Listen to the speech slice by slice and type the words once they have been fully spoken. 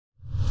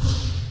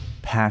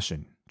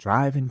passion,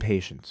 drive, and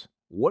patience.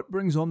 What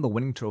brings home the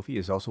winning trophy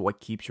is also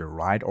what keeps your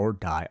ride or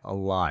die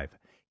alive.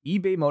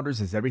 eBay Motors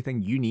has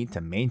everything you need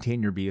to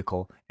maintain your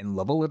vehicle and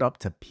level it up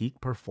to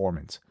peak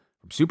performance.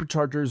 From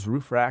superchargers,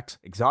 roof racks,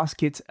 exhaust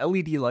kits,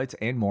 LED lights,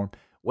 and more,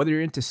 whether you're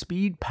into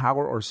speed,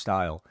 power, or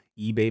style,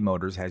 eBay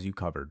Motors has you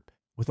covered.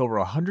 With over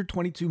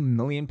 122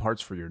 million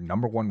parts for your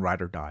number one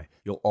ride or die,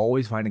 you'll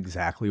always find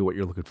exactly what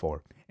you're looking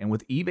for. And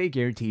with eBay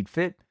Guaranteed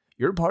Fit,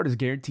 your part is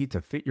guaranteed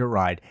to fit your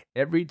ride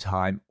every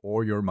time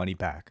or your money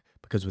back.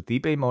 Because with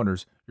eBay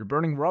Motors, you're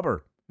burning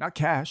rubber, not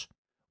cash.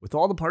 With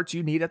all the parts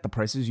you need at the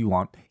prices you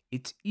want,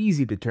 it's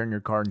easy to turn your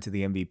car into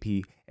the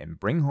MVP and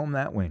bring home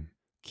that win.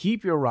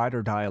 Keep your ride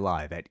or die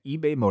alive at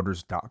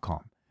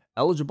ebaymotors.com.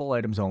 Eligible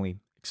items only.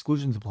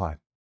 Exclusions apply.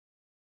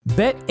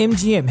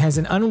 BetMGM has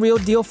an unreal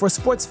deal for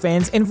sports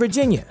fans in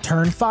Virginia.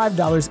 Turn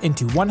 $5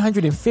 into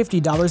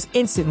 $150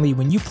 instantly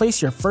when you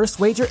place your first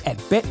wager at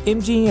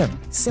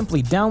BetMGM.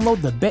 Simply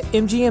download the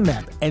BetMGM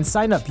app and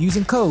sign up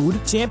using code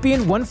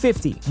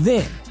Champion150.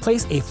 Then,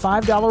 place a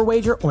 $5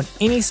 wager on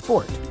any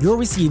sport. You'll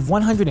receive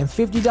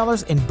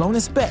 $150 in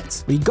bonus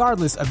bets,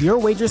 regardless of your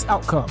wager's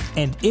outcome.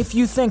 And if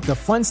you think the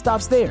fun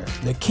stops there,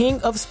 the King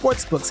of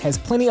Sportsbooks has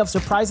plenty of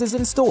surprises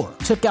in store.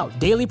 Check out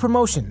daily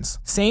promotions,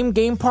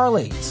 same-game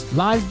parlays,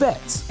 live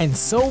bets, and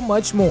so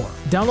much more.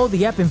 Download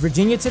the app in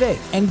Virginia today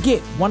and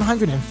get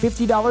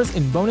 $150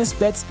 in bonus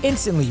bets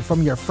instantly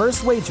from your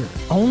first wager.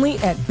 Only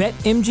at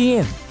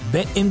BetMGM.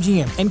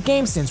 BetMGM and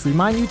GameSense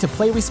remind you to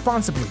play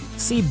responsibly.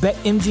 See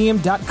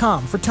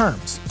BetMGM.com for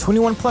terms.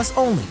 21 plus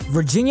only.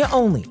 Virginia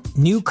only.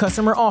 New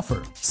customer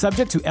offer.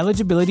 Subject to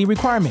eligibility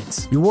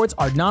requirements. Rewards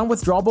are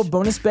non-withdrawable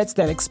bonus bets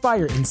that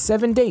expire in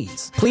 7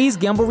 days. Please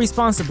gamble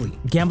responsibly.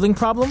 Gambling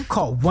problem?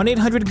 Call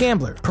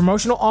 1-800-GAMBLER.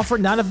 Promotional offer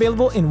not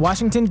available in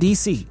Washington,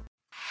 D.C.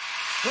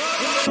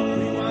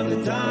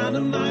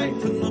 Dynamite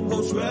from the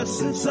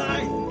post-wrestling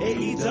site.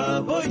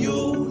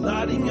 AEW,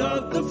 lighting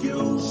up the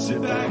fuse.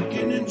 Sit back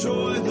and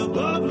enjoy the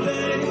bubbly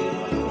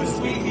as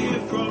we hear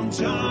from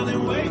John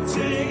and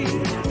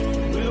Waiting.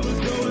 Where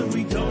we're going,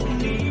 we don't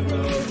need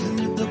roads. And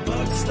if the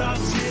buck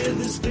stops here,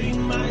 this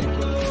thing might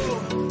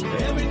blow.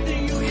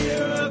 Everything you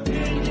hear are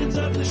opinions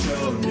of the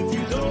show. And if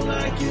you don't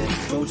like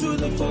it, go to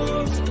the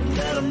forums and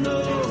let them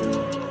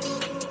know.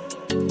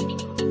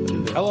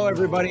 Hello,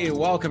 everybody.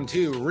 Welcome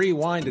to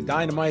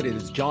Rewind-A-Dynamite. It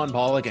is John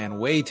Pollock and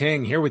Wei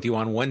Ting here with you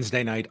on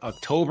Wednesday night,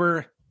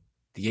 October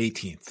the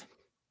 18th.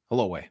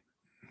 Hello, Wei.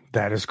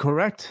 That is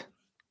correct.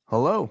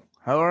 Hello.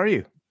 How are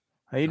you?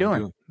 How you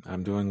doing?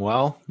 I'm doing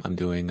well. I'm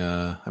doing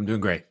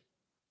great.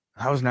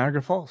 How's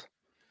Niagara Falls?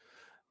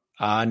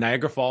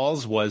 Niagara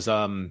Falls was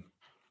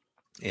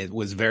it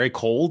was very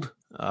cold,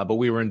 but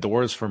we were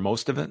indoors for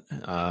most of it,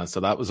 so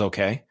that was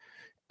okay.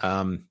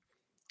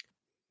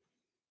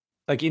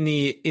 Like in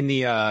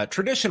the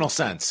traditional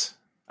sense,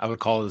 I would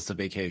call this a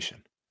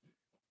vacation.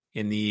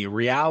 In the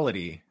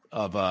reality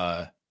of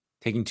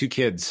taking two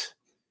kids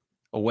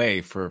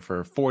away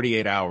for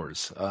 48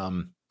 hours,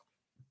 I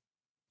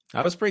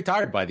was pretty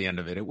tired by the end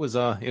of it. It was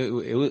a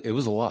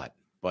lot,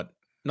 but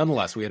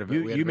nonetheless, we had a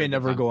very you may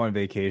never go on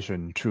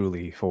vacation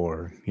truly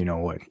for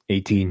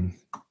 18,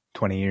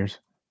 20 years.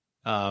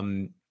 No,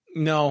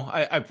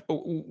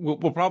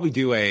 we'll probably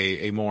do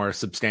a more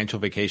substantial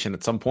vacation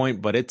at some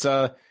point, but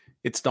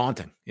it's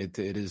daunting. It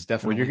is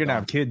definitely. Well, you're gonna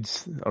have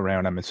kids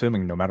around, I'm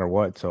assuming, no matter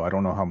what. So I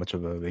don't know how much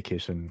of a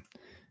vacation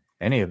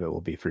any of it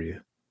will be for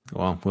you.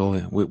 Well,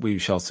 we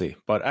shall see.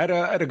 But I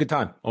had a good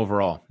time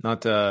overall.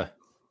 Not a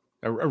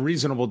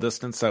reasonable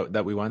distance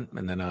that we went,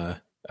 and then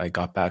I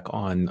got back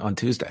on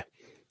Tuesday,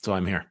 so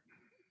I'm here.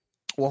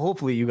 Well,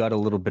 hopefully you got a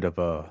little bit of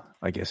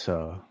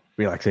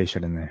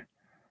relaxation in there.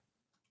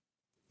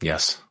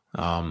 Yes,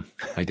 I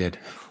did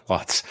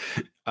lots.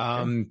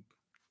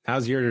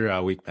 How's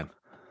your week been?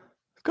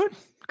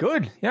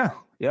 Good. Yeah.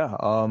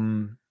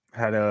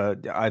 Had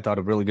I thought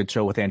a really good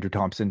show with Andrew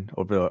Thompson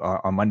over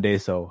on Monday,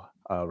 so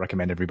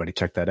recommend everybody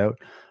check that out.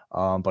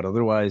 But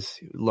otherwise,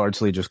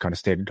 largely just kind of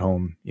stayed at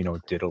home.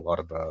 Did a lot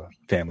of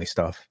family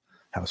stuff,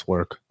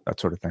 housework, that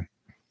sort of thing.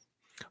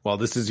 Well,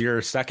 this is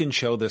your second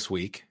show this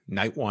week.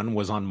 Night one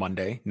was on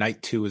Monday.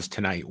 Night two is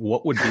tonight.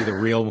 What would be the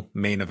real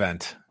main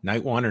event?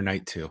 Night one or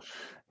night two?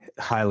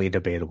 Highly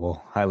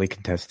debatable, highly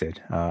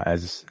contested,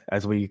 as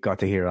we got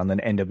to hear on the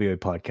NWA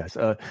podcast.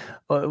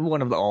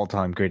 One of the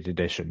all-time great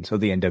editions of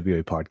the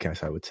NWA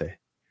podcast, I would say.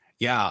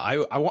 Yeah,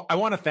 I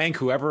want to thank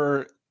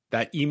whoever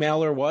that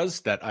emailer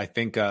was that I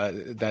think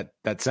that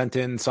sent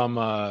in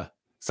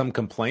some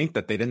complaint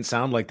that they didn't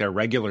sound like their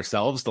regular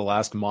selves the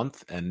last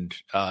month, and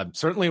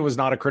certainly it was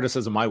not a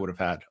criticism I would have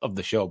had of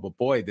the show. But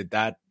boy, did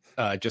that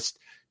just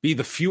be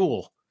the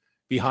fuel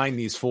behind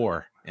these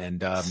four.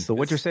 And so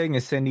what you're saying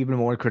is send even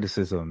more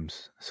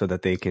criticisms so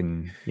that they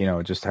can,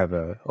 just have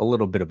a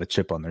little bit of a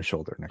chip on their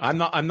shoulder.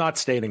 I'm not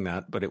stating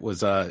that, but it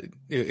was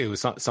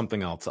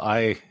something else.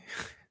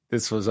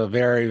 This was a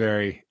very,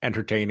 very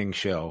entertaining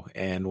show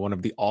and one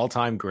of the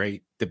all-time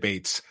great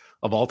debates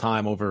of all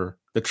time over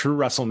the true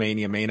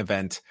WrestleMania main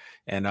event,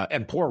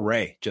 and poor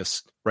Ray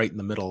just right in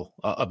the middle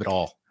of it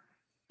all.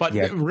 But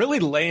really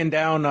laying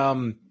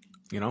down,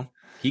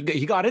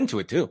 he got into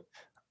it too.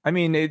 I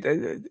mean, it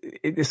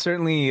is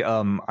certainly,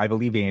 I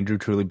believe Andrew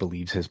truly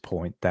believes his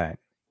point that,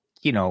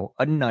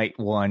 a night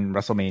one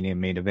WrestleMania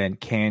main event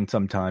can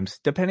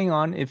sometimes, depending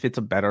on if it's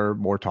a better,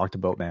 more talked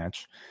about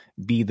match,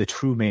 be the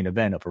true main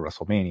event of a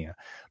WrestleMania.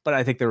 But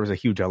I think there was a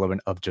huge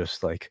element of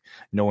just like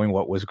knowing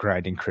what was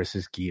grinding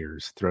Chris's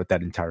gears throughout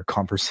that entire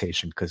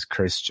conversation, because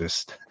Chris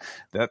just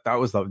that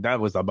was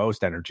the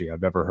most energy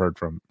I've ever heard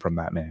from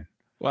that man.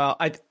 Well,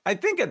 I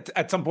think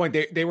at some point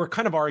they were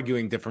kind of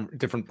arguing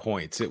different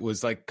points. It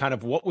was like kind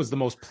of what was the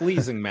most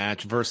pleasing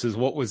match versus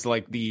what was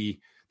like the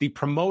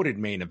promoted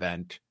main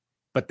event.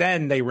 But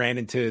then they ran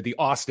into the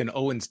Austin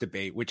Owens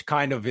debate, which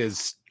kind of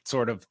felt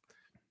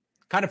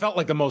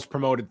like the most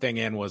promoted thing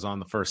and was on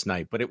the first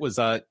night. But it was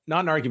not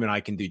an argument I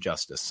can do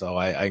justice. So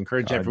I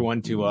encourage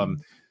everyone to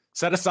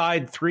set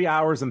aside 3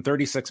 hours and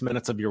 36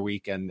 minutes of your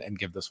week and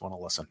give this one a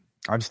listen.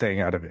 I'm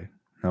staying out of it.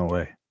 No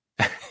way.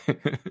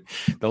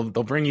 They'll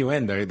bring you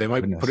in. They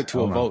might put it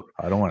to a vote.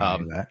 I don't want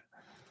to do that.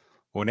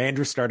 When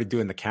Andrew started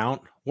doing the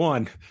count,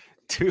 1,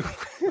 2,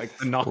 like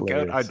the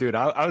knockout, I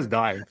was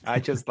dying. I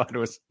just thought it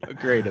was the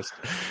greatest.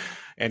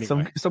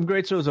 Anyway. Some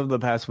great shows over the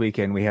past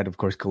weekend. We had, of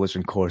course,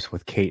 Collision Course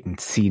with Kate and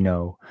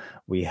Sino.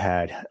 We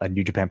had a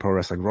New Japan Pro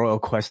Wrestling Royal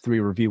Quest 3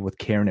 review with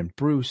Karen and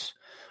Bruce,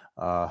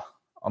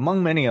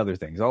 among many other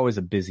things. Always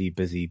a busy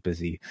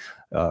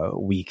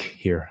week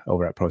here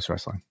over at Pro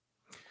Wrestling.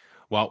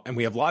 Well, and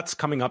we have lots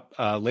coming up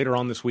later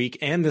on this week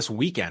and this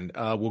weekend.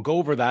 We'll go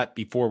over that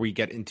before we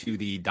get into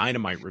the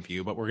Dynamite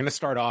review, but we're going to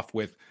start off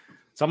with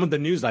some of the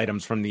news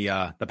items from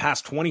the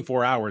past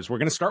 24 hours. We're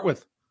going to start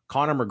with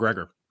Conor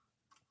McGregor,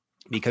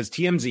 because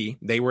TMZ,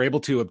 they were able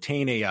to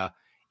obtain a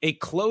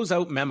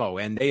closeout memo,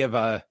 and they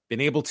have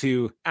been able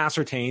to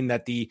ascertain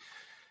that the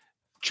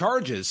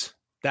charges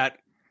that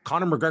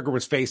Conor McGregor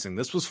was facing,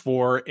 this was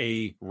for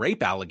a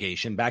rape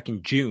allegation back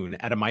in June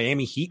at a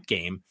Miami Heat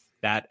game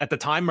that at the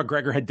time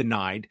McGregor had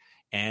denied,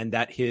 and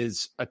that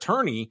his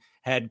attorney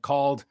had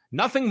called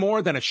nothing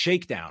more than a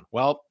shakedown.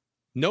 Well,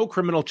 no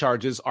criminal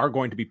charges are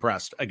going to be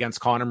pressed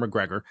against Conor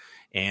McGregor.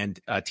 And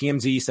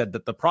TMZ said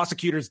that the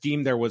prosecutors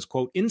deemed there was,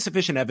 quote,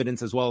 insufficient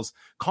evidence as well as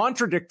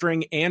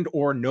contradicting and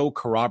or no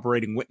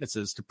corroborating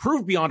witnesses to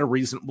prove beyond a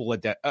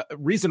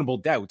reasonable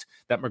doubt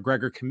that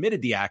McGregor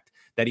committed the act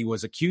that he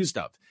was accused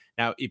of.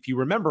 Now, if you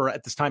remember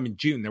at this time in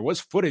June, there was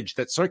footage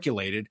that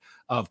circulated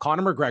of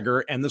Conor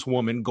McGregor and this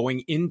woman going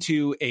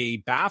into a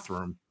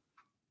bathroom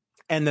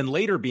and then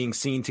later being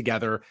seen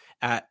together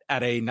at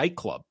a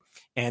nightclub.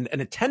 And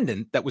an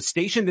attendant that was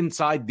stationed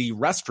inside the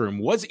restroom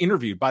was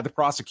interviewed by the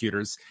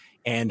prosecutors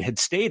and had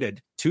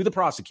stated to the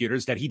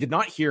prosecutors that he did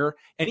not hear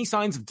any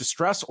signs of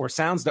distress or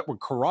sounds that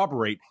would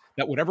corroborate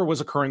that whatever was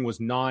occurring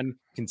was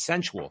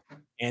non-consensual.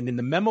 And in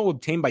the memo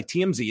obtained by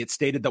TMZ, it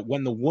stated that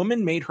when the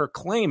woman made her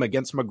claim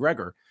against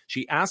McGregor,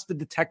 she asked the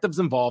detectives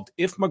involved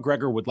if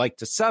McGregor would like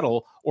to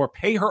settle or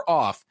pay her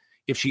off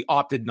if she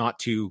opted not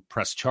to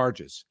press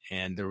charges.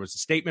 And there was a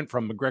statement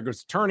from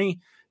McGregor's attorney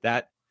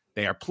that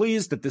they are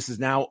pleased that this is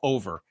now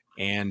over.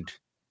 And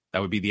that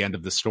would be the end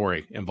of the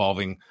story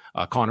involving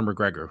Conor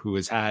McGregor, who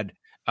has had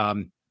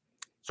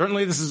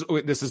certainly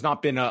this has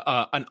not been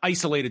an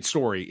isolated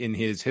story in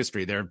his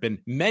history. There have been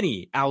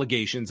many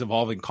allegations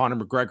involving Conor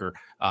McGregor,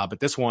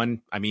 but this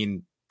one, I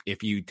mean,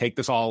 if you take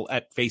this all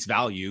at face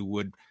value,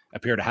 would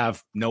appear to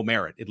have no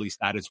merit. At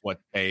least that is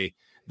what the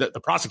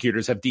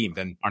prosecutors have deemed,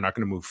 and are not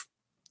going to move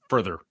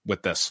further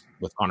with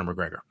Conor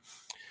McGregor.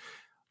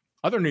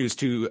 Other news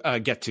to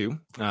get to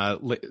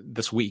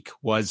this week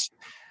was,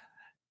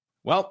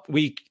 well,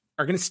 we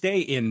are going to stay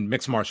in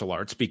mixed martial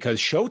arts because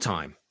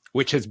Showtime,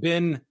 which has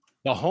been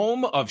the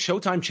home of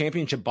Showtime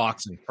Championship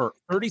Boxing for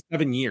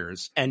 37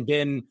 years and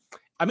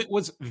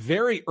was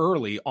very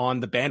early on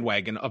the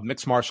bandwagon of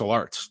mixed martial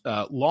arts.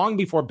 Long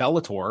before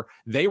Bellator,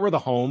 they were the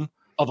home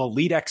of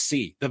Elite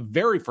XC, the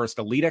very first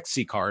Elite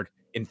XC card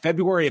in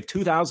February of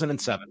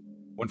 2007,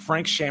 when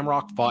Frank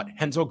Shamrock fought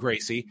Renzo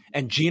Gracie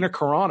and Gina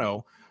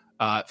Carano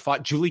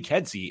fought Julie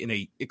Kedzie in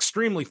a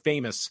extremely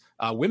famous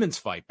women's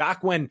fight.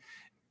 Back when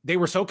they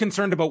were so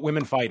concerned about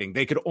women fighting,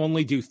 they could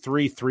only do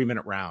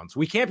 3-minute rounds.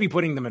 We can't be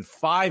putting them in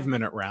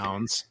 5-minute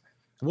rounds.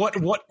 What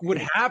would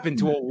happen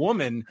to a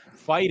woman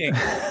fighting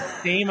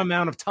the same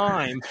amount of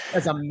time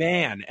as a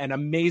man? And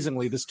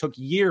amazingly, this took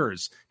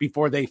years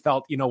before they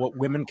felt, you know what,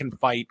 women can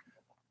fight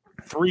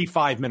 3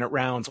 5-minute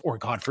rounds, or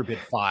God forbid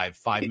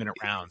 5-minute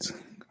rounds.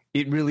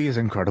 It really is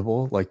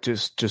incredible. Like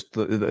just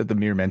the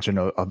mere mention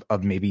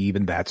of maybe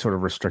even that sort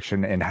of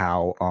restriction and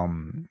how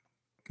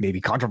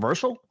maybe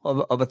controversial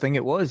of a thing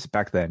it was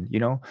back then, you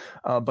know.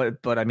 But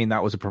I mean,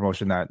 that was a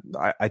promotion that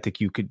I think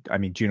you could. I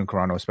mean, Gina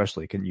Carano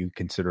especially, can you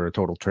consider a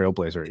total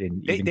trailblazer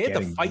in? They had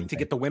to fight to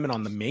get the women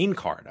on the main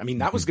card. I mean,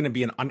 that was going to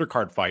be an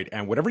undercard fight.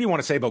 And whatever you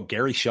want to say about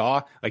Gary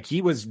Shaw, like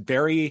he was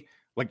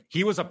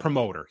he was a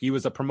promoter. He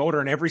was a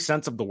promoter in every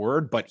sense of the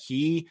word, but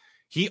he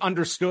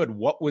understood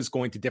what was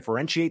going to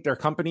differentiate their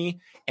company.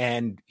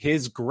 And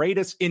his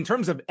greatest, in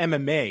terms of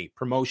MMA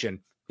promotion,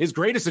 his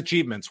greatest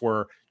achievements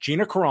were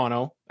Gina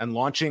Carano and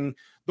launching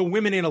the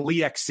women in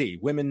Elite XC.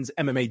 Women's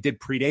MMA did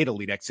predate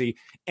Elite XC,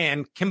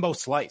 and Kimbo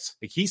Slice.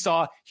 Like, he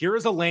saw, here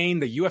is a lane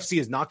the UFC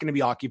is not going to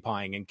be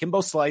occupying, and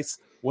Kimbo Slice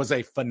was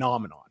a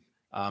phenomenon.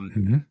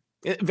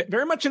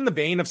 Very much in the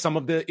vein of some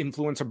of the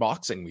influencer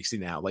boxing we see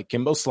now. Like,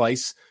 Kimbo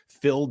Slice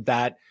filled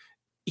that,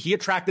 he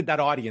attracted that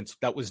audience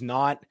that was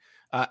not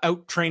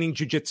out training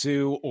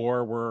jiu-jitsu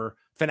or were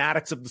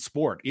fanatics of the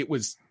sport. It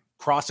was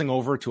crossing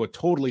over to a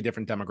totally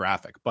different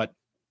demographic. But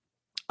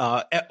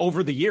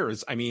over the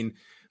years, I mean,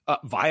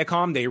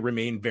 Viacom, they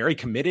remained very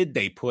committed.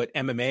 They put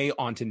MMA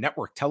onto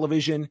network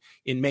television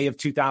in May of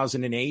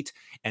 2008.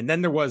 And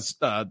then there was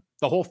the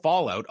whole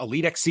fallout.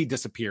 Elite XC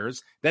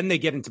disappears. Then they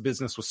get into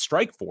business with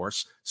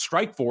Strikeforce.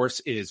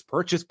 Strikeforce is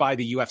purchased by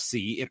the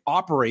UFC. It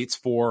operates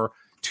for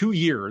 2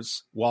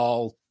 years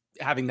while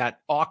having that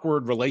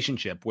awkward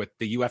relationship with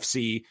the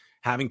UFC,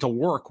 having to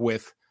work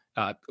with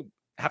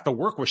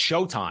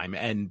Showtime.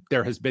 And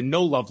there has been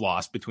no love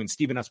lost between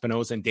Steven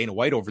Espinoza and Dana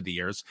White over the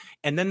years.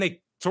 And then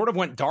they sort of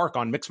went dark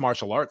on mixed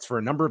martial arts for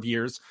a number of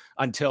years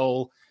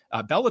until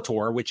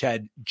Bellator, which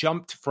had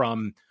jumped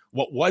from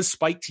what was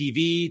Spike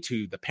TV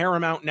to the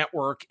Paramount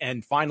Network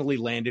and finally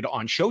landed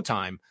on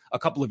Showtime a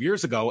couple of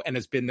years ago and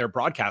has been their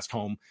broadcast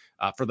home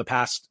for the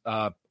past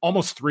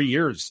almost 3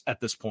 years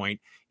at this point.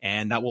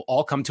 And that will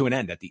all come to an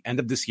end at the end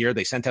of this year.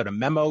 They sent out a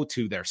memo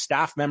to their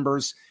staff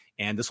members,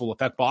 and this will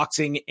affect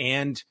boxing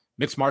and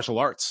mixed martial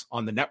arts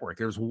on the network.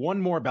 There's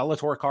one more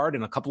Bellator card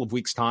in a couple of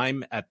weeks'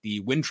 time at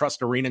the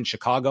Wintrust Arena in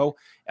Chicago.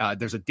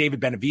 There's a David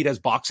Benavidez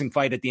boxing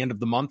fight at the end of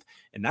the month,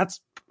 and that's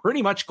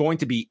pretty much going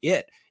to be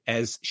it,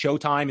 as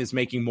Showtime is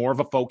making more of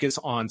a focus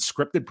on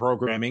scripted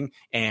programming,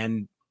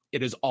 and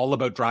it is all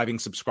about driving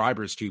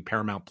subscribers to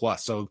Paramount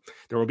Plus. So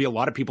there will be a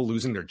lot of people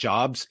losing their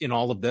jobs in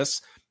all of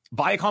this.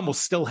 Viacom will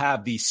still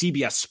have the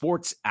CBS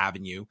Sports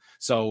avenue,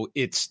 so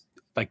it's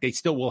like they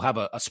still will have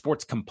a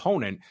sports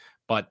component,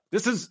 but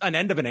this is an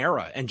end of an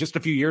era. And just a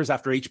few years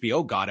after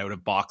HBO got out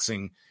of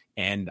boxing,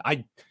 and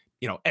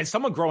as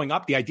someone growing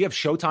up, the idea of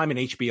Showtime and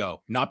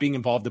HBO not being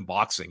involved in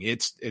boxing,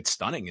 it's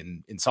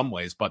stunning in some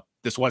ways, but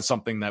this was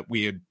something that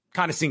we had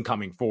kind of seen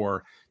coming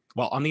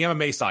on the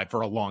MMA side for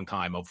a long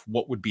time, of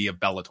what would be a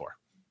Bellator.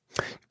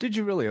 Did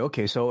you really?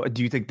 Okay, so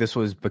do you think this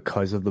was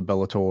because of the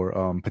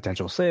Bellator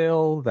potential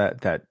sale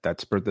that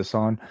spurred this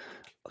on?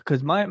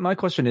 Because my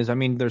question is, I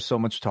mean, there's so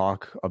much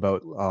talk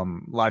about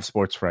live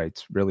sports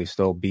rights really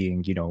still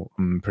being,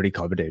 pretty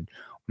coveted.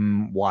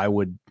 Why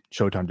would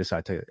Showtime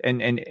decide to,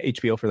 and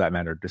HBO for that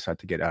matter, decide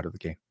to get out of the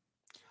game?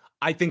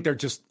 I think they're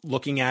just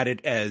looking at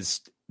it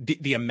as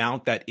the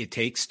amount that it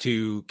takes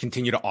to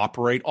continue to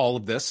operate all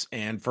of this.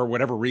 And for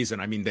whatever reason,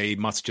 I mean, they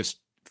must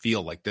just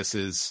feel like this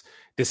is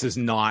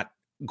not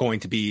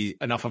going to be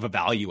enough of a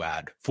value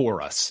add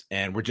for us,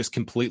 and we're just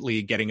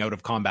completely getting out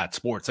of combat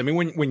sports. I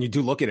mean, when you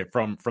do look at it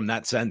from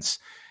that sense,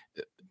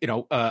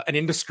 an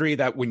industry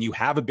that when you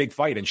have a big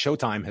fight, and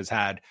Showtime has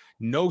had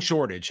no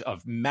shortage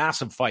of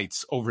massive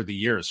fights over the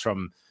years,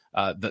 from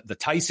the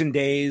Tyson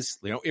days.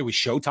 It was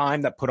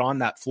Showtime that put on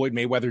that Floyd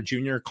Mayweather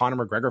Jr.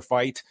 Conor McGregor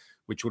fight,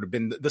 which would have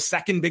been the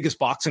second biggest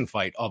boxing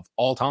fight of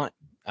all time.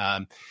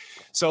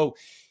 So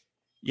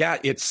yeah,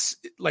 it's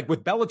like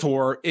with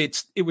Bellator,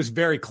 it was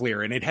very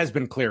clear, and it has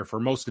been clear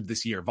for most of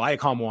this year.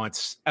 Viacom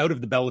wants out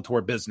of the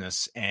Bellator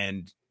business,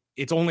 and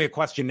it's only a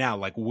question now,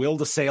 like, will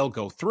the sale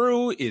go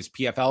through? Is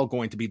PFL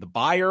going to be the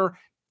buyer?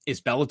 Is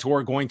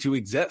Bellator going to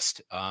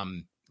exist?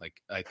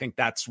 I think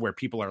that's where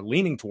people are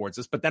leaning towards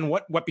this. But then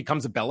what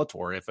becomes of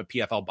Bellator if a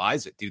PFL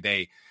buys it?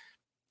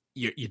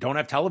 You don't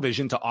have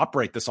television to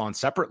operate this on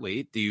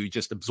separately. Do you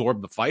just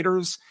absorb the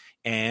fighters?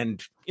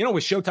 And,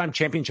 with Showtime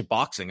Championship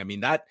Boxing, I mean,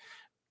 that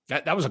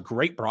was a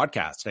great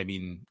broadcast. I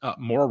mean,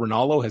 Mauro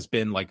Ranallo has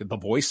been like the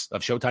voice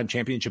of Showtime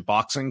Championship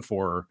Boxing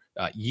for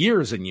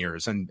years and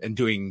years, and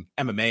doing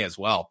MMA as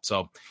well.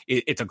 So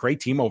it's a great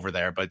team over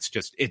there, but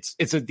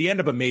it's at the end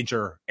of a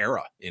major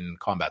era in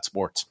combat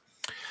sports.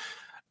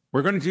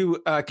 We're going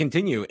to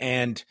continue.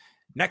 And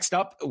next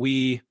up,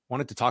 we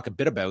wanted to talk a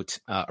bit about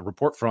a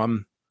report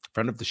from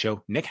friend of the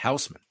show, Nick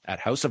Hausman at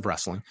House of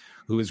Wrestling,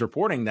 who is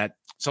reporting that,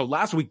 so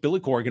last week, Billy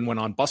Corgan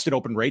went on Busted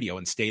Open Radio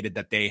and stated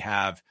that they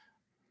have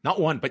not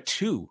one, but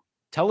 2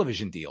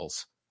 television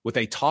deals with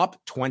a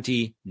top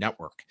 20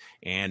 network.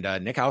 And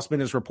Nick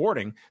Hausman is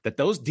reporting that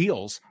those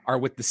deals are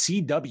with the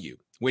CW,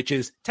 which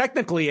is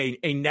technically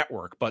a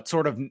network, but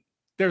sort of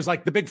there's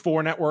like the big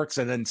 4 networks,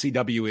 and then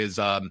CW is,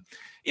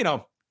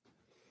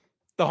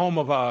 the home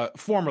of,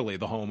 formerly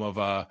the home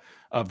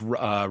of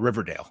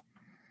Riverdale.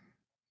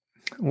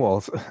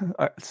 Well,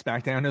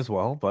 SmackDown as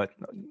well, but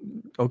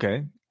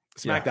okay.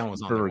 SmackDown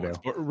was on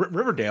Riverdale.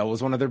 Riverdale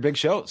was one of their big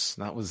shows.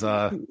 That was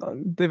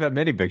they've had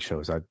many big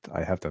shows. I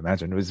have to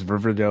imagine. Was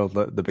Riverdale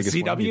the biggest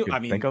CW? one you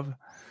could think of?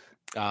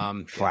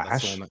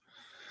 Flash. Yeah,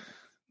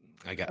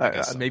 I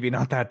guess so. Maybe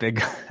not that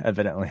big,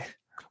 evidently.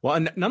 Well,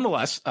 and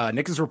nonetheless,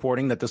 Nick is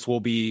reporting that this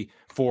will be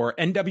for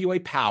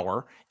NWA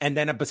Power, and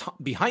then a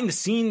behind the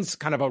scenes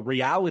kind of a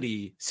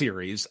reality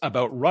series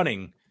about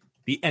running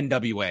the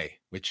NWA,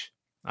 which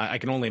I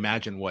can only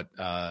imagine what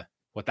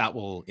that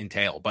will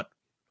entail. But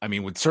I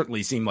mean, would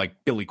certainly seem like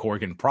Billy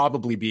Corgan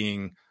probably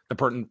being the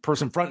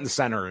person front and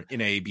center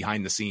in a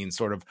behind the scenes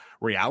sort of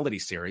reality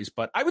series.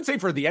 But I would say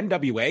for the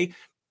NWA,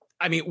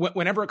 I mean,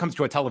 whenever it comes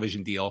to a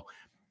television deal,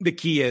 the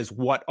key is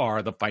what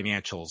are the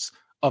financials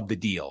of the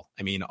deal?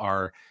 I mean,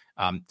 our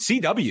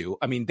CW,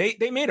 I mean,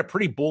 they made a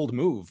pretty bold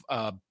move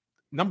a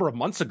number of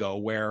months ago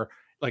where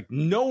like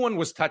no one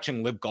was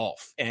touching Live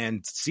Golf,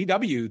 and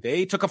CW,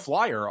 they took a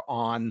flyer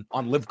on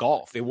Live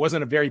Golf. It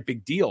wasn't a very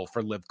big deal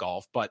for Live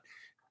Golf, but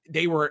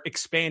they were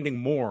expanding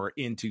more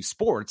into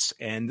sports.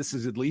 And this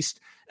is at least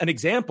an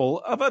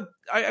example of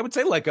I would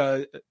say like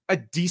a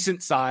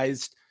decent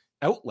sized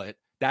outlet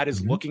that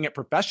is looking at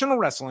professional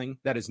wrestling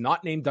that is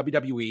not named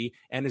WWE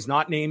and is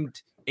not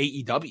named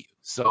AEW.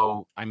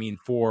 So, I mean,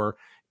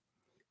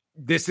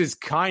 this is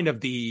kind of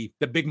the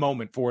big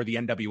moment for the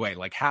NWA.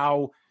 Like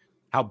how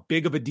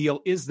big of a deal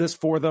is this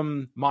for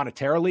them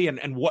monetarily,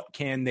 and what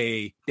can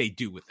they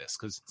do with this?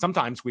 Because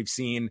sometimes we've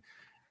seen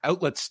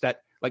outlets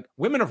that like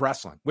Women of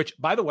Wrestling, which,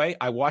 by the way,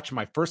 I watched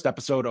my first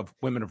episode of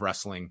Women of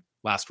Wrestling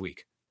last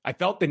week. I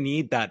felt the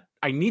need that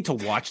I need to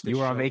watch this. You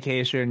were on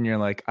vacation and you're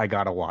like, I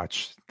got to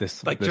watch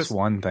this, like this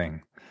one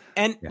thing.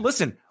 And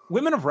listen,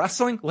 Women of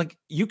Wrestling, like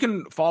you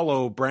can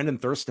follow Brandon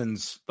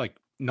Thurston's like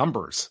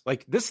numbers.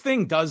 Like this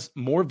thing does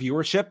more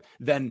viewership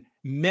than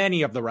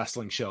many of the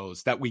wrestling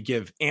shows that we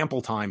give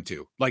ample time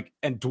to, like,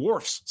 and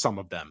dwarfs some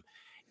of them.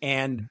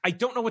 And I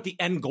don't know what the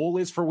end goal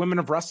is for Women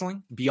of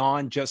Wrestling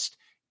beyond just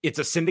it's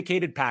a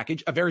syndicated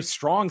package, a very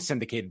strong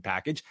syndicated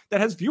package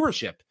that has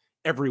viewership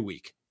every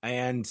week.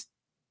 And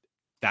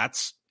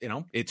that's,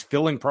 it's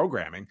filling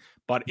programming,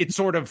 but it's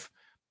sort of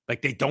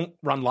like they don't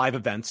run live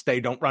events. They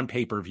don't run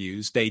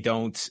pay-per-views. They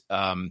don't,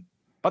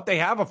 but they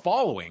have a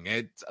following.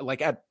 It's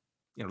like at,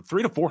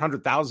 300,000 to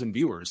 400,000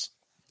 viewers.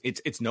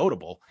 It's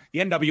notable.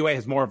 The NWA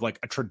has more of like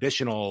a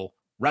traditional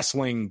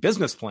wrestling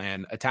business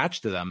plan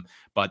attached to them,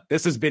 but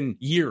this has been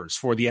years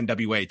for the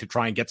NWA to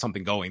try and get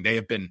something going. They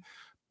have been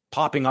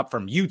popping up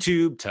from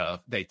YouTube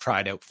to they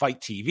tried out Fight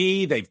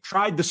TV. They've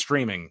tried the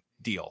streaming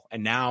deal,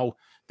 and now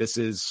this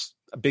is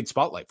a big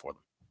spotlight for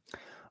them.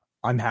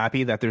 I'm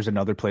happy that there's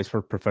another place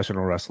for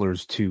professional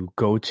wrestlers to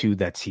go to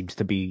that seems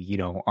to be,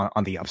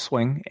 on the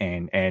upswing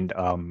and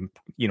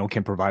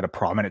can provide a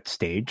prominent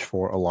stage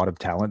for a lot of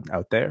talent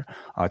out there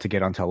to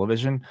get on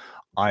television.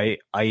 I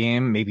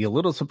am maybe a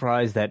little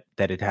surprised that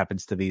it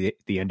happens to be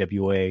the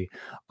NWA.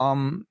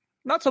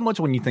 Not so much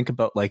when you think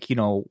about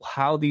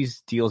how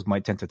these deals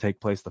might tend to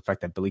take place. The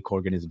fact that Billy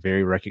Corgan is a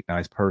very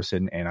recognized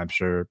person, and I'm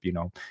sure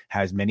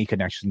has many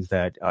connections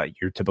that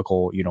your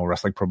typical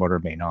wrestling promoter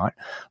may not.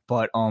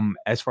 But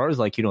as far as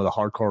the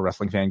hardcore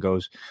wrestling fan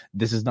goes,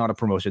 this is not a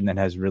promotion that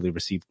has really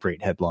received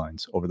great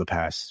headlines over the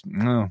past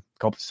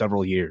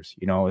several years.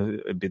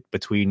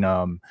 Between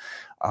the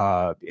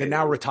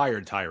now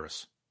retired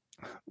Tyrus.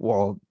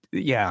 Well.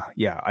 Yeah.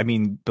 I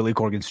mean, Billy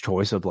Corgan's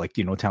choice of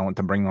talent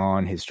to bring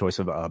on, his choice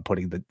of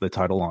putting the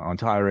title on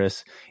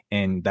Tyrus,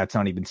 and that's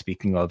not even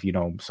speaking of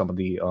some of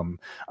the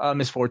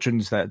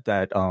misfortunes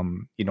that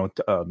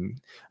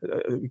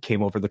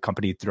came over the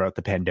company throughout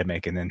the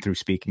pandemic, and then through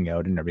speaking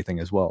out and everything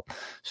as well.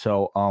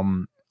 So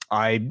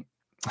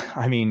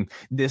I mean,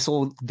 this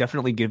will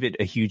definitely give it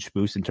a huge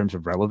boost in terms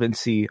of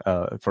relevancy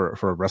for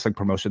a wrestling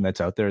promotion that's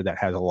out there that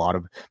has a lot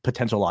of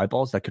potential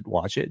eyeballs that could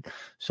watch it.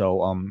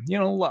 So,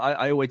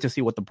 I wait to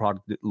see what the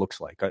product looks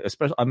like.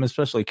 I'm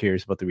especially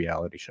curious about the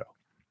reality show.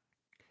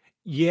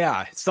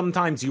 Yeah,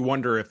 sometimes you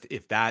wonder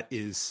if that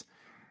is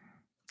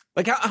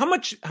like how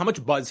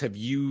much buzz have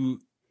you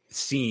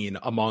seen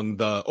among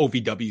the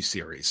OVW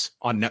series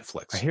on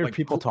Netflix? I hear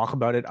people talk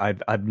about it.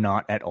 I've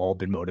not at all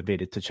been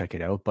motivated to check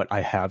it out, but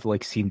I have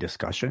seen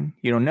discussion.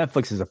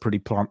 Netflix is a pretty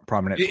prominent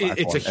platform.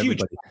 It's a huge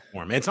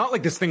platform. It's not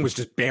like this thing was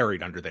just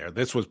buried under there.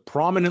 This was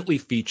prominently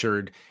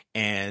featured,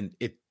 and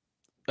it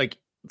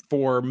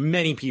for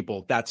many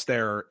people that's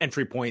their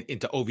entry point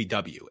into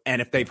OVW.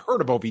 And if they've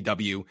heard of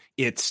OVW,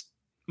 it's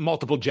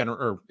multiple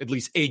or at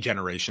least a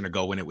generation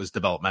ago when it was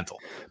developmental.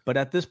 But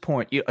at this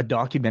point, a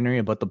documentary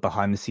about the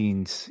behind the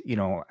scenes,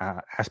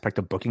 aspect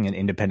of booking an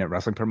independent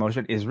wrestling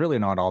promotion is really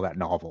not all that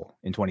novel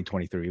in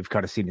 2023. We've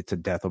kind of seen it to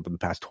death over the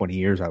past 20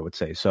 years, I would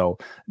say. So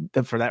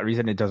for that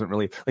reason, it doesn't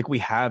really we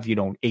have,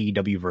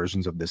 AEW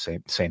versions of the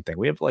same thing.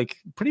 We have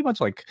pretty much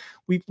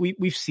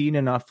we've seen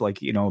enough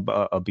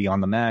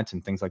Beyond the Mats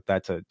and things like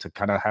that to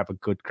kind of have a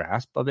good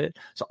grasp of it.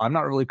 So I'm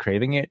not really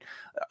craving it.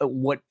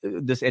 What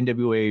this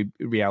NWA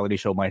reality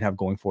show might have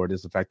going forward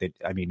is the fact that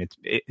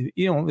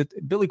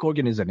Billy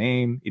Corgan is a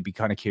name. It'd be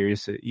kind of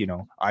curious,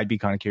 I'd be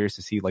kind of curious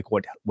to see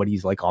what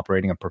he's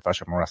operating a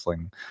professional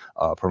wrestling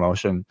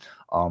promotion.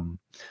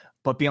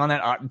 But beyond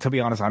that, to be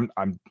honest,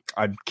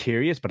 I'm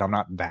curious, but I'm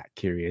not that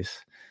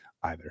curious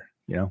either.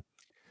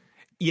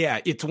 Yeah,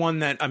 it's one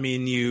that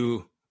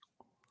you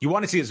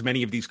want to see as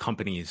many of these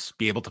companies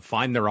be able to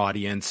find their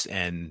audience,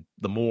 and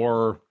the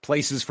more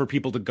places for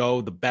people to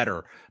go, the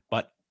better.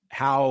 But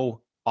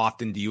how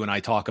often do you and I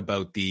talk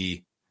about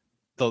the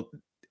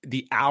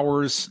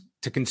hours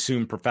to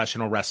consume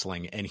professional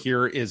wrestling? And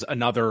here is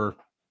another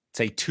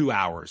say 2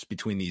 hours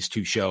between these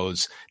two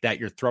shows that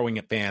you're throwing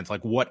at fans.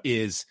 Like, what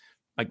is,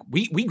 like,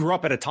 we grew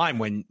up at a time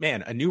when,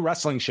 man, a new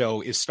wrestling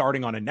show is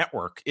starting on a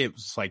network. It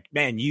was like,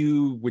 man,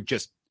 you would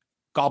just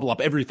gobble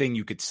up everything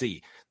you could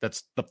see.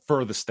 That's the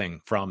furthest thing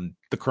from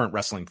the current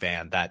wrestling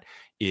fan that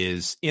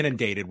is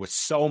inundated with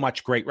so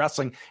much great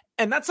wrestling.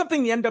 And that's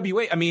something the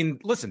NWA, I mean,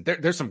 listen,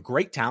 there's some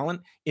great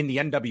talent in the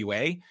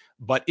NWA,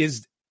 but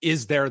is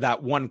there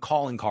that one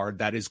calling card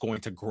that is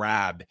going to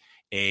grab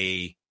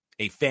a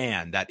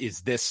fan that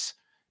is this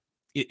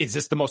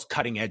the most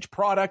cutting edge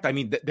product? I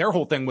mean, their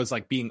whole thing was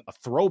like being a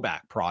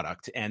throwback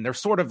product, and they're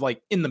sort of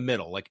like in the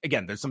middle. Like,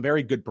 again, there's some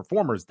very good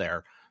performers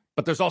there,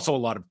 but there's also a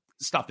lot of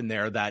stuff in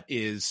there that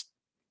is,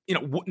 you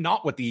know,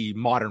 not what the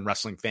modern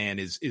wrestling fan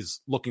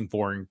is looking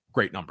for in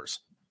great numbers.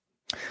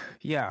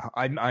 Yeah,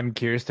 I'm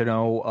curious to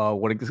know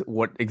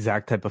what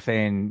exact type of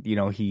fan, you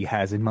know, he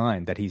has in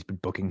mind that he's been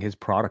booking his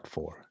product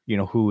for. You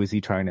know, who is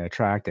he trying to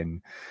attract,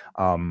 and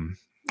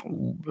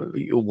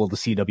will the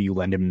CW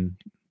lend him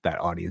that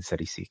audience that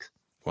he seeks?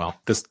 Well,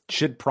 this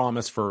should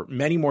promise for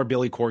many more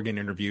Billy Corgan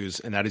interviews,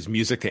 and that is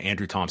music to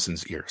Andrew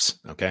Thompson's ears.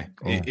 Okay,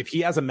 if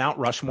he has a Mount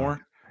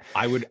Rushmore,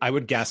 I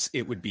would guess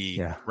it would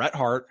be Bret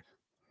Hart,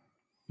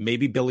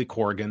 maybe Billy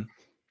Corgan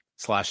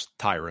 /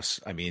 Tyrus.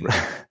 I mean,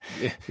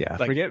 yeah,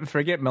 like,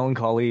 forget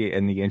Melancholy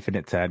and the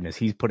Infinite Sadness.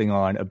 He's putting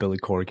on a Billy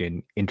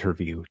Corgan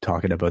interview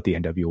talking about the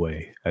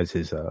NWA as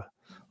his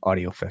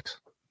audio fix.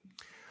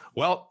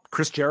 Well,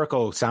 Chris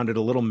Jericho sounded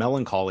a little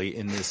melancholy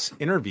in this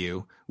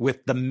interview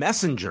with The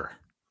Messenger,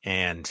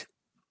 and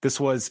this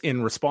was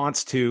in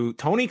response to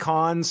Tony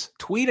Khan's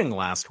tweeting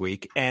last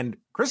week. And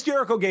Chris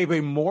Jericho gave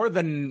a more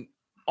than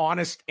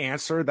honest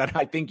answer that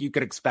I think you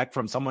could expect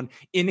from someone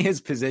in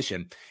his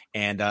position.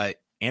 And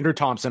Andrew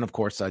Thompson, of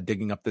course,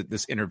 digging up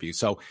this interview.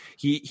 So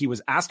he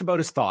was asked about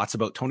his thoughts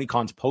about Tony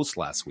Khan's post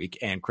last week,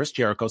 and Chris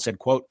Jericho said,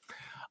 quote,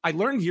 "I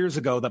learned years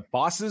ago that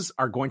bosses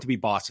are going to be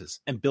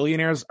bosses and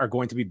billionaires are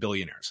going to be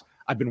billionaires.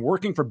 I've been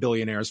working for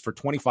billionaires for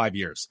 25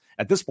 years.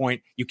 At this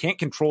point, you can't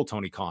control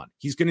Tony Khan.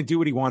 He's going to do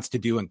what he wants to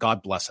do, and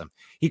God bless him.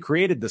 He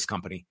created this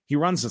company. He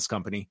runs this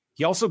company.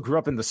 He also grew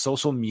up in the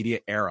social media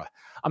era.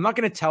 I'm not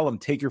going to tell him,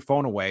 take your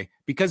phone away,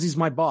 because he's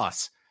my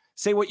boss.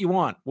 Say what you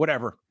want,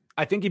 whatever.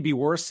 I think it'd be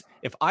worse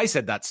if I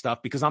said that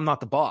stuff because I'm not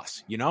the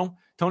boss, you know?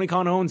 Tony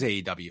Khan owns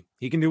AEW.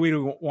 He can do what he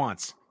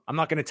wants. I'm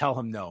not going to tell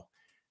him no.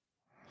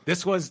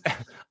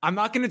 I'm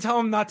not going to tell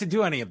him not to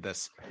do any of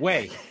this.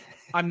 Wait,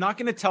 I'm not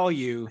going to tell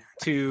you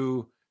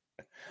to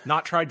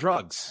not try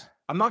drugs.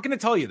 I'm not going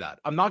to tell you that.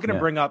 I'm not going to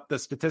bring up the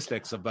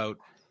statistics about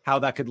how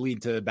that could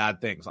lead to bad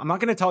things. I'm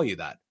not going to tell you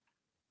that.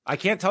 I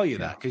can't tell you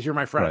that because you're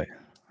my friend.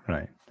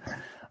 Right.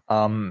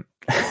 I'm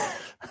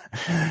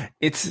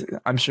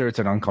sure it's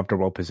an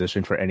uncomfortable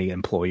position for any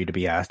employee to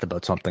be asked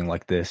about something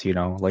like this, you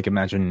know, like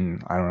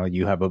imagine, I don't know,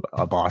 you have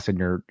a boss and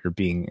you're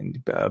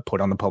being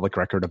put on the public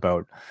record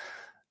about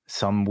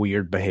some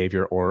weird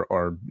behavior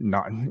or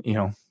not, you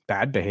know,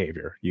 bad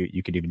behavior.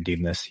 You could even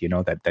deem this, you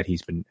know, that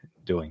he's been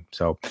doing.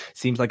 So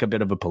seems like a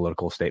bit of a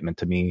political statement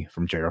to me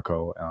from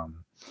Jericho.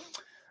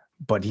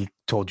 But he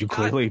told you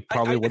clearly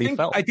probably what he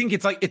felt. I think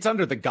it's like it's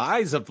under the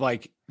guise of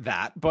like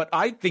that, but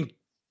I think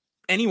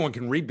anyone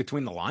can read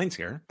between the lines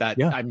here.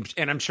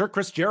 I'm sure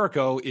Chris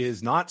Jericho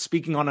is not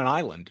speaking on an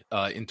island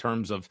in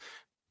terms of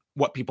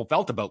what people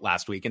felt about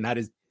last week, and that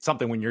is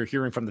something when you're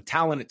hearing from the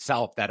talent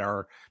itself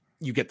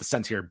you get the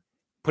sense here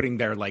putting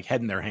their like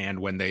head in their hand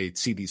when they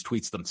see these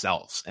tweets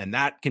themselves, and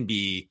that can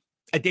be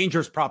a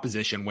dangerous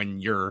proposition when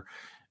your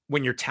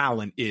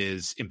talent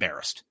is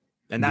embarrassed.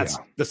 And that's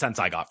the sense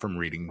I got from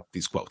reading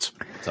these quotes.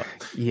 So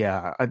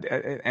yeah,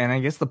 and I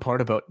guess the part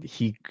about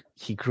he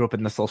grew up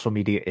in the social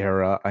media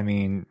era, I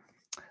mean,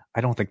 I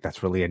don't think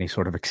that's really any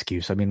sort of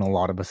excuse. I mean, a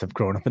lot of us have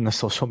grown up in the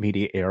social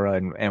media era,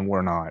 and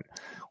we're not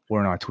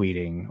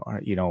tweeting,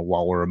 you know,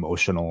 while we're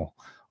emotional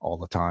all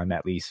the time,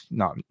 at least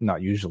not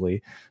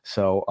usually.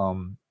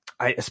 So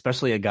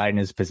especially a guy in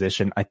his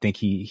position, I think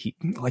he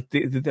like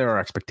there are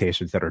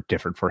expectations that are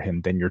different for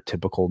him than your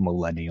typical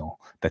millennial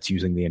that's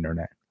using the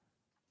internet.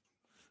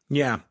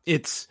 Yeah,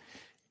 it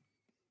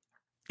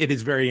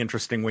is very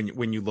interesting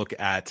when you look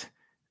at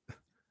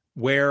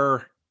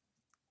where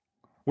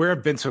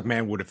Vince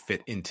McMahon would have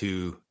fit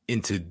into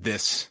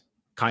this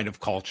kind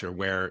of culture,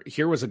 where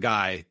here was a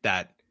guy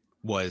that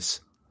was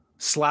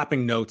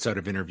slapping notes out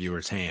of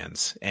interviewers'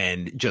 hands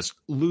and just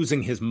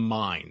losing his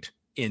mind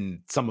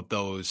in some of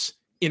those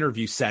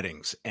interview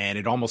settings. And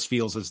it almost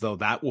feels as though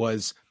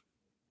it's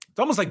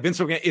almost like Vince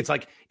McMahon. It's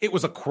like it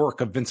was a quirk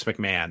of Vince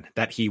McMahon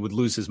that he would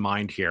lose his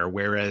mind here,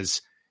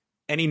 whereas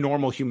any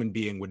normal human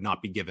being would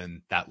not be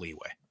given that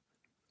leeway.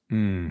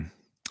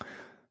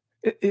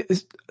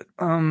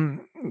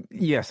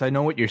 Yes, I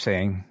know what you're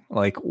saying.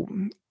 Like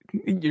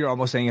you're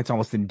almost saying it's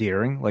almost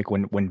endearing, like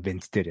when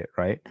Vince did it,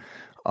 right?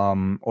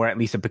 Or at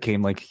least it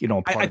became like, you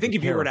know, I think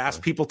if you were to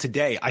ask people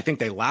today, I think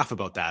they laugh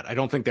about that. I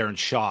don't think they're in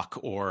shock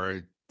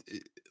or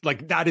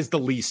like that is the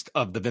least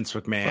of the Vince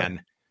McMahon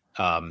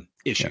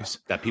issues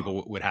that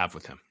people would have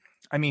with him.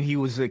 I mean, he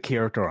was a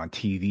character on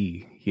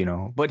TV, you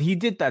know, but he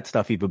did that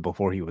stuff even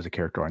before he was a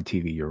character on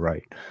TV. You're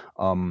right.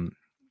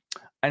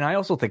 And I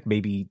also think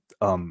maybe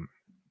some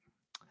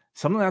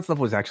of that stuff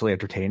was actually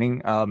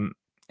entertaining,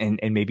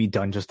 and maybe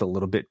done just a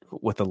little bit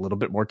with a little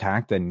bit more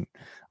tact than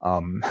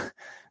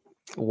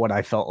what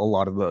I felt a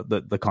lot of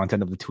the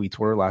content of the tweets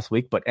were last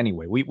week. But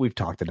anyway, we've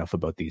talked enough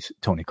about these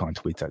Tony Khan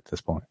tweets at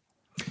this point.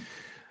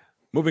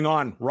 Moving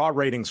on, Raw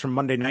ratings from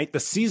Monday night. The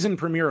season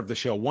premiere of the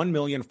show,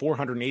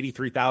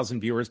 1,483,000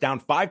 viewers, down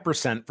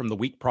 5% from the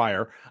week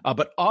prior,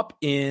 but up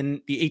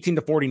in the 18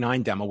 to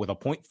 49 demo with a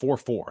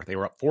 0.44. They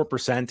were up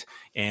 4%,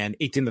 and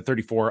 18 to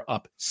 34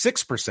 up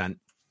 6%.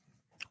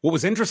 What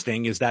was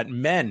interesting is that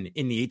men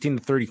in the 18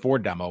 to 34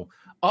 demo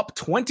up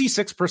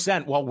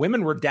 26%, while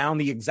women were down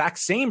the exact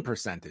same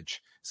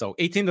percentage. So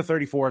 18 to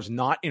 34 is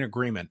not in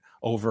agreement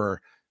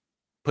over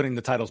putting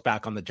the titles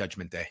back on the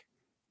Judgment Day.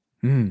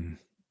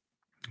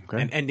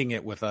 Okay. And ending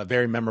it with a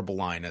very memorable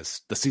line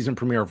as the season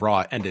premiere of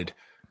Raw ended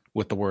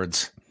with the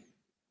words,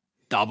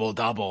 double,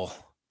 double,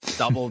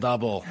 double,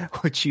 double.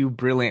 Which you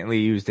brilliantly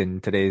used in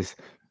today's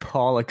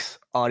Pollock's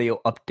audio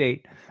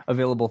update,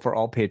 available for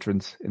all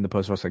patrons in the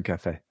Post Wrestling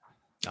Cafe.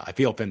 I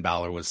feel Finn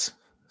Balor was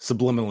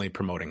subliminally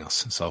promoting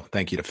us, so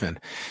thank you to Finn.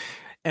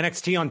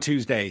 NXT on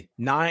Tuesday,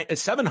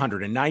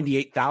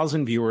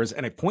 798,000 viewers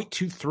and a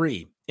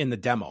 0.23 in the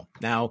demo.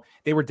 Now,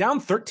 they were down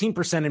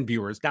 13% in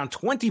viewers, down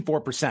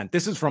 24%.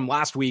 This is from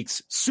last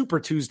week's Super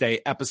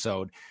Tuesday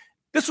episode.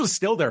 This was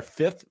still their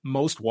 5th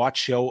most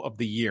watched show of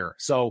the year.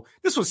 So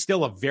this was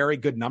still a very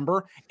good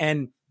number.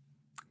 And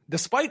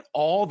despite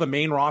all the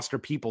main roster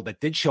people that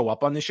did show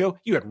up on the show,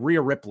 you had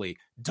Rhea Ripley,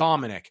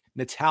 Dominic,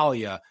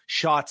 Natalya,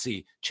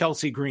 Shotzi,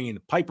 Chelsea Green,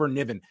 Piper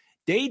Niven.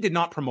 They did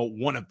not promote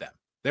one of them.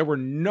 There were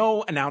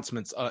no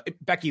announcements.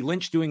 Becky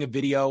Lynch doing a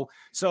video.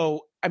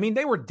 So, I mean,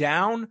 they were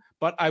down,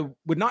 but I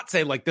would not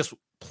say like this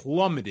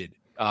plummeted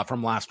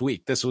from last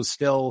week. This was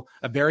still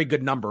a very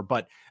good number,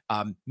 but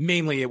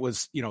mainly it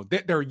was, you know,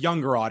 their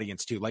younger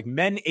audience too. Like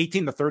men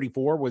 18 to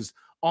 34 was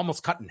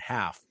almost cut in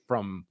half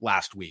from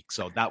last week.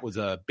 So that was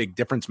a big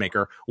difference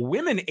maker.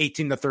 Women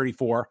 18 to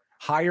 34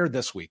 higher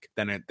this week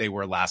than they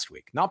were last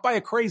week. Not by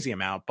a crazy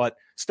amount, but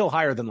still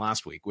higher than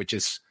last week, which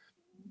is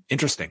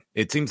interesting.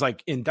 It seems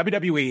like in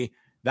WWE,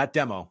 that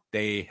demo,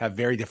 they have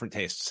very different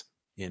tastes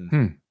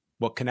in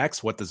what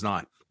connects, what does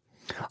not.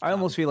 I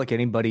almost feel like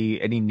any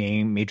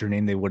major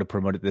name they would have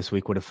promoted this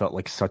week would have felt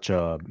like such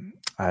a,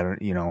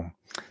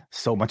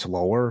 so much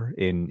lower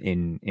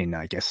in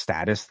I guess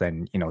status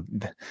than,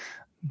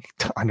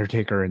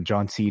 Undertaker and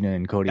John Cena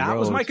and Cody Rhodes. That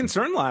was my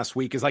concern last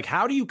week, is like,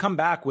 how do you come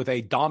back with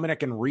a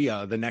Dominic and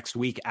Rhea the next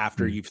week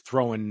after you've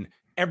thrown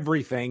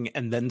everything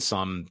and then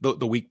some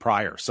the week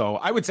prior? So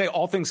I would say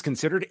all things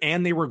considered,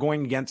 and they were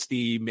going against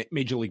the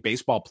Major League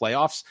Baseball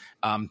playoffs,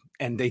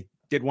 and they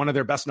did one of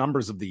their best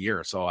numbers of the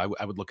year. So I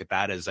would look at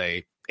that as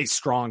a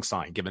strong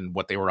sign given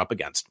what they were up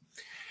against.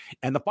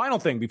 And the final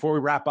thing before we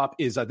wrap up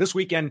is this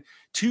weekend,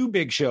 2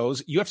 big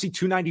shows. UFC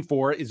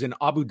 294 is in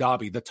Abu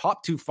Dhabi. The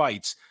top 2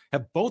 fights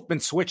have both been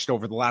switched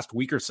over the last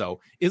week or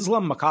so.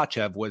 Islam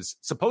Makhachev was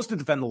supposed to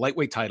defend the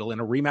lightweight title in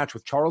a rematch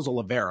with Charles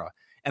Oliveira.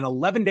 And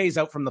 11 days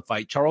out from the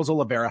fight, Charles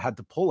Oliveira had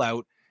to pull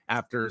out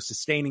after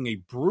sustaining a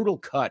brutal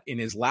cut in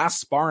his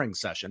last sparring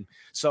session.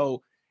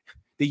 So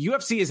the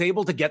UFC is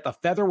able to get the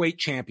featherweight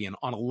champion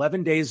on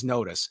 11 days'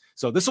 notice.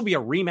 So this will be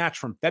a rematch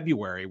from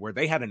February where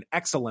they had an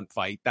excellent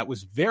fight that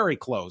was very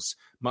close.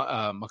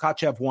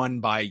 Makhachev won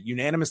by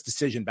unanimous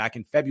decision back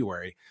in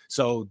February.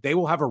 So they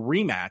will have a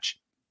rematch.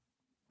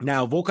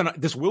 Now,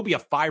 this will be a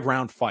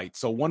 5-round fight.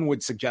 So one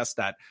would suggest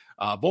that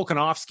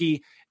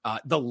Volkanovski,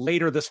 the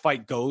later this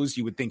fight goes,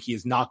 you would think he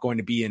is not going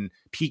to be in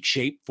peak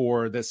shape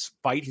for this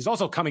fight. He's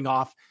also coming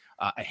off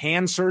a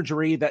hand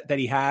surgery that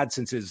he had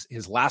since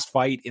his last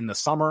fight in the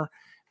summer.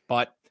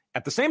 But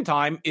at the same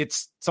time,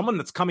 it's someone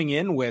that's coming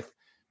in with,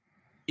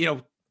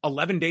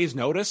 11 days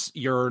notice.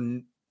 You're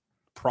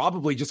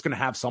probably just going to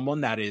have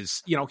someone that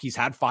is, he's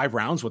had 5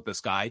 rounds with this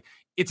guy.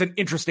 It's an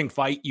interesting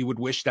fight. You would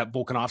wish that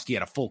Volkanovski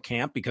had a full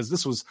camp, because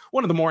this was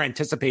one of the more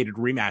anticipated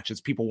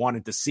rematches people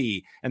wanted to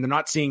see. And they're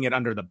not seeing it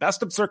under the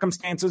best of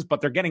circumstances,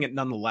 but they're getting it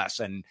nonetheless.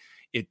 And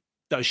it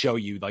does show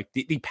you like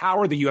the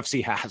power the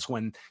UFC has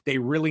when they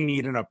really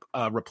need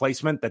a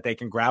replacement, that they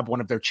can grab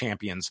one of their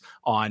champions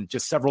on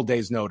just several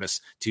days'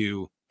 notice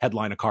to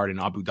headline a card in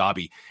Abu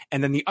Dhabi.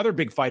 And then the other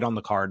big fight on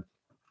the card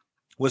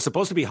was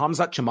supposed to be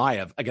Khamzat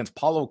Chimaev against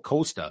Paulo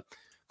Costa.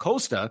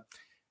 Costa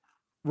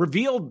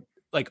revealed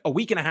like a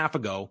week and a half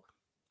ago,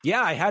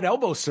 yeah, I had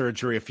elbow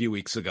surgery a few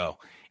weeks ago.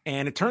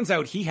 And it turns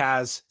out he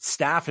has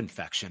staph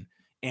infection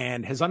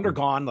and has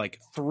undergone like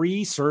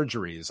 3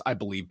 surgeries, I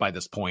believe, by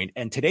this point.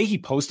 And today he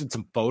posted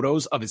some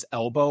photos of his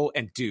elbow,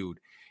 and dude,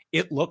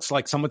 it looks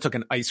like someone took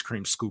an ice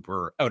cream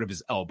scooper out of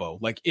his elbow.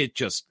 Like, it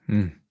just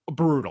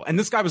brutal. And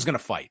this guy was going to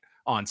fight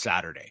on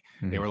Saturday.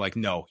 They were like,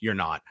 no, you're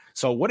not.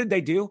 So what did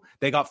they do?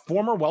 They got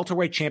former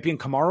welterweight champion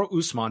Kamaru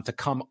Usman to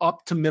come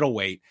up to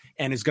middleweight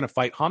and is going to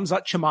fight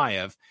Khamzat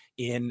Chimaev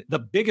in the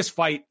biggest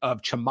fight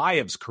of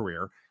Chimaev's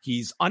career.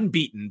 He's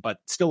unbeaten, but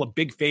still a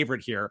big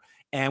favorite here.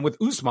 And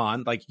with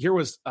Usman, like, here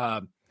was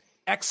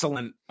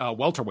excellent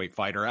welterweight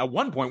fighter. At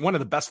one point, one of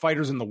the best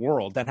fighters in the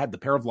world that had the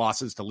pair of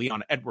losses to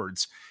Leon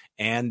Edwards.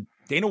 And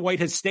Dana White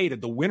has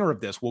stated the winner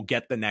of this will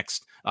get the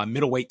next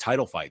middleweight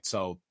title fight.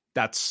 So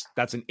that's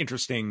an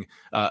interesting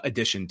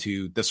addition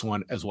to this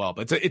one as well.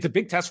 But it's a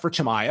big test for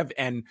Chimaev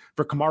and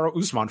for Kamaru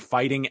Usman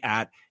fighting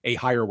at a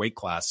higher weight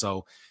class.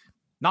 So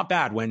not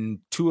bad when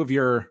two of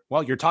your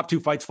top two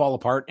fights fall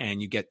apart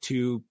and you get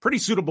two pretty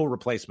suitable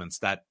replacements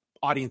that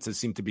audiences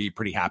seem to be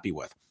pretty happy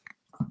with.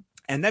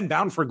 And then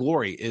Bound for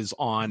Glory is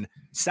on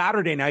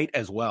Saturday night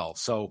as well.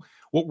 So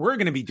what we're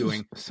going to be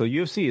doing. So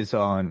UFC is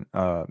on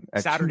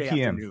at Saturday 2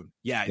 p.m. afternoon.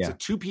 Yeah, it's a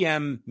 2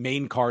 p.m.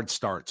 main card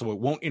start. So it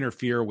won't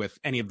interfere with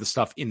any of the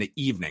stuff in the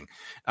evening.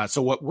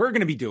 So what we're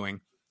going to be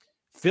doing,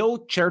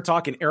 Phil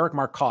Chertok and Eric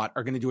Marcotte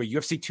are going to do a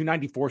UFC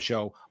 294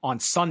 show on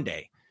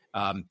Sunday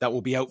that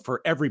will be out for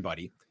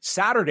everybody.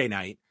 Saturday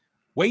night,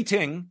 Wei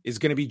Ting is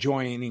going to be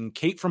joining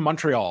Kate from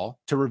Montreal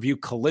to review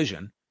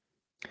Collision.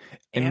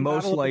 And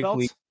most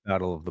likely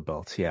Battle of the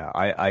Belts. Yeah,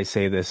 I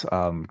say this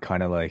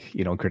kind of like,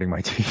 gritting my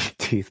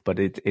teeth, but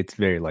it's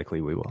very likely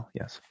we will.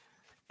 Yes.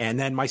 And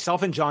then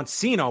myself and John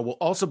Cena will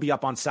also be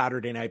up on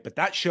Saturday night, but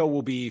that show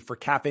will be for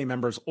Cafe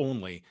members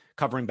only,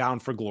 covering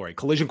Bound for Glory.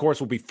 Collision Course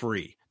will be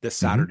free this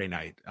Saturday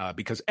night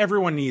because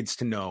everyone needs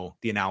to know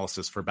the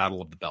analysis for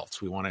Battle of the Belts.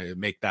 We want to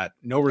make that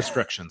no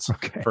restrictions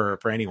for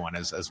anyone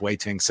as Wei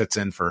Ting sits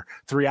in for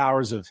 3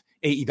 hours of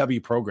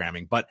AEW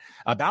programming. But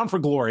Bound for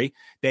Glory,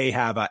 they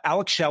have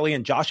Alex Shelley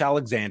and Josh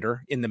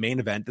Alexander in the main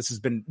event. This has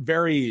been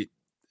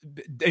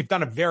they've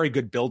done a very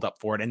good build up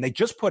for it. And they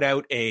just put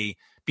out a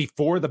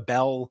Before the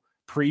Bell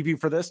preview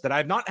for this that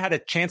I've not had a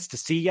chance to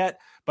see yet,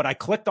 but I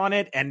clicked on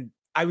it and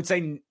I would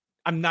say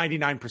I'm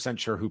 99%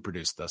 sure who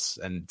produced this,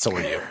 and so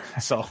are you.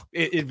 So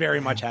it very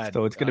much had.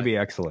 So it's going to be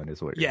excellent,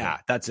 is what you're saying.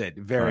 That's it.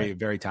 Very,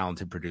 very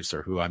talented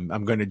producer who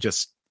I'm going to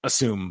just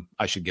assume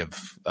I should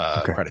give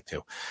credit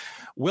to.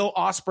 Will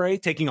Ospreay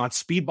taking on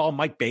Speedball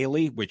Mike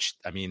Bailey, which,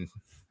 I mean.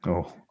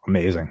 Oh,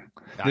 amazing.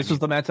 This was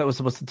the match that was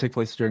supposed to take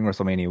place during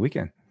WrestleMania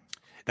weekend.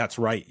 That's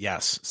right.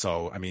 Yes.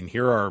 So, I mean,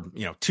 here are,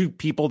 two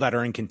people that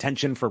are in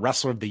contention for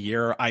Wrestler of the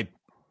Year.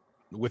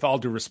 With all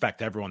due respect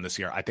to everyone this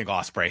year, I think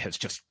Ospreay has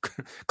just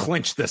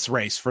clinched this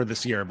race for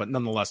this year, but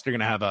nonetheless, they're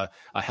going to have a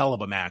hell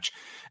of a match.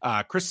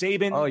 Chris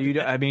Sabin. Oh, you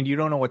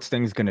don't know what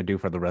Sting's going to do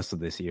for the rest of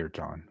this year,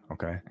 John.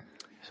 Okay.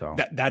 So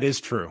that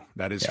is true.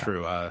 That is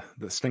true.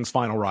 The Sting's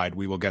final ride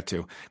we will get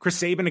to. Chris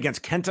Sabin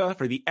against Kenta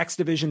for the X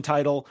Division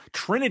title.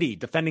 Trinity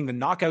defending the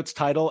Knockouts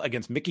title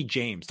against Mickie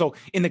James. So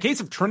in the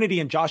case of Trinity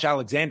and Josh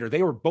Alexander,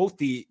 they were both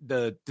the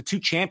two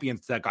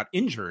champions that got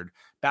injured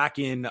back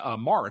in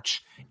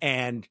March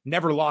and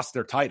never lost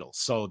their titles.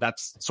 So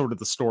that's sort of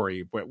the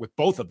story with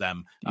both of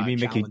them. You mean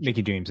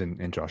Mickie James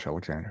and Josh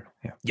Alexander?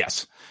 Yeah.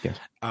 Yes.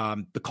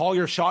 The Call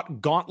Your Shot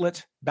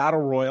Gauntlet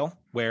Battle Royal,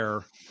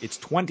 where it's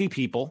 20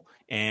 people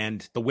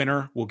and the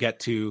winner will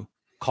get to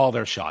call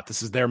their shot.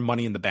 This is their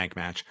Money in the Bank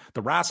match.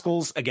 The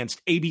Rascals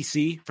against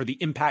ABC for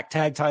the Impact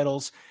Tag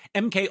titles.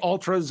 MK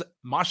Ultras,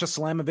 Masha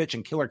Slamovich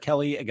and Killer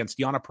Kelly against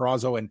Yana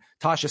Purrazzo and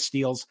Tasha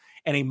Steelz.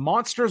 And a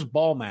Monsters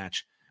Ball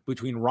match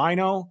between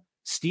Rhino,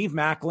 Steve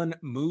Macklin,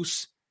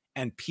 Moose,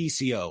 and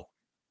PCO.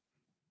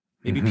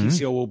 Maybe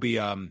PCO will be,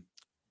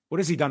 what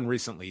has he done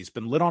recently? He's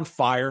been lit on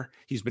fire.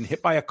 He's been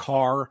hit by a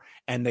car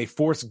and they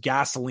force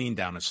gasoline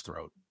down his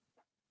throat.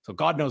 So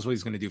God knows what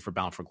he's going to do for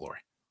Bound for Glory.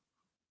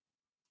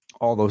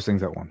 All those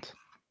things at once.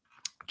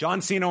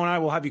 John Cena and I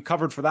will have you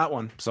covered for that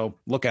one. So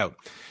look out.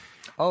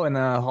 Oh, and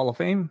the Hall of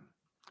Fame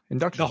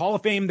induction. The Hall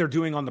of Fame they're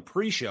doing on the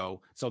pre-show.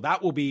 So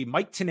that will be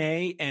Mike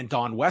Tenay and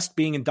Don West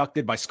being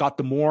inducted by Scott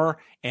D'Amore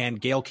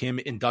and Gail Kim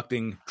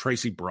inducting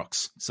Tracy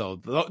Brooks. So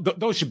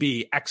those should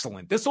be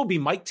excellent. This will be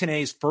Mike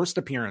Tenay's first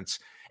appearance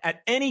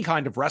at any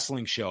kind of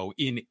wrestling show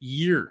in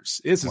years.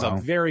 This is a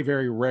very,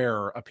 very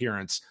rare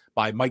appearance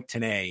by Mike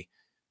Tenay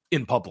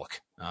in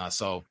public.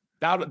 So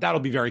that'll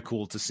be very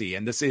cool to see.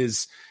 And this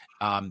is,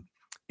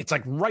 it's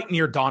like right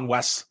near Don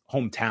West's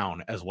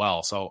hometown as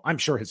well. So I'm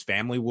sure his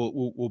family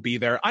will be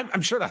there.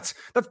 I'm sure that's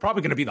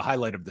probably going to be the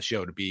highlight of the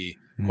show, to be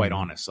quite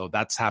honest. So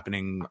that's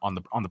happening on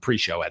the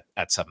pre-show at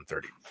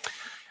 7:30.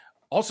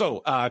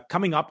 Also,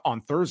 coming up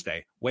on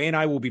Thursday, Wei and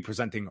I will be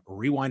presenting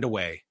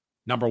Rewind-A-Way,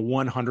 number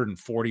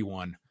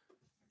 141,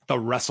 the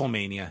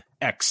WrestleMania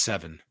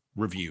X7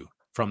 review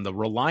from the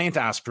Reliant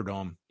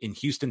Astrodome in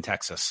Houston,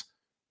 Texas.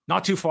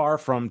 Not too far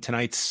from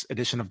tonight's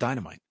edition of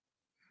Dynamite.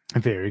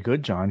 Very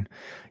good, John.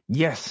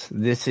 Yes,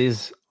 this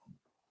is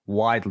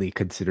widely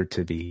considered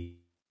to be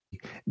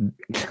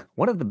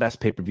one of the best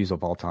pay-per-views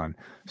of all time.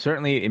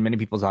 Certainly, in many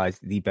people's eyes,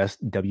 the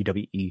best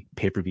WWE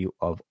pay-per-view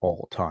of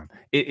all time.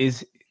 It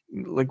is,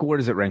 like, where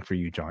does it rank for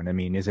you, John? I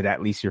mean, is it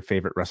at least your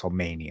favorite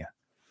WrestleMania?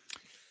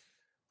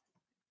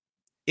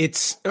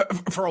 It's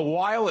for a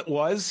while it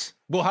was.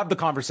 We'll have the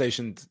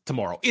conversation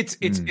tomorrow. It's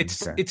in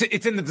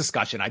the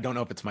discussion. I don't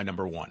know if it's my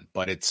number one,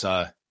 but it's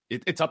up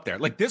there.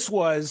 Like, this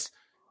was,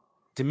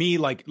 to me,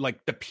 like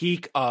the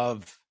peak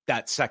of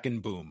that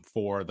second boom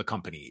for the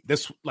company.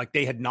 This, like,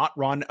 they had not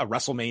run a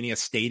WrestleMania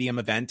stadium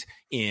event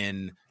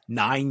in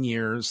 9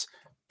 years,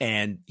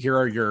 and here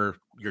are your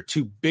your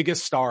two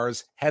biggest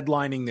stars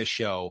headlining this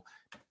show.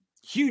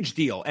 Huge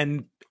deal,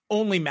 and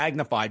only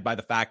magnified by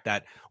the fact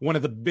that one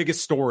of the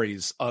biggest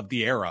stories of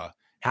the era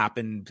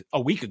happened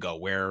a week ago,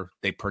 where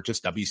they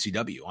purchased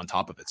WCW on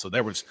top of it. So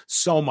there was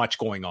so much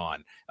going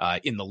on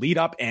in the lead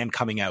up and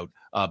coming out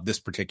of this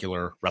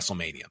particular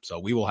WrestleMania. So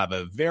we will have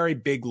a very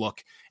big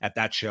look at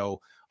that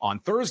show on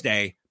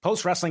Thursday.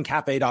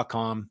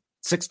 PostWrestlingCafe.com.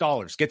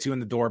 $6 gets you in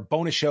the door.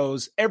 Bonus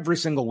shows every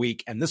single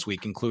week, and this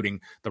week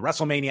including the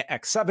WrestleMania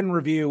X7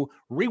 review,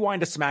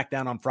 Rewind to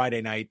SmackDown on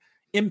Friday night,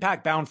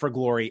 Impact Bound for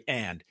Glory,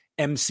 and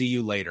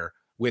MCU later,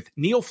 with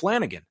Neil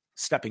Flanagan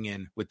stepping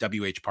in with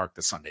WH Park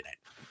this Sunday night.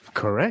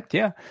 Correct,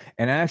 yeah.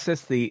 And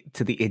access to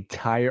the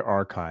entire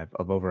archive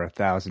of over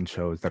 1,000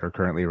 shows that are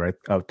currently right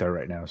out there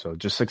right now. So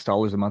just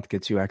 $6 a month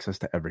gets you access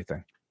to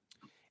everything.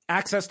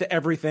 Access to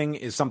everything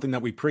is something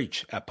that we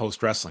preach at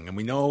Post Wrestling. And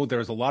we know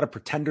there's a lot of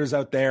pretenders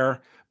out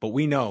there, but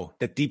we know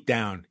that deep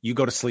down, you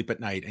go to sleep at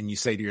night and you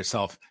say to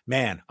yourself,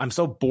 man, I'm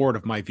so bored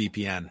of my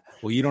VPN.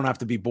 Well, you don't have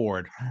to be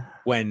bored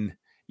when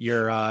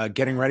you're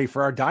getting ready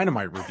for our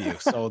Dynamite review.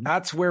 So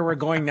that's where we're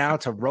going now,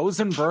 to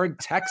Rosenberg,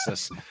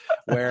 Texas,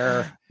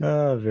 where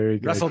very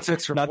good.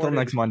 WrestleTix reported, not till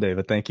next Monday,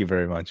 but thank you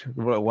very much.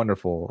 What a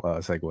wonderful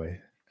segue.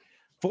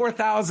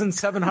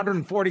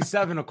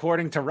 4,747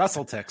 according to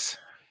WrestleTix.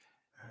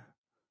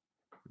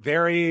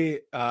 Very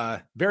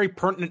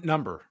pertinent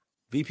number,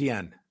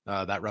 VPN,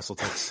 that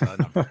WrestleTix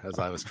number, as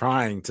I was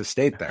trying to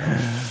state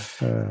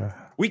there.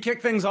 We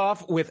kick things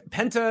off with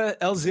Penta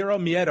El Zero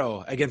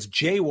Miedo against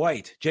Jay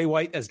White. Jay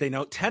White, as they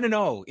note,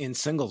 10-0 in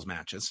singles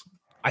matches.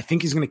 I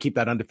think he's going to keep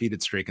that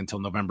undefeated streak until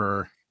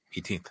November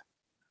 18th.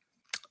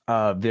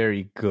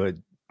 Very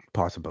good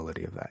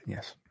possibility of that,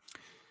 yes.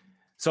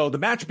 So the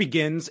match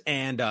begins,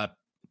 and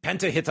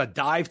Penta hits a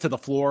dive to the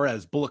floor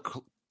as Bullet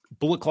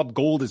Club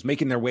Gold is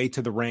making their way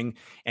to the ring,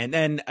 and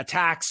then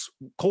attacks.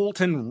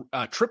 Colton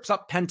trips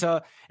up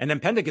Penta, and then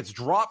Penta gets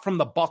dropped from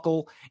the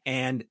buckle.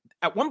 And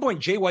at one point,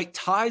 Jay White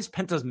ties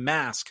Penta's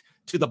mask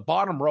to the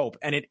bottom rope,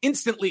 and it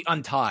instantly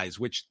unties,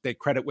 which they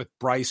credit with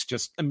Bryce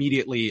just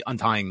immediately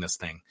untying this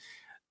thing.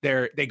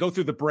 They go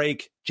through the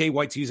break. Jay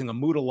White's using a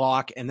Muda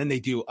lock, and then they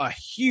do a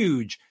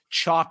huge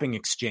chopping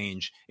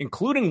exchange,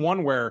 including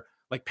one where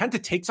like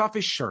Penta takes off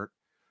his shirt,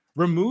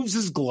 removes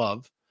his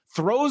glove,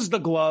 throws the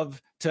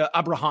glove to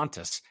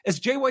Abrahantes as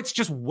Jay White's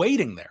just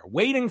waiting there,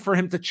 waiting for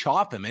him to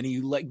chop him. And he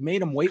like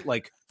made him wait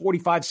like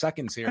 45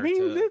 seconds here. I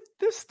mean,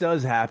 this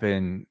does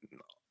happen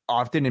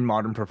often in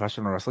modern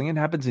professional wrestling. It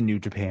happens in New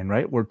Japan,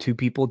 right? Where two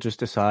people just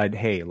decide,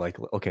 hey, like,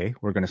 okay,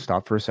 we're going to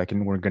stop for a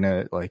second. We're going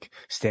to like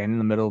stand in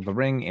the middle of the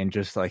ring and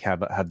just like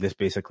have this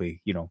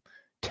basically,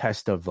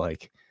 test of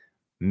like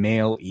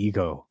male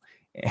ego.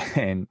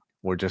 And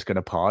we're just going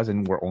to pause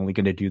and we're only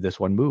going to do this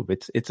one move.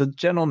 It's a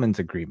gentleman's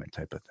agreement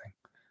type of thing.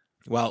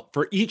 Well,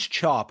 for each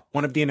chop,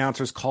 one of the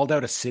announcers called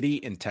out a city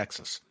in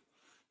Texas.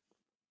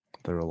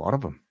 There are a lot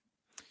of them.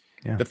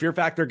 Yeah. The Fear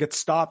Factor gets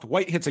stopped.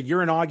 White hits a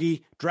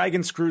Uranagi,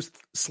 Dragon Screws,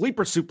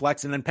 Sleeper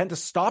Suplex, and then Penta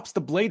stops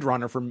the Blade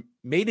Runner from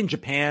Made in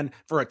Japan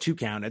for a 2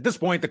 count. At this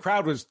point, the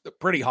crowd was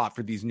pretty hot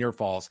for these near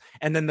falls.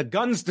 And then the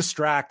guns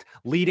distract,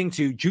 leading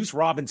to Juice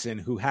Robinson,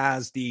 who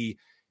has the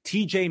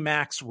TJ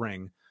Maxx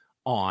ring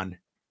on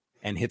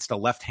and hits the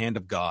left hand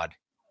of God.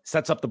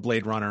 Sets up the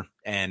Blade Runner,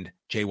 and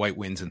Jay White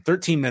wins in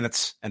 13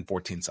 minutes and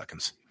 14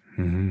 seconds.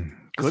 Mm-hmm.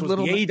 This was the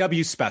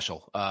AEW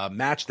special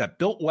match that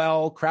built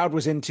well, crowd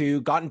was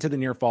into, got into the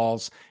near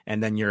falls,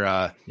 and then your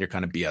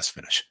kind of BS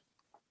finish.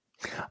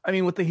 I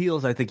mean, with the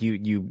heels, I think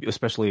you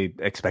especially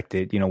expect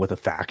it, with a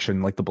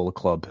faction like the Bullet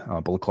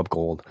Club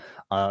Gold.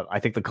 I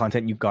think the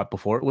content you got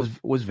before it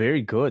was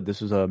very good.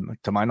 This was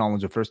to my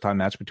knowledge, a first time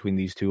match between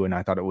these two, and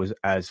I thought it was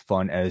as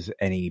fun as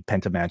any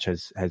Penta match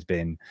has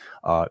been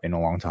in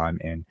a long time.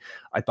 And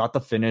I thought the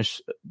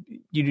finish,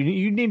 you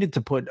needed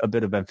to put a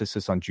bit of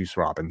emphasis on Juice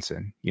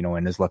Robinson,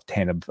 and his left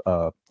hand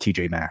of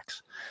TJ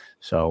Maxx.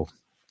 So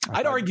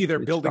I'd argue they're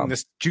building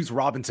this Juice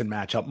Robinson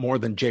match up more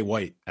than Jay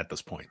White at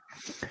this point.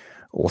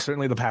 Well,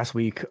 certainly the past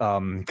week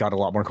got a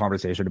lot more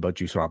conversation about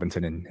Juice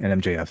Robinson and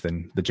MJF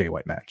than the Jay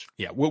White match.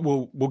 Yeah,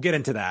 we'll get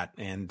into that.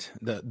 And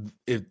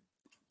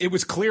it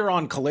was clear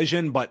on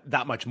Collision, but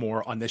that much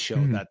more on this show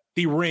that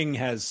the ring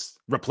has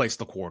replaced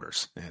the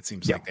quarters. And it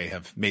seems like they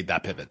have made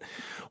that pivot.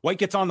 White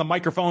gets on the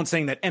microphone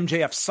saying that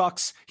MJF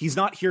sucks. He's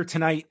not here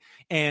tonight.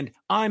 And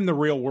I'm the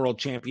real world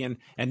champion.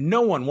 And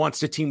no one wants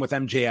to team with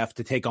MJF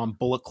to take on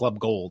Bullet Club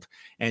Gold.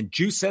 And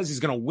Juice says he's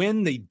going to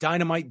win the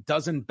Dynamite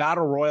Dozen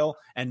Battle Royal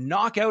and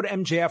knock out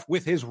MJF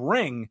with his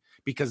ring,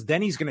 because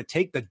then he's going to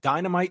take the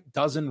Dynamite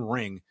Dozen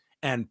ring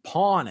and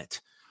pawn it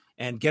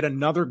and get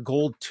another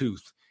gold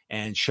tooth,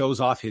 and shows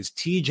off his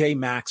TJ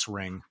Maxx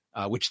ring,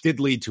 which did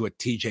lead to a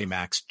TJ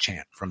Maxx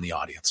chant from the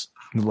audience.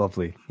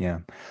 Lovely. Yeah.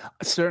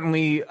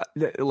 Certainly,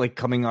 like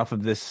coming off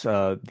of this,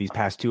 these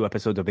past 2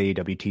 episodes of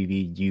AEW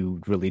TV,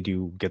 you really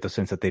do get the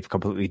sense that they've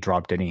completely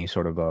dropped any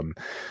sort of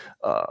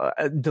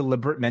a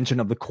deliberate mention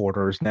of the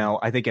quarters. Now,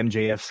 I think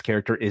MJF's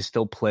character is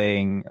still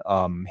playing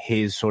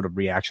his sort of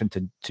reaction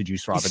to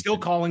Juice Robinson. He's still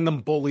calling them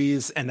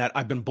bullies, and that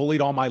I've been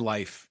bullied all my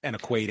life, and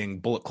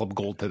equating Bullet Club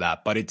Gold to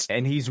that. But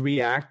he's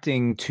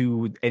reacting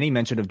to any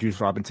mention of Juice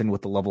Robinson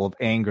with the level of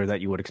anger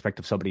that you would expect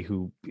of somebody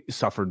who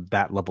suffered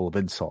that level of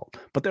insult.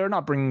 But they're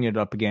not bringing it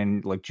up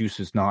again. Like Juice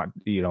is not,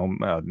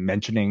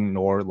 mentioning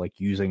nor like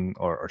using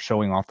or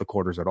showing off the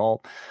quarters at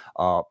all.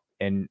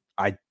 And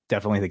I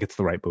definitely think it's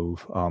the right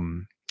move.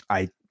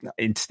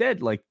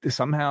 Instead, like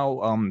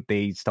somehow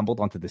they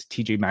stumbled onto this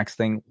TJ Maxx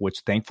thing,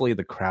 which thankfully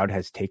the crowd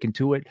has taken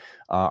to it.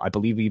 I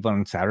believe even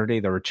on Saturday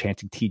they were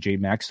chanting TJ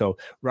Maxx. So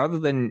rather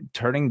than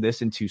turning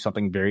this into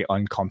something very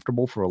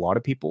uncomfortable for a lot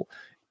of people,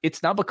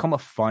 it's now become a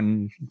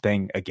fun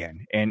thing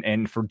again.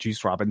 And for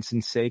Juice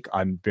Robinson's sake,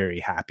 I'm very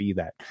happy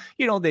that,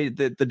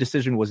 the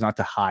decision was not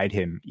to hide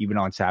him even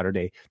on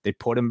Saturday. They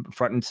put him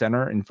front and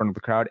center in front of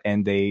the crowd,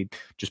 and they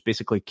just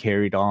basically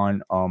carried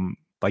on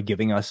by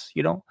giving us,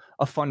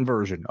 a fun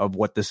version of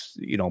what this,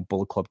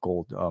 Bullet Club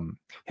Gold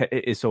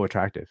is so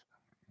attractive.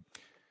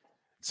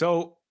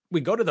 So we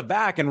go to the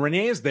back, and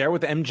Renee is there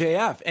with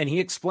MJF, and he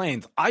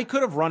explains, I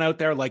could have run out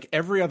there like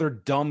every other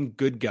dumb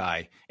good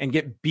guy and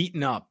get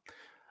beaten up,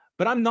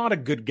 but I'm not a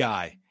good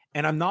guy,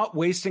 and I'm not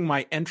wasting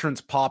my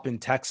entrance pop in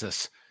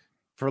Texas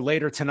for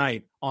later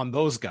tonight on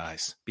those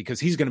guys, because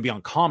he's going to be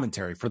on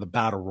commentary for the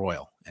Battle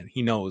Royal, and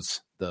he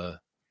knows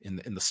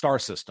in the star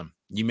system,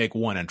 you make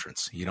one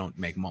entrance, you don't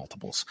make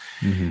multiples.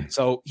 Mm-hmm.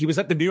 So he was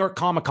at the New York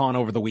Comic-Con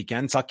over the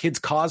weekend, saw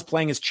kids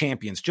cosplaying as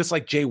champions, just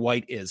like Jay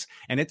White is.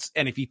 And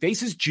if he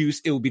faces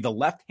Juice, it will be the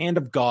left hand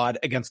of God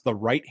against the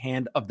right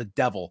hand of the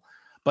devil.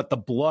 But the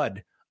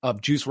blood of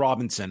Juice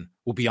Robinson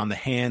will be on the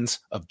hands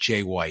of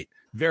Jay White.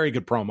 Very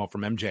good promo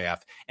from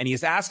MJF. And he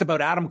is asked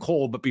about Adam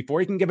Cole, but before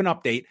he can give an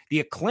update, the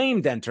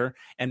Acclaimed enter,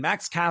 and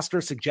Max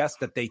Caster suggests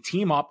that they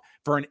team up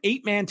for an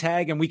 8-man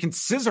tag and we can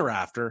scissor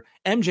after.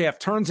 MJF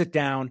turns it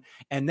down,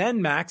 and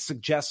then Max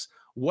suggests,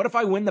 what if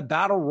I win the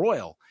Battle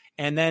Royal?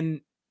 And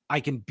then I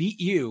can beat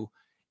you,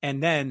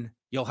 and then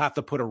you'll have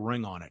to put a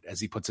ring on it,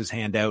 as he puts his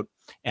hand out.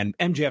 And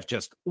MJF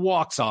just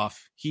walks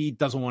off. He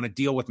doesn't want to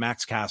deal with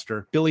Max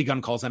Caster. Billy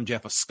Gunn calls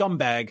MJF a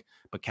scumbag,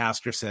 but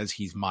Caster says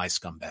he's my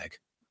scumbag.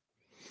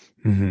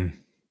 Mm-hmm.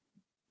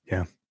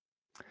 Yeah.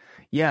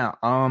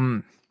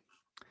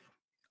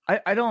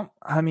 I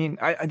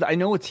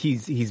know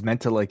he's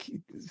meant to like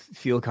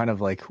feel kind of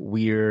like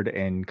weird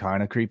and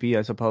kind of creepy,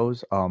 I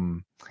suppose.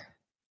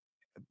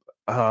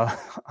 I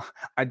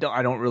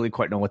don't really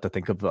quite know what to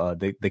think of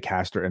the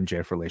Caster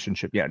MJF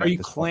relationship yet. Are you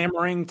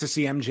clamoring to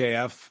see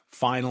MJF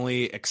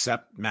finally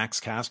accept Max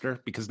Caster?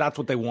 Because that's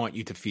what they want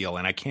you to feel.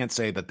 And I can't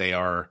say that they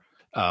are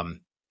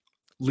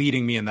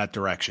leading me in that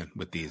direction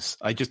with these.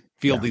 I just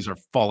feel these are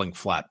falling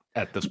flat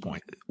at this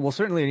point. Well,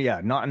 certainly,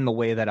 not in the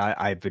way that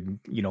I've been,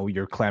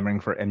 you're clamoring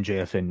for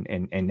MJF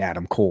and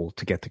Adam Cole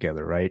to get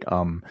together, right?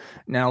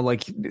 Now,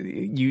 like,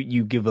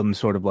 you give them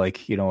sort of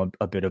like,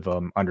 a bit of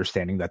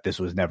understanding that this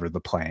was never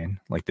the plan.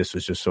 Like, this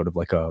was just sort of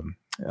like a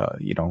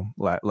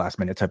last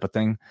minute type of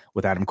thing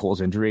with Adam Cole's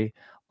injury.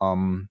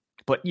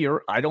 But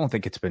I don't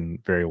think it's been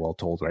very well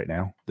told right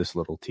now, this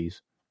little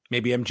tease.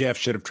 Maybe MJF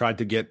should have tried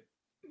to get,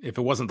 if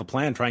it wasn't the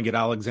plan, try and get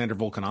Alexander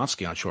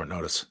Volkanovski on short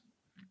notice.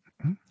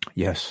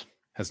 Yes.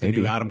 As the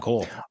new Adam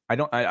Cole. I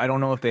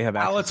don't know if they have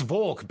access. Alex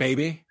Volk,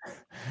 baby.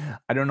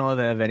 I don't know if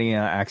they have any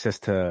access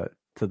to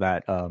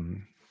that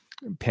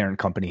parent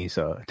company's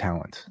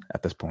talent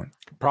at this point.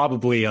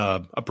 Probably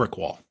a brick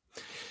wall.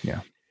 Yeah.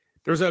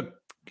 There's a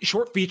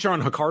short feature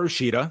on Hikaru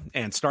Shida,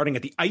 and starting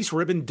at the Ice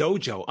Ribbon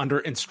Dojo under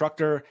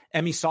instructor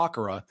Emi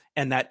Sakura,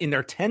 and that in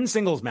their 10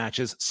 singles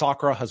matches,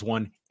 Sakura has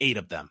won 8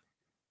 of them.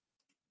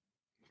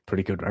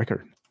 Pretty good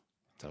record.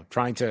 So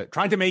trying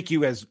to make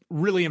you as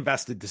really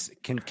invested.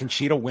 Can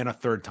Shida win a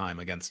third time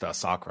against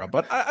Sakura?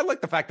 But I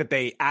like the fact that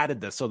they added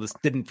this, so this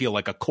didn't feel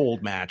like a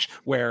cold match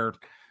where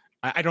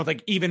I don't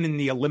think even in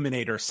the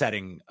eliminator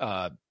setting,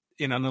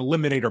 in an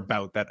eliminator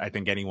bout, that I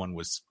think anyone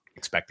was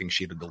expecting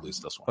Shida to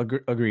lose this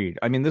one. Agreed.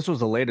 I mean, this was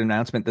a late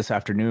announcement this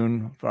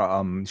afternoon,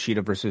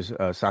 Shida versus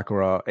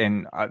Sakura,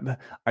 and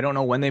I don't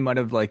know when they might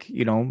have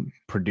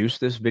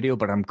produced this video,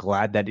 but I'm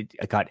glad that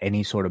it got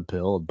any sort of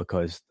build,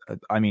 because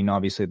I mean,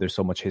 obviously there's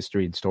so much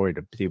history and story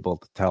to be able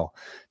to tell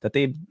that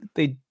they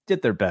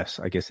did their best,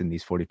 I guess, in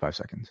these 45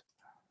 seconds.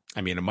 I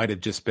mean, it might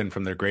have just been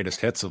from their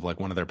greatest hits of like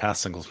one of their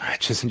past singles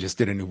matches and just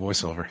did a new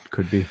voiceover.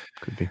 Could be.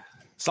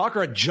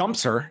 Sakura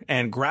jumps her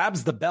and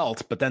grabs the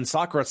belt, but then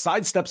Sakura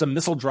sidesteps a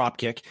missile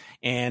dropkick,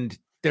 and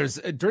there's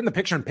during the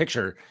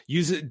picture-in-picture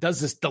does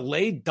this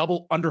delayed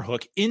double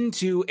underhook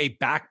into a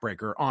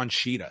backbreaker on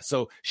Shida.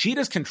 So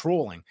Shida's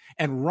controlling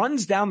and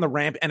runs down the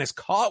ramp and is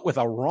caught with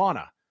a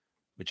Rana,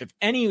 which if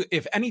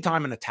any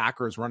time an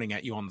attacker is running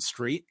at you on the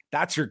street,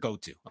 that's your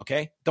go-to.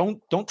 Okay,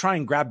 don't try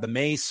and grab the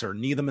mace or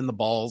knee them in the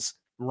balls.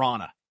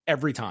 Rana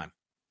every time.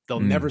 They'll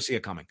never see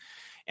it coming.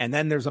 And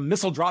then there's a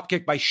missile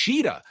dropkick by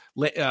Shida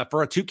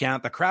for a 2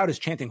 count. The crowd is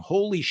chanting,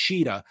 "Holy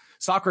Shida!"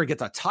 Sakura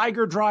gets a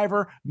tiger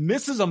driver,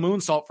 misses a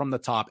moonsault from the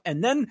top,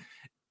 and then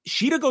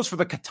Shida goes for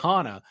the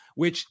katana,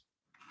 which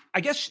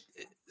I guess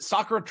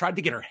Sakura tried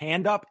to get her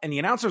hand up, and the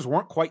announcers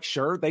weren't quite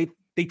sure.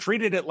 They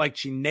treated it like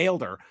she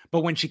nailed her,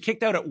 but when she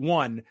kicked out at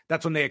 1,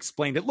 that's when they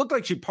explained it looked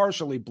like she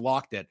partially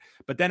blocked it.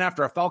 But then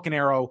after a Falcon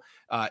Arrow,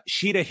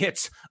 Shida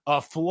hits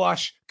a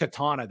flush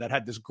katana that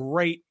had this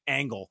great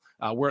angle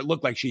where it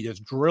looked like she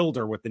just drilled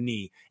her with the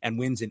knee, and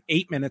wins in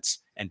 8 minutes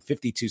and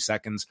 52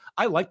 seconds.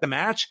 I like the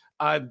match.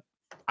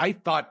 I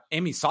thought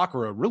Emi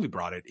Sakura really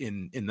brought it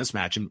in this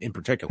match in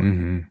particular.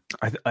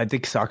 Mm-hmm. I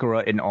think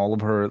Sakura, in all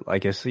of her, I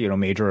guess,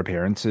 major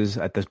appearances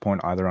at this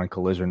point, either on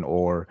Collision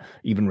or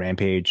even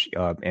Rampage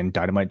and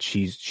Dynamite,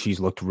 she's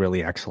looked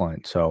really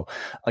excellent. So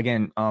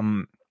again,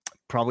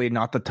 probably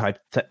not the type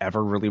to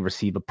ever really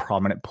receive a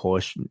prominent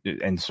push,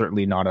 and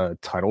certainly not a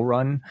title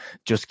run,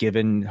 just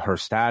given her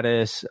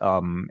status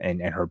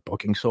and her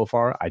booking so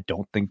far. I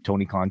don't think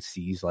Tony Khan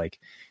sees like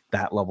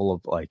that level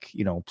of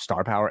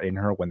star power in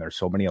her when there's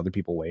so many other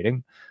people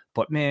waiting.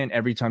 But man,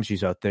 every time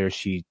she's out there,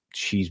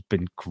 she's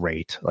been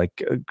great,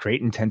 like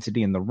great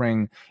intensity in the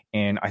ring,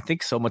 and I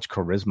think so much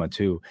charisma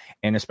too.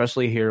 And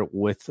especially here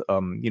with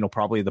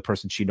probably the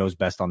person she knows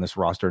best on this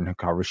roster, and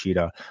Hikaru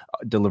Shida,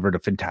 delivered a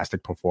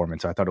fantastic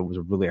performance. I thought it was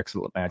a really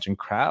excellent match, and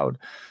crowd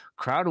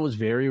was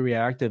very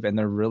reactive, and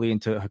they're really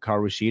into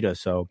Hikaru Shida.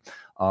 So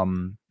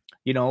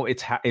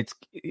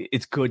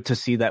it's good to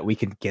see that we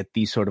can get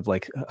these sort of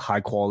like high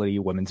quality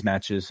women's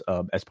matches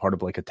as part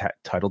of like a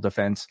title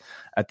defense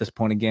at this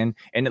point again.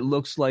 And it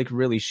looks like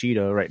really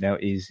Shida right now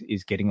is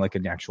getting like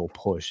an actual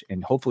push,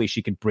 and hopefully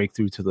she can break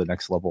through to the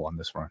next level on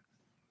this run.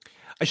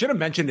 I should have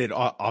mentioned it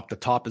off the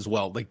top as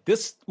well. Like,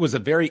 this was a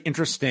very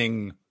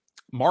interesting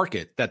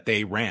market that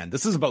they ran.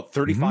 This is about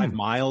 35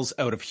 miles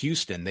out of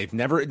Houston. This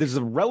is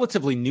a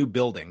relatively new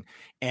building,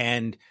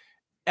 and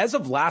as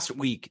of last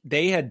week,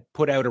 they had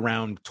put out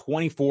around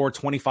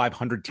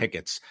 2,500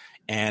 tickets.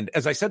 And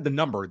as I said, the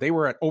number, they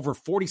were at over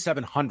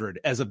 4,700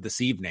 as of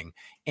this evening.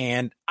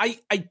 And I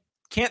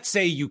can't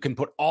say you can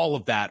put all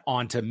of that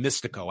onto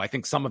Mystico. I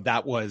think some of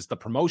that was the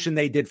promotion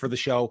they did for the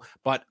show,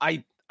 but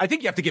I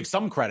think you have to give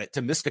some credit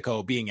to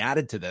Mystico being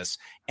added to this.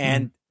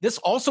 And this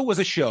also was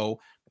a show,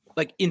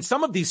 like in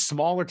some of these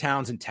smaller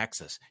towns in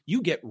Texas,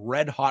 you get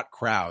red hot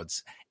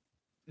crowds.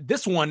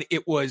 This one,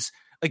 it was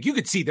like, you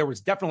could see there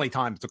was definitely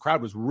times the crowd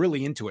was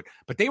really into it,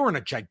 but they were in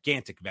a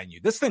gigantic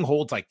venue. This thing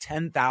holds like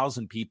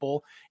 10,000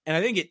 people. And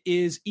I think it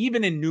is,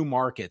 even in new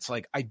markets,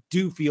 like I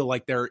do feel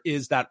like there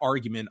is that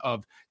argument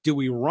of, do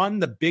we run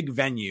the big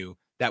venue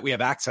that we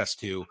have access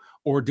to,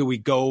 or do we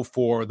go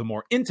for the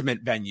more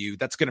intimate venue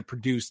that's going to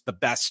produce the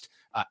best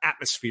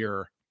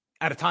atmosphere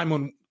at a time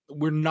when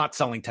we're not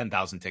selling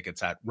 10,000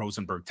 tickets at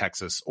Rosenberg,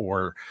 Texas,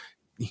 or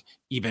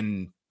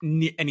even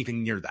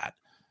anything near that?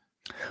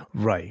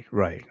 Right.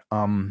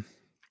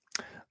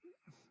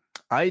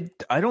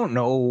 I don't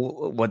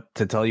know what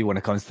to tell you when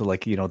it comes to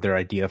like, their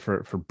idea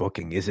for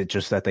booking. Is it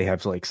just that they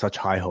have like such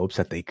high hopes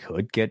that they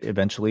could get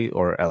eventually,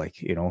 or like,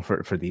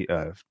 for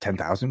the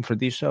 10,000 for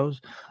these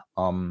shows?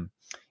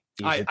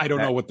 I don't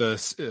know what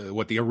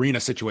the arena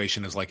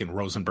situation is like in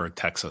Rosenberg,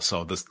 Texas.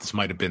 So this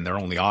might have been their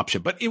only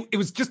option, but it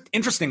was just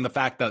interesting, the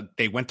fact that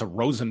they went to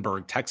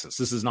Rosenberg, Texas.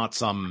 This is not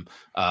some,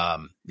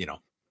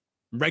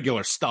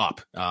 regular stop.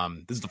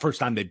 This is the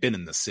first time they've been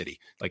in this city.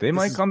 Like, they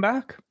might come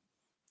back.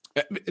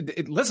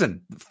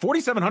 Listen,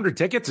 4,700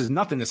 tickets is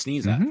nothing to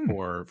sneeze at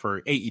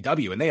for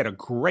AEW. And they had a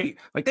great,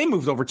 like, they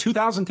moved over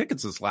 2,000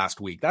 tickets this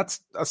last week. That's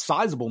a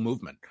sizable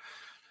movement.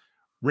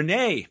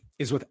 Renee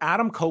is with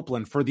Adam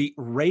Copeland for the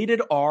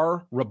Rated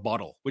R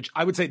rebuttal, which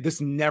I would say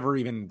this never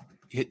even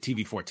hit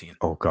TV 14.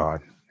 Oh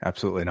God,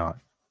 absolutely not.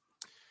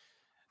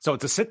 So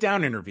it's a sit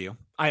down interview.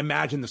 I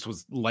imagine this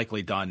was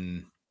likely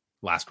done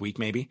last week,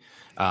 maybe.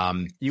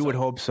 You would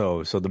hope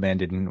so. So the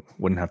man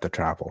wouldn't have to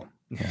travel.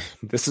 Yeah.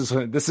 This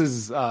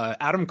is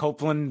Adam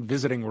Copeland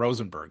visiting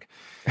Rosenberg.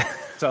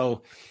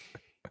 So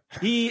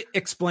he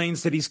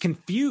explains that he's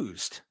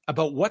confused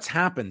about what's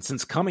happened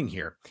since coming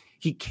here.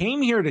 He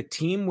came here to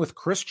team with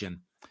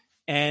Christian,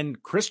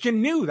 and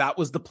Christian knew that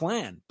was the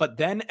plan. But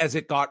then as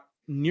it got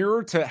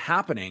nearer to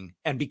happening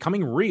and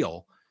becoming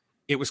real,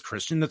 it was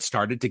Christian that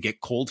started to get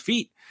cold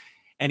feet.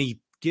 And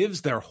he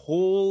gives their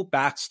whole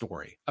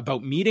backstory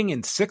about meeting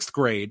in 6th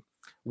grade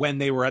when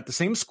they were at the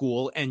same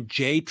school, and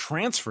Jay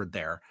transferred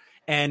there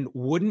and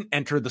wouldn't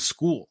enter the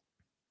school.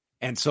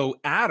 And so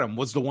Adam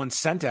was the one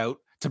sent out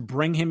to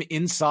bring him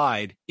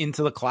inside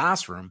into the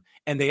classroom,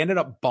 and they ended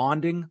up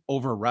bonding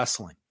over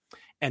wrestling.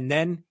 And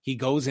then he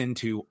goes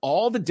into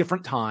all the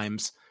different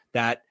times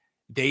that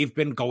they've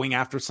been going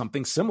after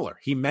something similar.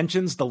 He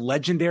mentions the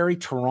legendary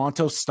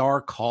Toronto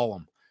Star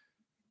column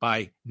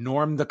by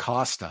Norm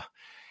DaCosta,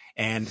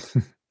 and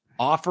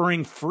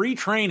offering free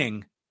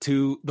training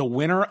to the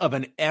winner of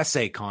an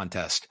essay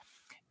contest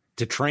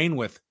to train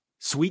with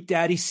Sweet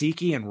Daddy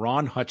Siki and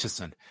Ron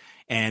Hutchison.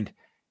 And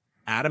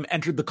Adam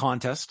entered the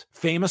contest,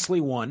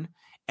 famously won,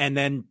 and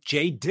then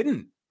Jay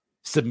didn't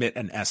submit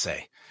an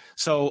essay.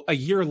 So a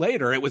year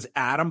later, it was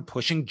Adam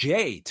pushing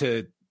Jay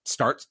to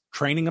start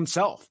training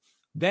himself.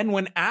 Then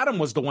when Adam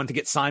was the one to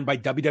get signed by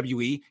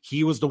WWE,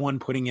 he was the one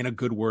putting in a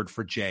good word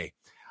for Jay.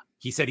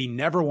 He said he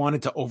never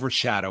wanted to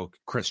overshadow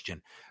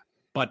Christian,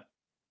 but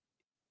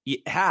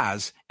it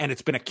has, and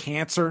it's been a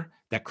cancer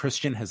that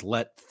Christian has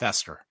let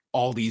fester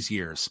all these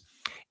years.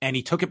 And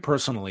he took it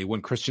personally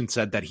when Christian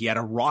said that he had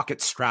a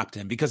rocket strapped to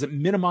him because it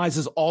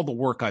minimizes all the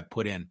work I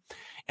put in.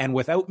 And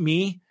without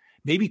me,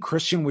 maybe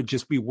Christian would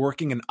just be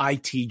working an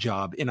IT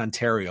job in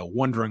Ontario,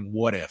 wondering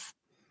what if.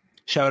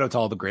 Shout out to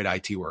all the great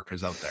IT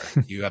workers out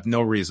there. You have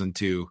no reason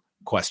to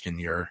question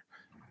your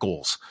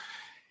goals.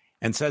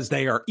 And says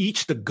they are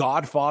each the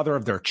godfather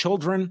of their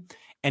children.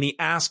 And he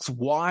asks,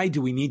 why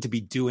do we need to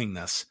be doing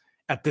this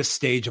at this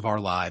stage of our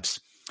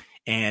lives?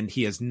 And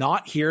he is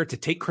not here to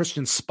take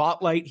Christian's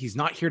spotlight. He's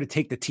not here to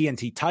take the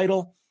TNT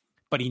title,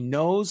 but he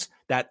knows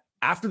that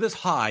after this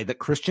high that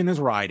Christian is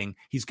riding,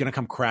 he's going to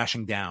come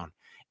crashing down.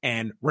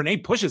 And Renee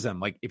pushes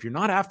him, like, if you're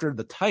not after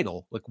the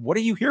title, like, what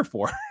are you here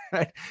for?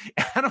 And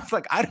I was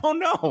like, I don't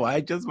know.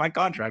 My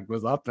contract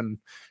was up and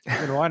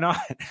why not?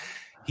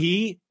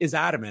 He is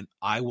adamant,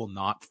 I will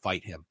not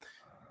fight him.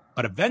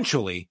 But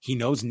eventually he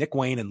knows Nick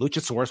Wayne and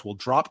Luchasaurus will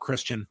drop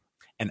Christian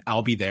and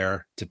I'll be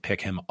there to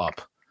pick him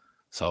up.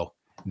 So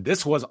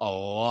this was a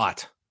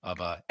lot of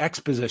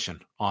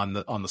exposition on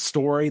the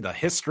story, the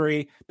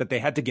history that they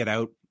had to get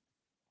out.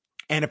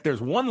 And if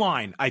there's one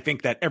line, I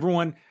think they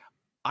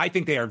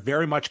are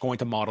very much going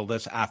to model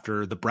this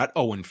after the Bret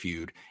Owen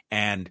feud.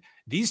 And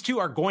these two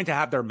are going to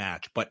have their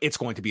match, but it's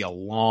going to be a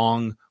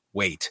long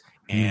wait.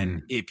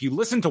 And if you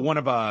listen to one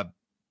of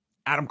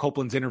Adam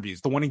Copeland's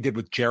interviews, the one he did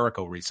with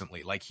Jericho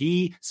recently, like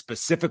he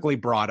specifically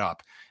brought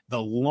up the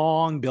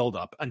long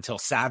buildup until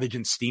Savage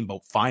and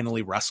Steamboat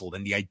finally wrestled,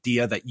 and the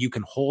idea that you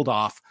can hold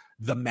off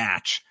the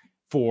match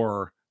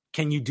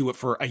can you do it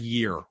for a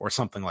year or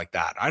something like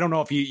that? I don't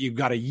know if you've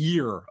got a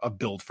year of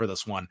build for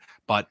this one,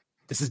 but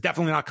this is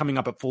definitely not coming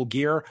up at Full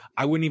Gear.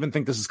 I wouldn't even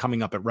think this is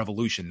coming up at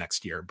Revolution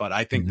next year, but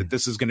I think that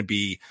this is going to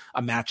be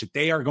a match that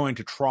they are going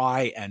to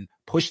try and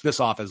push this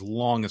off as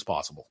long as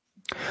possible.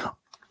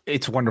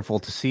 It's wonderful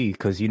to see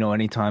because,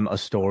 anytime a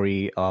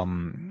story,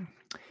 and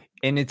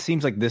it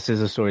seems like this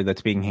is a story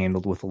that's being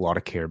handled with a lot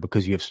of care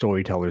because you have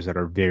storytellers that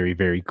are very,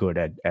 very good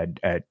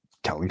at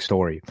telling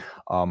story.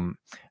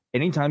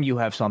 Anytime you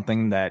have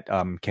something that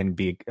can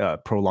be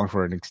prolonged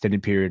for an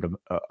extended period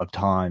of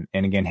time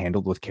and, again,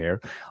 handled with care,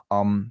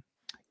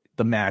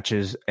 the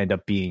matches end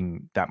up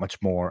being that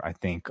much more, I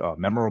think,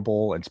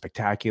 memorable and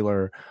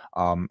spectacular.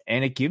 And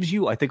it gives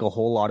you, I think, a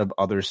whole lot of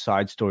other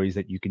side stories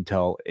that you can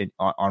tell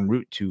en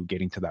route to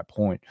getting to that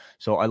point.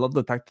 So I love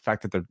the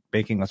fact that they're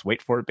making us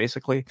wait for it,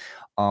 basically,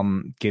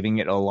 giving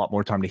it a lot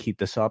more time to heat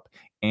this up.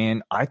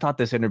 And I thought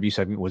this interview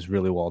segment was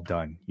really well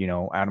done.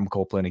 Adam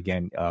Copeland,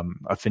 again,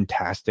 a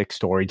fantastic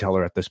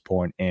storyteller at this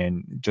point.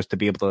 And just to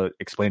be able to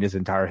explain his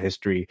entire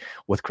history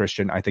with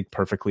Christian, I think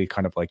perfectly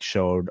kind of like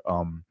showed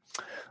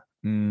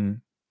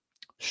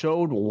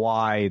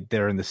why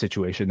they're in the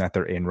situation that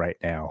they're in right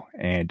now.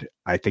 And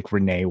I think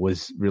Renee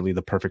was really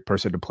the perfect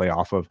person to play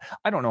off of.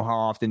 I don't know how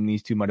often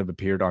these two might have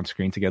appeared on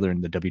screen together in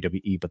the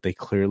WWE, but they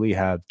clearly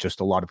have just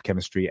a lot of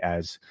chemistry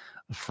as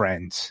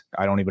friends.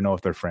 I don't even know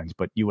if they're friends,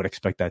 but you would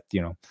expect that,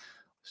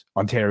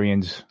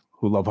 Ontarians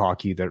who love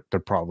hockey, they're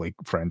probably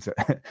friends.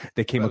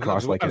 They came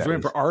across like that. I was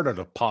waiting for Arda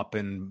to pop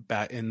in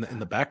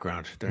the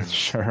background during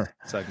the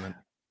segment.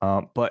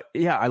 But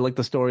yeah, I like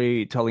the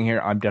storytelling here.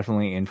 I'm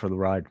definitely in for the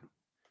ride.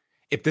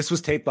 If this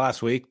was taped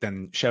last week,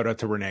 then shout out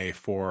to Renee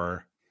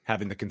for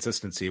having the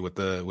consistency with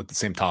the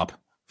same top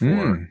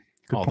for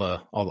all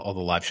the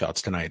live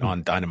shots tonight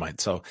on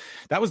Dynamite. So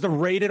that was the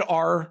Rated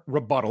R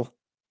rebuttal.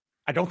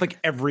 I don't think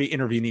every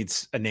interview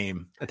needs a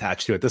name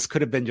attached to it. This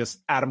could have been just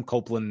Adam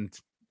Copeland.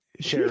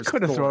 She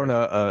could have thrown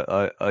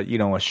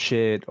a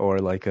shit or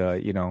like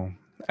a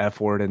F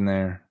word in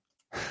there.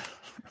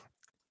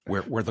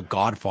 We're the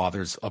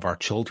godfathers of our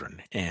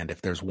children, and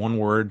if there's one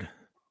word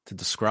to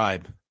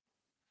describe,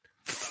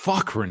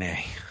 fuck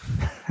Renee.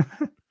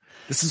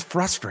 This is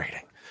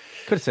frustrating.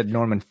 Could have said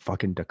Norman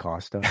fucking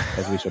DaCosta,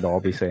 as we should all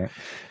be saying.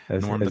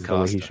 As the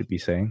way he should be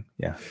saying.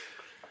 Yeah.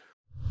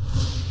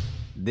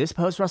 This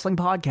post-wrestling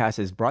podcast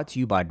is brought to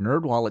you by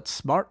NerdWallet's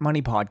Smart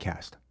Money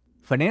Podcast.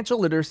 Financial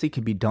literacy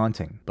can be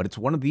daunting, but it's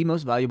one of the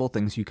most valuable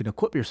things you can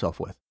equip yourself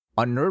with.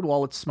 On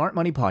NerdWallet's Smart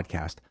Money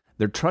Podcast,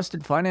 their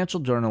trusted financial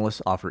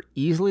journalists offer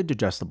easily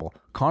digestible,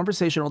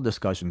 conversational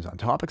discussions on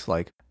topics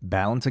like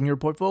balancing your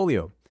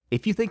portfolio.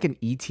 If you think an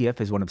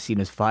ETF is one of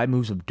Cena's 5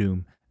 moves of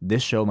doom,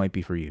 this show might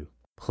be for you.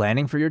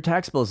 Planning for your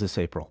tax bills this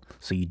April,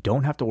 so you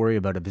don't have to worry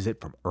about a visit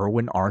from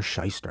Erwin R.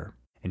 Shyster.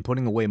 And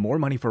putting away more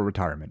money for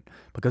retirement,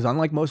 because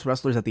unlike most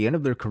wrestlers at the end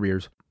of their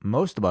careers,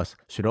 most of us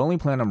should only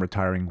plan on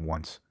retiring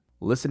once.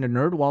 Listen to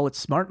NerdWallet's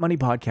Smart Money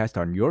Podcast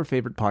on your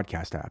favorite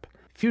podcast app.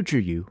 Future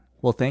you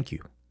will thank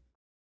you.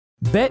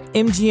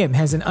 BetMGM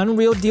has an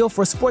unreal deal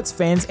for sports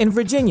fans in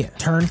Virginia.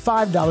 Turn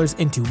 $5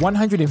 into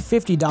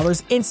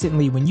 $150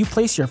 instantly when you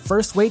place your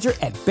first wager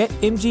at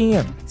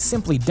BetMGM.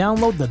 Simply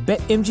download the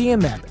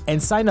BetMGM app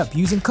and sign up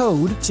using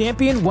code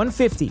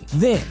Champion150.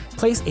 Then,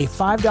 place a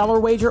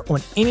 $5 wager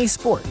on any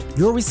sport.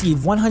 You'll receive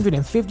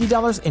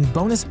 $150 in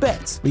bonus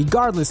bets,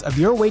 regardless of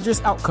your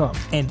wager's outcome.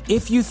 And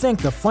if you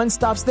think the fun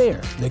stops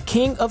there, the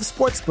king of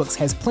sportsbooks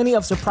has plenty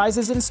of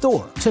surprises in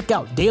store. Check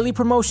out daily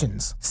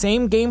promotions,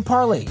 same-game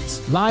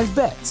parlays, live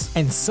bets,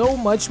 and so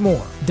much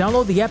more.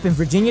 Download the app in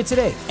Virginia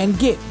today and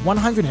get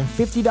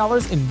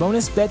 $150 in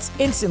bonus bets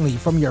instantly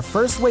from your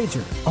first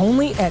wager.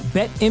 Only at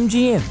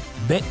BetMGM.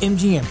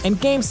 BetMGM and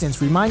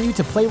GameSense remind you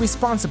to play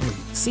responsibly.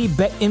 See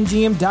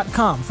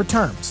BetMGM.com for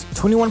terms.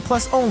 21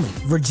 plus only.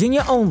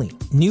 Virginia only.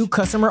 New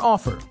customer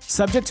offer.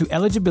 Subject to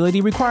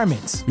eligibility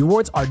requirements.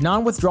 Rewards are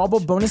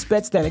non-withdrawable bonus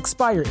bets that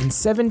expire in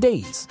 7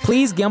 days.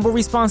 Please gamble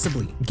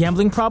responsibly.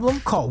 Gambling problem?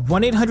 Call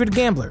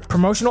 1-800-GAMBLER.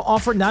 Promotional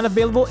offer not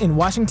available in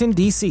Washington,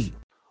 D.C.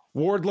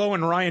 Wardlow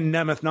and Ryan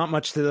Nemeth, not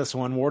much to this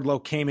one.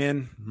 Wardlow came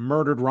in,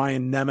 murdered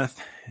Ryan Nemeth,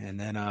 and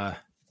then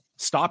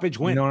stoppage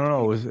win.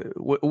 No.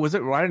 Was it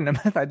Ryan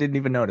Nemeth? I didn't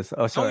even notice.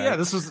 Oh, sorry. Oh, yeah,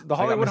 this was the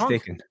Hollywood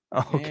Hunk.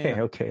 Oh, okay,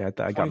 Yeah. okay.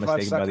 I got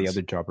mistaken by the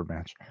other jobber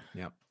match.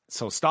 Yeah.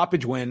 So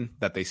stoppage win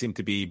that they seem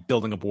to be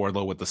building up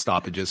Wardlow with the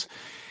stoppages.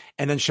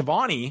 And then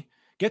Shivani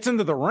gets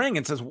into the ring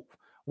and says,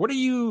 what are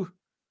you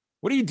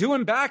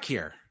doing back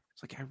here?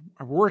 It's like,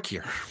 I work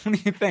here. What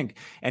do you think?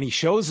 And he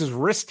shows his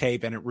wrist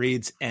tape and it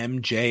reads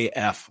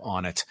MJF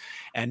on it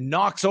and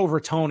knocks over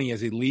Tony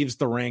as he leaves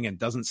the ring and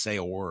doesn't say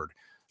a word.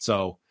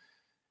 So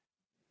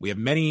we have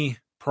many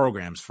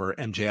programs for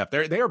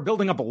MJF. They are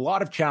building up a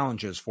lot of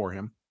challenges for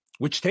him,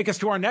 which take us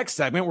to our next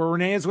segment where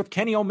Renee is with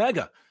Kenny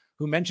Omega,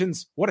 who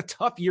mentions what a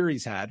tough year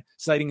he's had,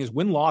 citing his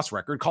win-loss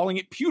record, calling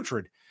it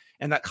putrid,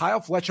 and that Kyle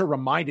Fletcher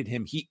reminded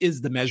him he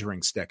is the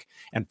measuring stick.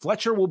 And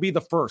Fletcher will be the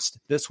first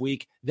this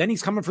week. Then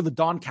he's coming for the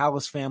Don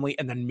Callis family,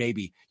 and then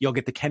maybe you'll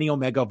get the Kenny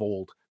Omega of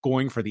old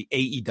going for the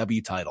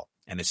AEW title.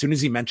 And as soon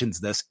as he mentions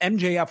this,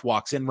 MJF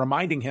walks in,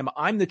 reminding him,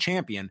 I'm the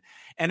champion,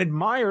 and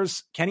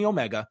admires Kenny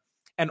Omega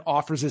and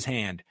offers his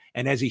hand.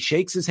 And as he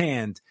shakes his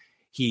hand,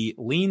 he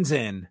leans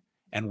in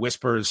and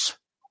whispers,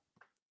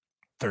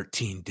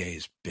 13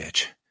 days,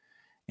 bitch.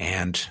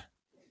 And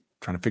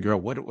trying to figure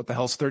out what the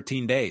hell's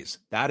 13 days.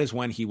 That is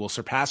when he will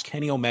surpass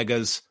Kenny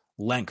Omega's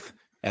length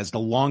as the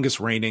longest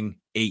reigning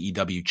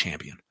AEW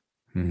champion.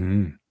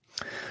 Mm-hmm.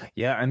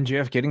 Yeah,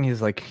 MJF getting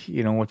his,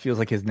 what feels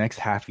like his next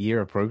half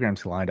year of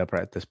programs lined up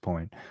right at this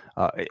point.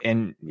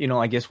 And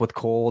I guess with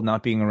Cole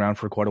not being around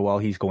for quite a while,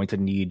 he's going to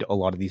need a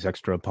lot of these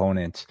extra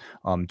opponents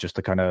just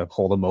to kind of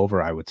hold him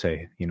over, I would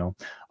say,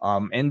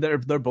 and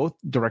they're both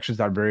directions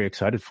that I'm very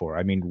excited for.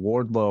 I mean,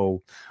 Wardlow,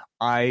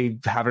 I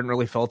haven't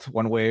really felt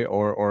one way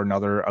or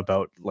another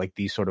about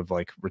these sort of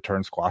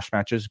return squash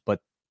matches,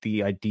 but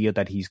the idea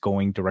that he's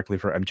going directly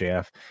for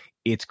MJF,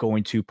 it's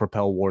going to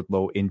propel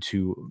Wardlow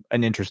into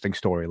an interesting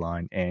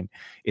storyline, and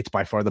it's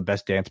by far the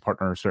best dance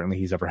partner certainly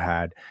he's ever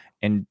had.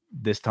 And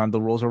this time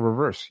the roles are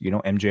reversed.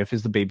 MJF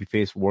is the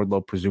babyface,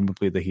 Wardlow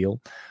presumably the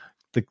heel.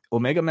 The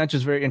Omega match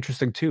is very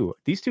interesting too.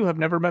 These two have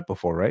never met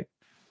before, right?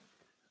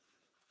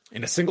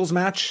 In a singles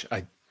match,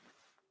 I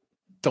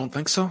don't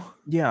think so.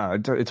 Yeah,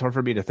 it's hard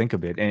for me to think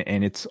of it,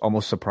 and it's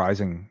almost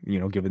surprising,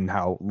 given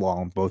how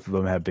long both of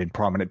them have been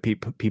prominent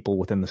people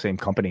within the same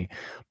company.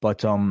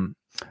 But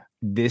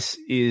this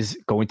is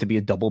going to be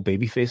a double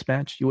babyface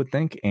match, you would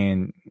think.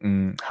 And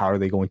how are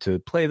they going to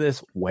play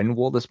this? When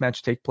will this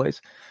match take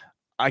place?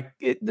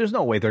 There's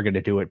no way they're going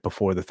to do it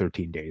before the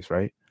 13 days,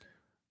 right?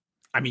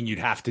 I mean, you'd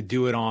have to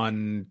do it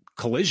on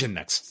Collision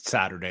next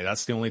Saturday.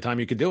 That's the only time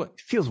you could do it.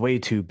 It feels way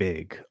too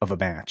big of a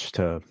match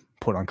to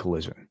put on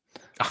Collision.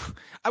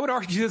 I would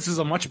argue this is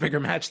a much bigger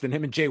match than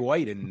him and Jay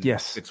White in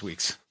 6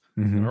 weeks.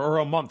 Mm-hmm. Or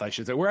a month, I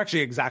should say. We're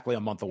actually exactly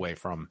a month away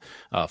from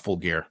Full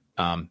Gear.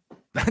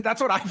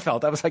 That's what I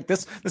felt. I was like,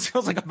 this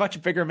feels like a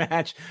much bigger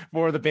match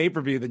for the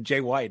pay-per-view than Jay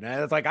White.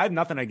 And it's like, I have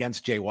nothing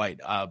against Jay White.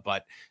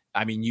 But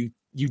I mean,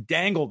 you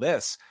dangle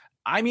this.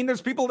 I mean,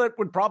 there's people that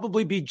would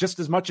probably be just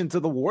as much into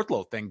the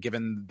Wardlow thing,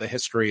 given the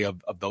history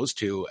of those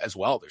two as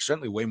well. There's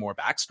certainly way more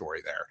backstory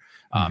there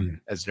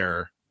as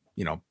they're,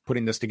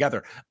 putting this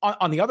together.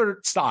 On the other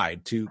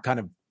side, to kind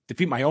of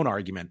defeat my own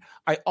argument,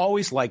 I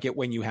always like it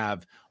when you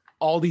have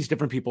all these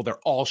different people,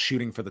 they're all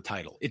shooting for the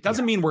title. It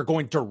doesn't mean we're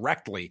going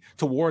directly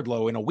to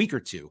Wardlow in a week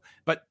or two,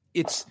 but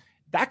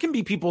that can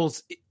be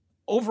people's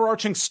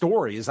overarching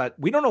story, is that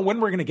we don't know when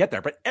we're going to get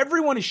there, but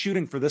everyone is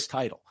shooting for this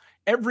title.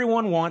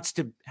 Everyone wants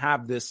to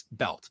have this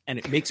belt, and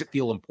it makes it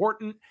feel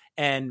important.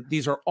 And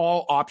these are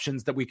all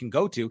options that we can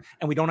go to,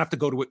 and we don't have to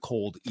go to it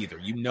cold either.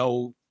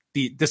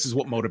 This is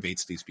what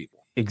motivates these people.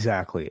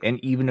 Exactly. And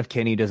even if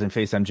Kenny doesn't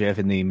face MJF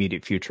in the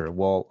immediate future,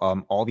 well,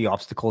 all the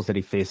obstacles that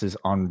he faces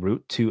en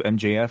route to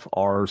MJF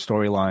are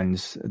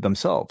storylines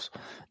themselves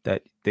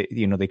that they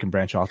can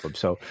branch off of.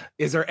 So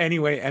is there any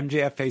way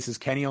MJF faces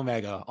Kenny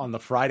Omega on the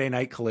Friday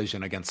night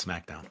Collision against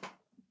SmackDown?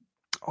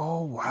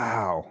 Oh,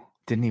 wow.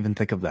 Didn't even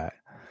think of that.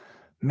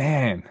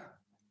 Man,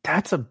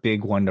 That's a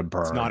big one to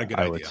burn. It's not a good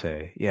idea. idea. Would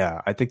say.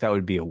 Yeah, I think that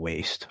would be a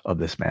waste of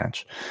this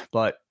match.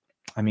 But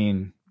I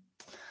mean,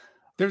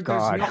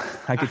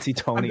 I could see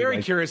Tony. I'm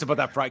very curious about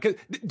that Friday.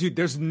 Dude,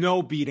 there's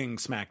no beating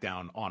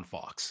SmackDown on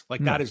Fox.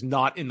 Like that is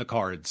not in the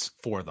cards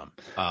for them.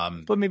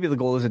 But maybe the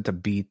goal isn't to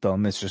beat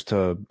them. It's just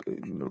to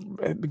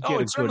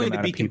get it's certainly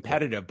to be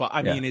competitive. But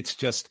I mean, it's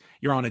just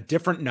you're on a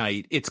different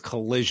night. It's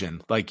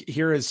Collision. Like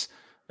here is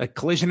a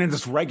Collision in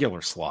this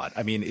regular slot.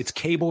 I mean, it's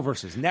cable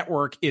versus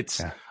network.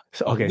 It's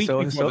So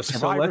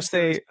let's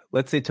say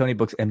Tony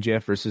books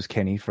MJF versus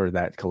Kenny for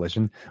that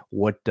Collision.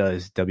 What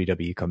does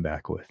WWE come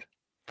back with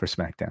for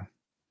SmackDown?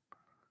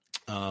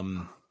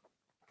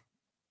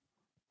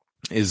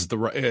 Is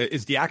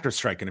the actor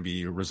strike going to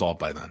be resolved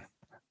by then?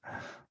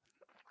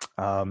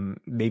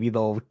 Maybe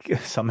they'll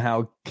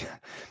somehow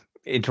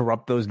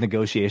interrupt those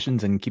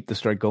negotiations and keep the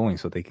strike going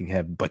so they can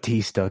have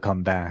Batista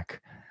come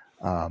back,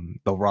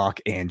 The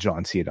Rock and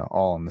John Cena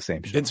all on the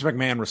same show. Vince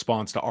McMahon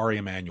responds to Ari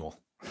Emanuel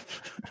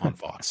on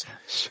Fox.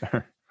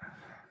 Sure.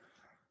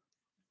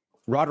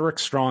 Roderick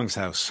Strong's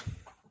house.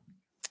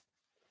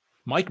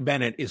 Mike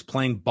Bennett is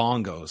playing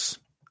bongos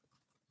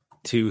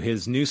to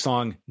his new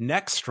song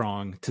Neck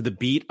Strong to the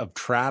beat of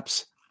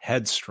Trap's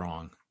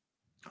Headstrong.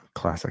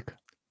 Classic.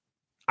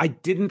 I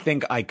didn't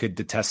think I could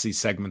detest these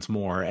segments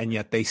more, and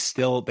yet they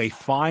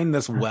find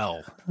this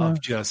well of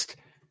just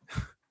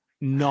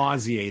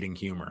nauseating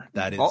humor.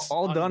 That is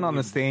all done on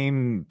the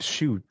same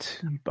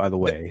shoot, by the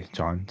way,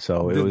 John.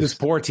 So it was this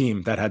poor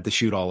team that had to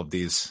shoot all of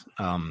these.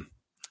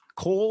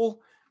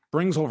 Cole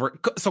brings over.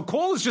 So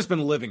Cole has just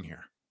been living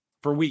here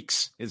for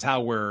weeks is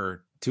how we're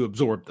to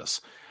absorb this.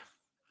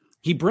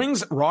 He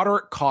brings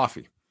Roderick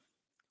coffee,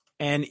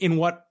 and in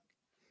what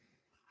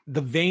the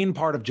vain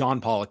part of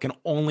John Pollock can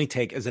only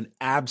take as an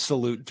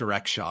absolute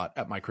direct shot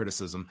at my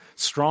criticism,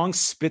 Strong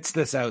spits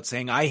this out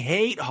saying, "I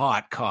hate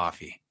hot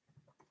coffee."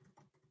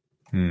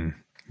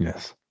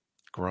 Yes.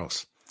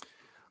 Gross.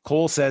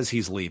 Cole says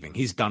he's leaving.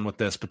 He's done with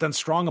this, but then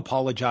Strong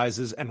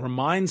apologizes and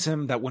reminds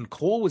him that when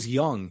Cole was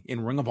young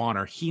in Ring of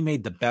Honor, he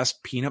made the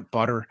best peanut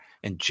butter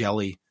and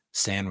jelly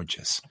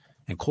sandwiches.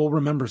 And Cole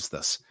remembers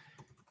this.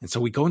 And so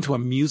we go into a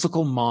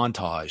musical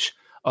montage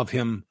of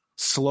him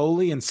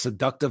slowly and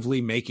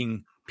seductively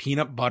making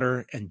peanut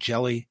butter and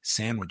jelly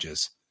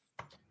sandwiches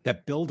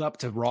that build up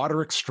to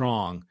Roderick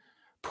Strong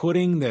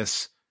putting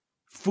this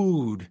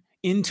food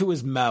into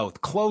his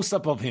mouth, close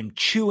up of him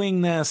chewing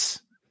this,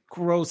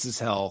 gross as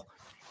hell,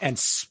 and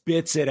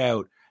spits it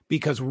out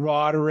because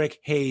Roderick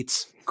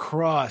hates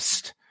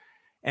crust.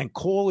 And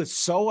Cole is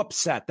so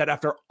upset that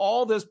after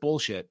all this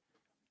bullshit,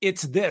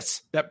 it's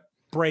this that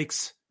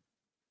breaks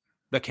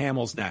the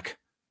camel's neck.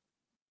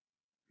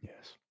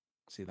 Yes.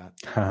 See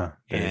that?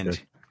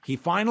 And he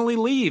finally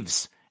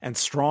leaves. And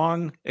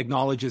Strong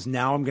acknowledges,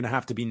 now I'm going to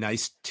have to be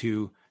nice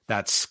to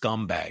that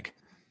scumbag.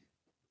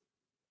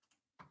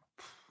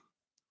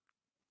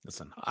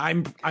 Listen,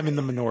 I'm in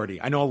the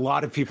minority. I know a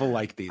lot of people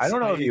like these. I don't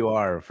know if you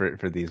are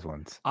for these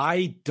ones.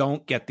 I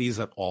don't get these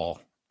at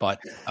all, but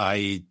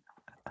I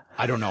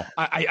don't know.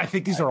 I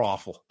think these are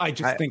awful. I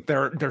just think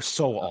they're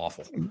so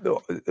awful.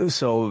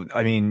 So,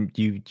 I mean,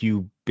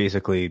 you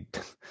basically,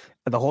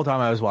 the whole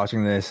time I was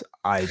watching this,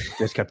 I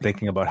just kept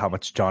thinking about how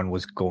much John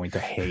was going to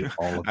hate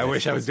all of this. I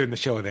wish I was doing the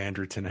show with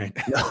Andrew tonight.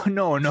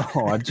 No.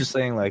 I'm just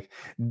saying, like,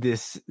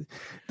 this.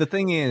 The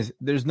thing is,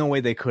 there's no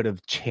way they could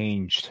have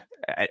changed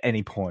at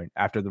any point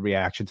after the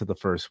reaction to the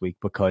first week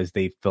because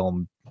they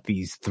filmed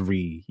these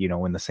three,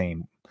 in the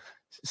same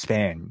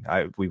span.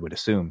 We would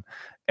assume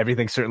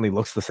everything certainly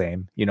looks the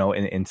same,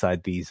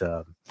 inside these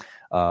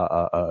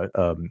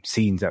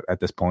scenes at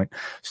this point.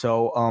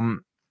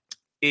 So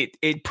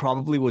it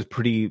probably was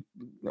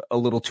a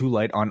little too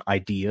light on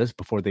ideas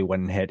before they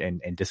went ahead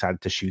and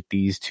decided to shoot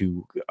these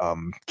to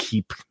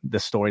keep the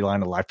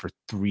storyline alive for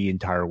 3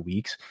 entire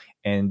weeks.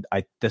 And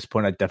at this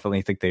point, I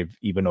definitely think they've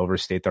even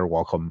overstayed their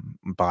welcome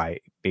by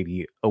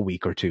maybe a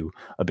week or two,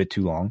 a bit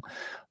too long.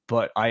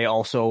 But I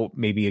also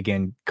maybe,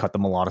 again, cut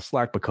them a lot of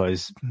slack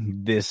because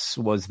this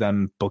was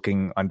them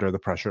booking under the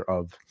pressure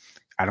of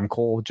Adam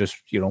Cole just,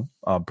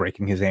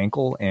 breaking his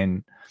ankle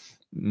and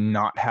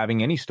not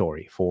having any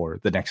story for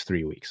the next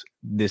 3 weeks.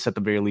 This, at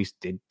the very least,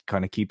 did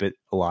kind of keep it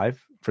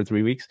alive for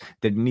 3 weeks.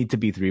 Didn't need to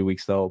be 3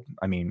 weeks, though.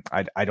 I mean,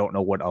 I don't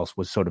know what else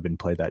was sort of in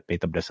play that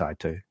made them decide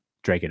to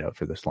drag it out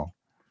for this long.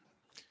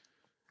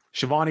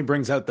 Shivani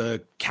brings out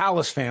the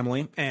Callis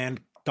family, and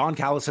Don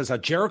Callis says how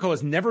Jericho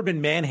has never been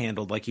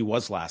manhandled like he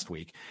was last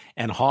week.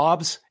 And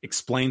Hobbs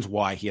explains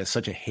why he has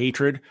such a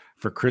hatred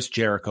for Chris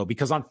Jericho,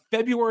 because on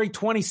February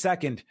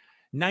 22nd,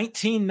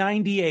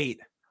 1998,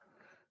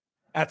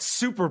 at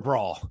Super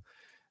Brawl,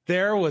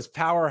 there was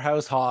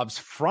Powerhouse Hobbs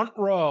front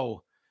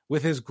row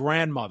with his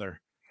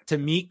grandmother to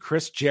meet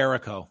Chris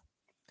Jericho.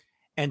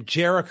 And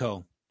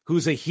Jericho,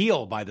 who's a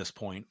heel by this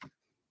point,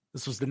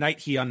 this was the night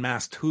he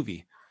unmasked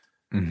Hoovy,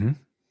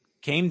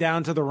 came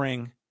down to the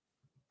ring.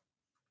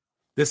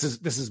 This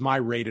is my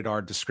rated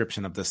R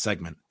description of this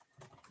segment.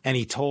 And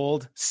he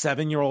told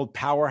 7-year-old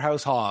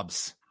Powerhouse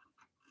Hobbs,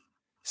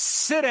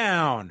 "Sit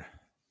down."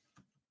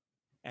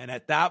 And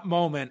at that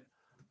moment,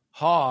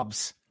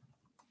 Hobbs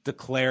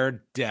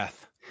declared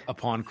death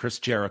upon Chris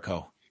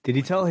Jericho. Did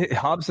he tell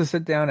Hobbs to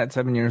sit down at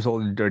 7 years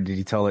old, or did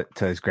he tell it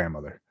to his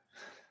grandmother?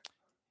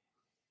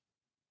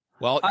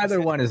 Well, either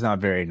one is not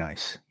very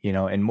nice,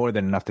 and more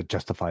than enough to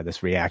justify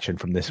this reaction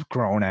from this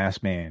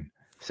grown-ass man.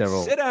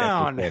 Sit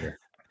down. Later.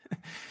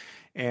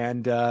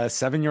 And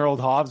 7-year-old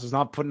Hobbs was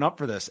not putting up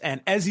for this.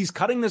 And as he's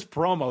cutting this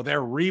promo,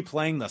 they're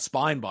replaying the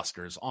spine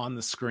busters on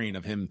the screen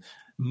of him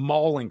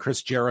mauling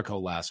Chris Jericho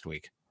last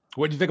week.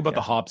 What do you think about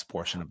the Hobbs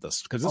portion of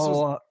this? Because this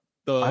was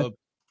the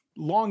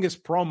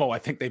longest promo I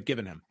think they've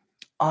given him.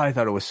 I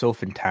thought it was so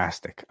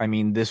fantastic. I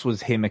mean, this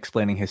was him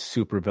explaining his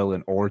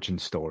supervillain origin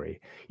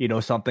story.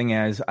 Something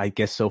as, I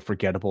guess, so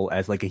forgettable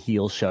as like a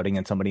heel shouting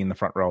at somebody in the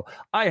front row.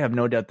 I have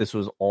no doubt this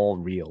was all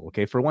real.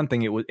 Okay, for one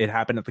thing, it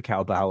happened at the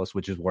Cow Palace,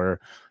 which is where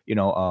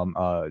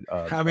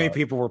how many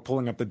people were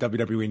pulling up the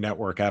WWE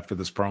Network after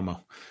this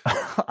promo?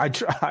 I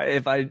try.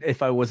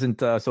 If I wasn't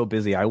so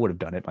busy, I would have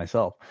done it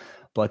myself.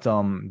 But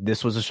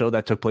this was a show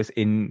that took place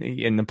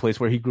in the place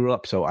where he grew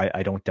up. So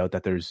I don't doubt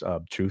that there's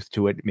truth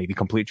to it, maybe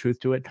complete truth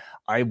to it.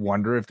 I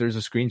wonder if there's a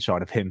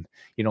screenshot of him,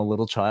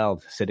 little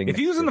child sitting. If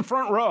he was in the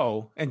front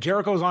row and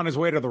Jericho's on his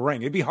way to the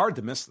ring, it'd be hard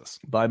to miss this.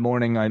 By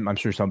morning, I'm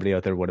sure somebody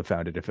out there would have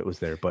found it if it was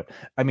there. But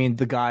I mean,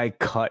 the guy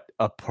cut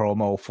a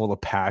promo full of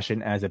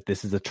passion as if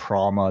this is a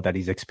trauma that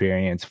he's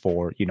experienced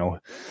for,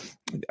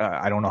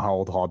 I don't know how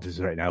old Hobbs is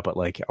right now, but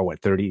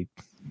 30,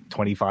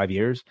 25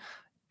 years.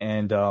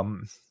 And,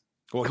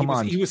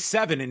 well, he was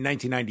 7 in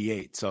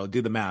 1998. So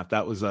do the math.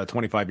 That was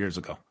 25 years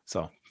ago.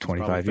 So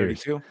 25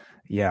 years.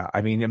 Yeah.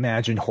 I mean,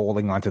 imagine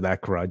holding onto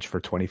that grudge for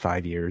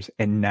 25 years.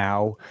 And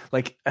now,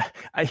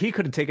 he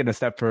could have taken a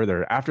step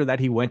further. After that,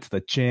 he went to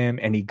the gym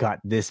and he got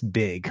this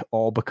big,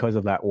 all because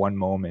of that one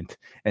moment.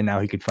 And now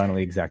he could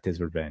finally exact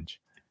his revenge.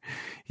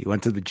 He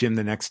went to the gym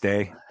the next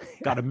day.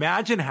 God,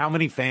 imagine how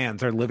many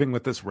fans are living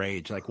with this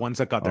rage. Like ones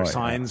that got their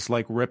signs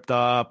ripped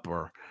up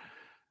or...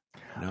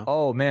 No?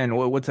 Oh man,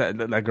 what's that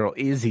girl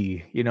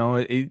Izzy?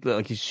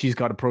 She's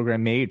got a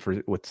program made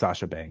with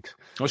Sasha Banks.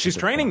 Well, she's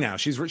training now.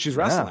 She's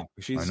wrestling.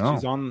 Yeah,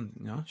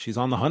 she's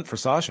on the hunt for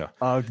Sasha.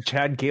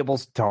 Chad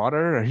Gable's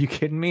daughter? Are you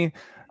kidding me?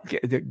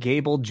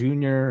 Gable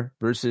Jr.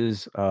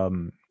 versus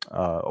Gunther.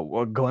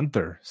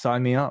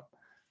 Sign me up.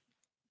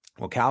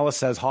 Well, Callis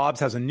says Hobbs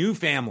has a new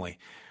family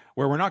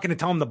where we're not going to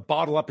tell him to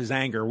bottle up his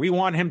anger. We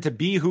want him to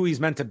be who he's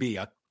meant to be,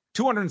 a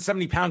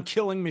 270-pound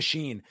killing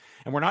machine.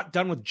 And we're not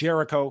done with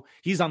Jericho.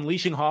 He's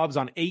unleashing Hobbs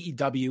on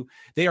AEW.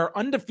 They are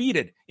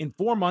undefeated in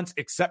 4 months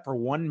except for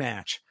one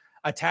match,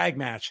 a tag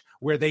match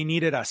where they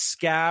needed a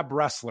scab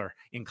wrestler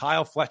in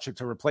Kyle Fletcher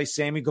to replace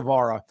Sammy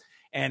Guevara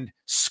and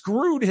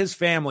screwed his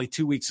family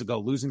 2 weeks ago,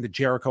 losing to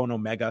Jericho and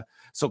Omega.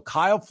 So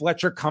Kyle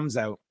Fletcher comes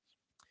out.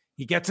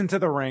 He gets into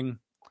the ring,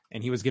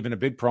 and he was given a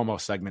big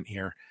promo segment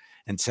here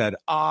and said,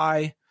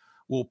 I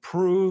will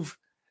prove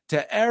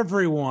to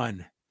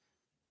everyone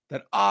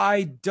that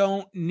I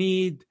don't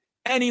need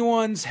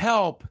anyone's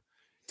help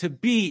to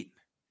beat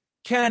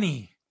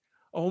Kenny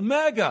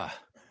Omega.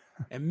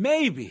 And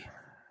maybe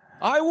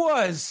I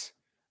was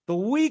the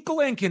weak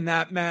link in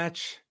that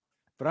match,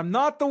 but I'm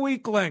not the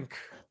weak link.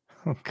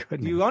 Oh,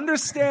 goodness. You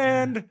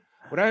understand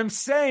what I'm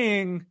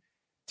saying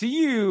to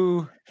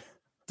you,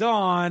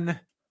 Don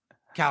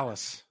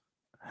Callis?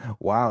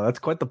 Wow, that's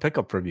quite the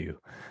pickup from you.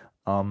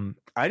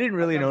 I didn't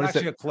really notice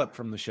actually a clip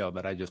from the show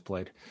that I just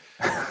played.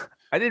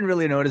 I didn't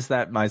really notice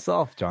that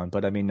myself, John,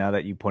 but I mean, now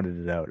that you pointed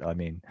it out, I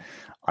mean,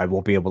 I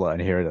won't be able to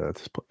unhear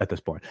it at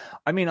this point.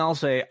 I mean, I'll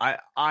say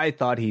I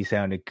thought he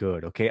sounded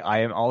good. Okay.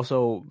 I am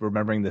also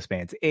remembering this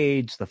man's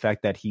age, the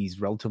fact that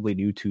he's relatively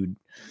new to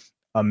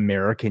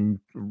American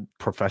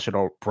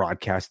professional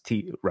broadcast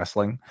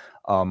wrestling,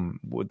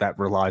 that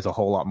relies a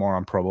whole lot more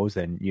on promos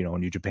than,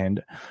 New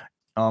Japan.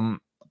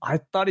 I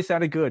thought he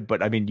sounded good,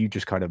 but I mean, you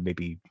just kind of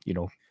maybe,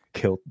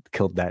 killed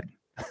that,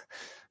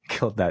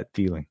 killed that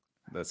feeling.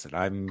 Listen,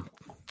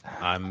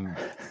 I'm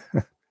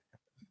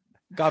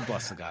God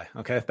bless the guy.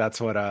 Okay. That's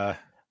what,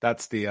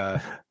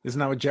 isn't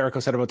that what Jericho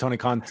said about Tony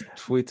Khan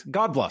tweets?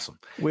 God bless him.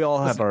 We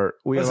all have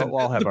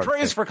the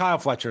praise for Kyle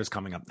Fletcher is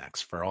coming up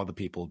next for all the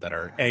people that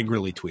are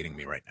angrily tweeting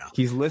me right now.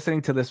 He's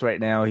listening to this right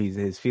now.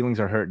 His feelings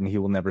are hurt and he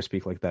will never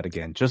speak like that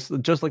again. Just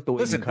like the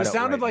way Listen, it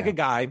sounded like a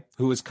guy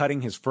who was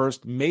cutting his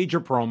first major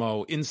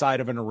promo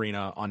inside of an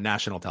arena on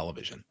national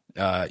television.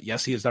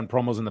 Yes, he has done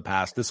promos in the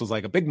past. This was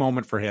like a big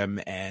moment for him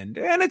and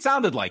it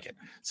sounded like it.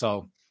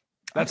 So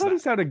I thought he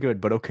sounded good,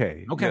 but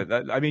okay. Okay.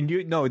 Yeah, I mean,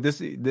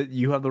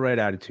 you have the right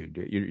attitude.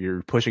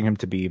 You're pushing him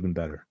to be even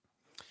better.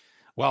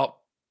 Well,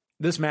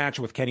 this match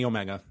with Kenny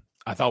Omega,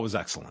 I thought was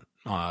excellent,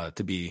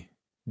 to be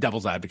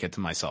devil's advocate to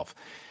myself.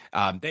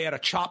 They had a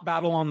chop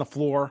battle on the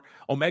floor.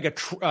 Omega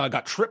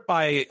got tripped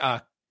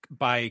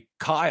by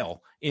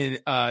Kyle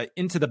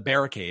into the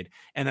barricade,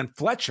 and then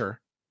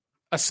Fletcher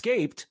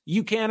escaped.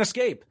 You can't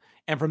escape.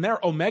 And from there,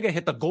 Omega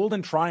hit the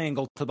golden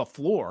triangle to the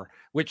floor,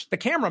 which the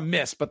camera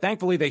missed, but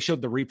thankfully they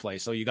showed the replay.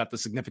 So you got the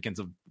significance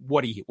of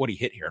what he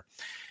hit here.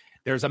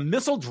 There's a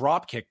missile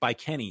drop kick by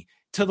Kenny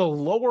to the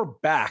lower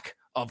back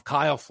of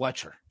Kyle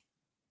Fletcher.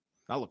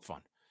 That looked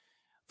fun.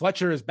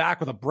 Fletcher is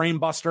back with a brain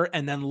buster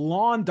and then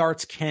lawn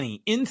darts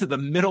Kenny into the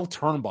middle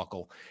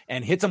turnbuckle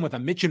and hits him with a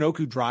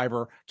Michinoku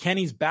driver.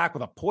 Kenny's back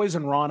with a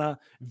poison Rana,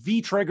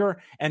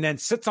 V-trigger, and then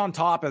sits on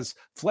top as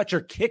Fletcher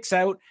kicks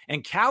out,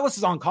 and Callis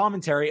is on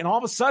commentary, and all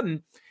of a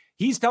sudden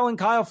he's telling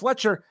Kyle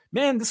Fletcher,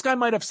 man, this guy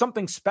might have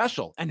something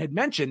special, and had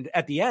mentioned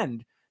at the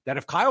end that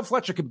if Kyle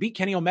Fletcher can beat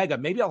Kenny Omega,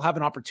 maybe I'll have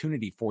an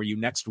opportunity for you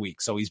next week.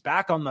 So he's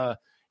back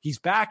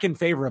in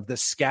favor of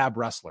this scab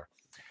wrestler.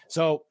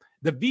 So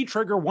the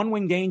V-trigger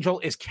one-winged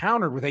angel is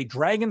countered with a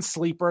dragon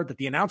sleeper that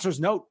the announcers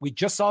note. We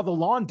just saw the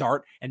lawn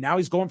dart, and now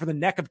he's going for the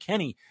neck of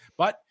Kenny.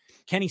 But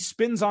Kenny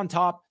spins on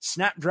top,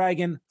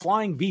 snapdragon,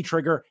 flying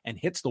V-trigger, and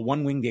hits the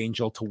one-winged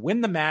angel to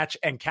win the match.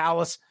 And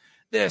Callis,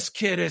 this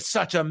kid is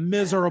such a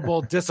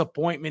miserable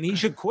disappointment. He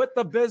should quit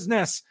the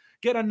business,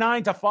 get a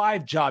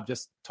 9-to-5 job.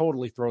 Just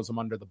totally throws him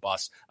under the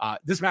bus.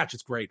 This match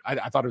is great.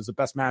 I thought it was the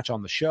best match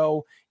on the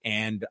show,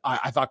 and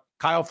I thought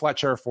Kyle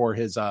Fletcher, for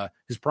his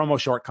promo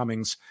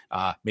shortcomings,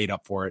 made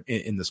up for it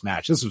in this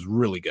match. This was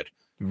really good.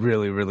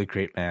 Really, really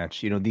great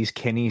match. These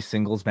Kenny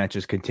singles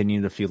matches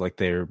continue to feel like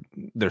they're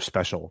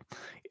special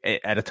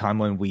at a time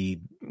when we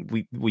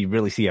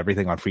really see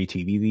everything on free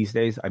TV these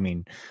days. I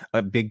mean,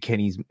 a big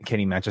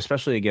Kenny match,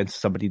 especially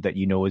against somebody that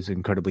is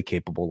incredibly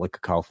capable,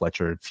 like Kyle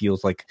Fletcher, it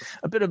feels like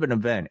a bit of an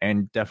event.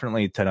 And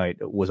definitely tonight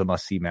was a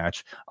must-see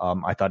match.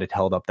 I thought it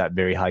held up that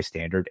very high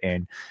standard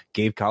and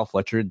gave Kyle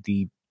Fletcher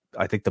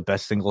I think the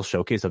best single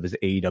showcase of his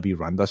AEW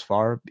run thus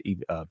far,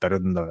 better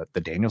than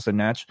the Danielson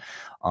match.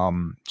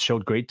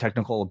 Showed great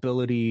technical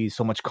ability,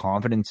 so much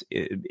confidence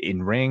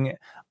in ring.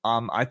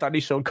 I thought he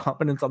showed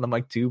confidence on the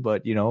mic too,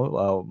 but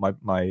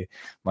my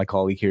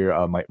colleague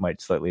here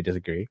might slightly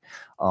disagree.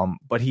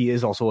 But he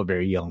is also a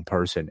very young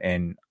person,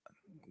 and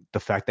the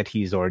fact that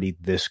he's already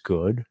this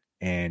good.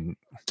 And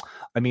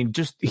I mean,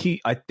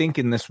 I think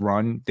in this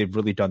run, they've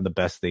really done the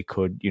best they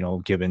could,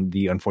 given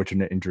the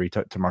unfortunate injury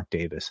to Mark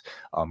Davis,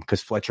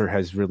 because Fletcher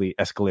has really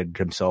escalated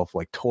himself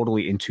like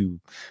totally into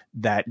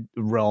that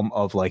realm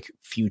of like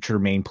future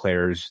main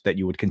players that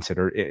you would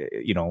consider,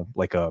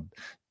 like a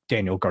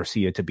Daniel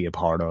Garcia to be a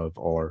part of,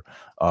 or,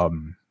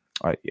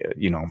 I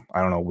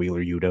don't know,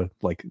 Wheeler Yuta,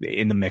 like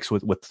in the mix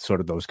with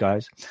sort of those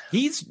guys.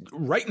 He's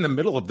right in the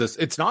middle of this.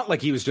 It's not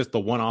like he was just the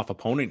one-off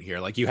opponent here.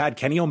 Like you had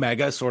Kenny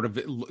Omega sort of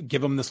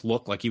give him this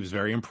look like he was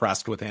very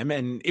impressed with him.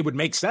 And it would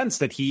make sense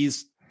that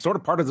he's sort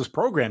of part of this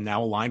program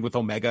now, aligned with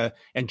Omega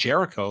and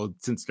Jericho,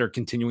 since they're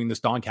continuing this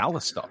Don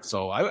Callis stuff.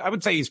 So I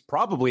would say he's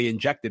probably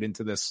injected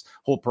into this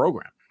whole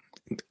program.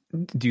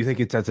 Do you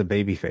think it's as a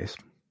babyface?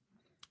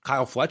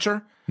 Kyle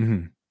Fletcher?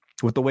 Mm-hmm.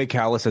 With the way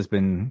Callis has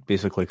been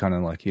basically kind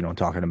of like,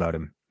 talking about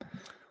him.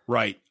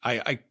 Right.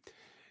 I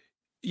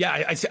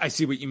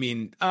see what you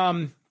mean.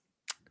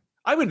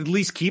 I would at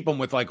least keep him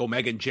with like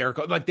Omega and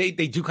Jericho. Like they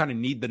do kind of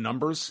need the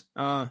numbers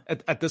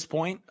at this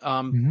point.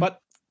 But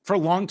for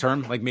long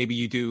term, like maybe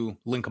you do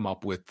link them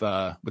up with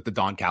the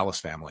Don Callis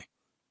family.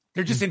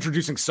 They're just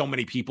introducing so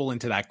many people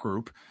into that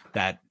group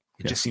that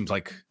it just seems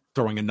like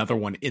throwing another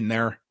one in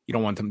there. You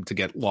don't want them to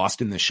get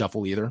lost in the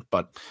shuffle either,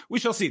 but we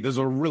shall see. There's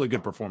a really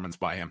good performance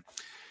by him.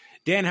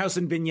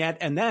 Danhausen vignette,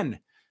 and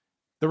then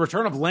the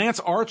return of Lance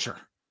Archer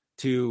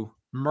to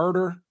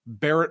murder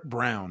Barrett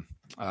Brown.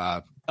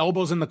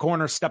 Elbows in the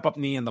corner, step up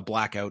knee, and the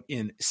blackout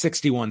in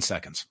 61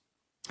 seconds.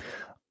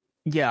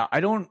 Yeah, I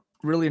don't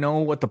really know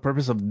what the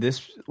purpose of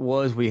this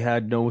was. We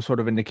had no sort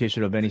of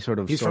indication of any sort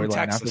of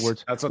storyline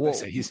afterwards. That's what they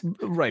say. He's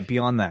right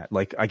beyond that.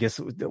 Like, I guess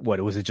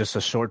was it just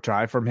a short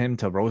drive from him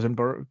to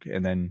Rosenberg,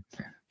 and then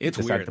it's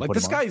weird. Like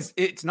this guy's.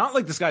 It's not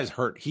like this guy's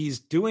hurt. He's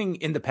doing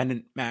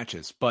independent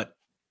matches, but.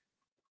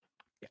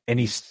 And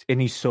he's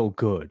so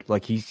good.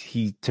 Like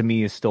he to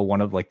me is still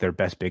one of like their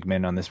best big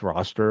men on this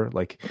roster.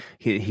 Like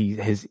he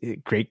his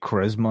great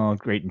charisma,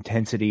 great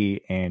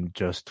intensity, and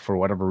just for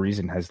whatever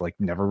reason has like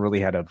never really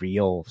had a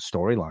real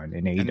storyline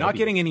in AEW. And not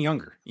getting any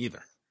younger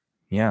either.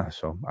 Yeah,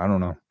 so I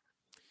don't know.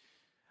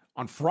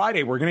 On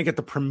Friday, we're going to get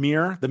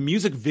the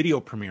music video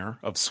premiere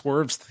of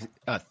Swerve's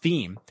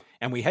theme.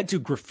 And we head to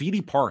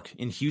Graffiti Park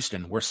in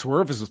Houston, where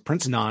Swerve is with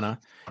Prince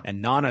Nana.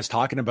 And Nana is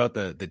talking about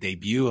the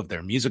debut of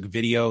their music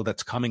video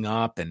that's coming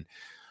up. And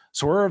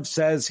Swerve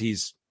says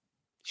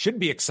should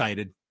be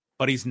excited,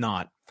 but he's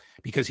not,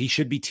 because he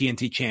should be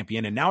TNT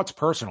champion. And now it's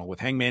personal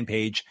with Hangman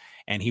Page.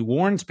 And he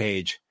warns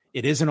Page,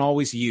 it isn't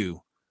always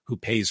you who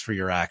pays for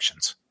your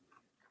actions.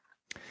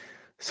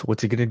 So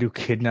what's he going to do?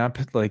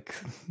 Kidnap like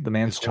the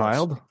man's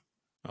child?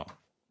 Oh.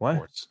 What?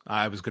 Horse.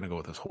 I was going to go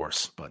with his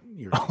horse, but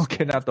you're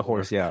kidnap the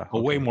horse. Yeah, a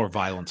way more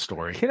violent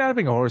story.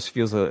 Kidnapping a horse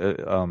feels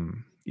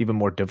even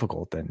more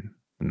difficult than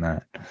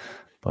that.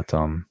 But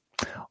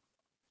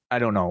I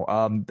don't know.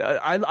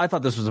 I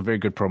thought this was a very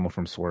good promo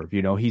from Swerve.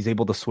 He's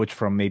able to switch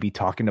from maybe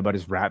talking about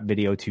his rap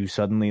video to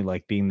suddenly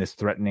like being this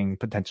threatening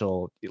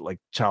potential like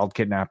child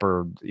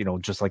kidnapper.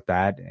 Just like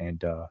that,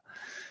 and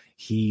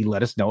he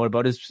let us know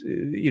about his,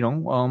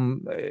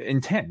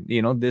 intent.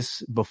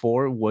 This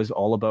before was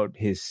all about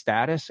his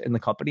status in the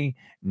company.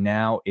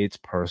 Now it's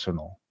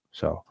personal.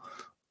 So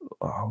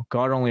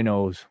God only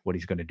knows what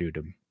he's going to do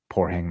to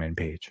poor Hangman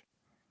Page.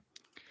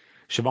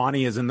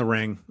 Shivani is in the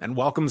ring and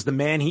welcomes the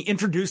man he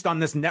introduced on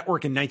this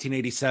network in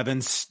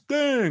 1987,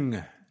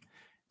 Sting.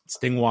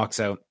 Sting walks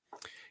out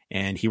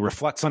and he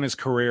reflects on his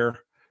career,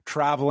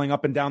 traveling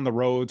up and down the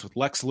roads with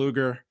Lex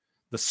Luger,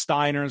 the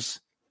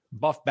Steiners,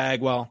 Buff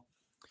Bagwell,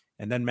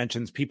 and then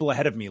mentions people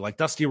ahead of me like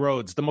Dusty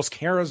Rhodes, the most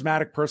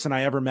charismatic person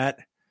I ever met,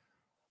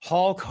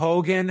 Hulk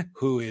Hogan,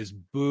 who is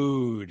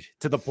booed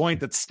to the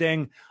point that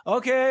Sting,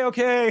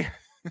 okay,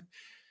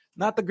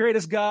 not the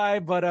greatest guy,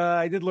 but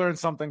I did learn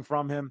something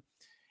from him.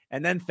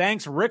 And then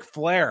thanks Ric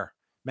Flair,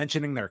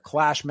 mentioning their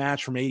Clash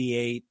match from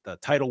 88, the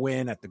title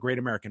win at the Great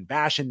American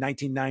Bash in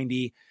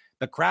 1990.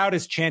 The crowd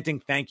is chanting,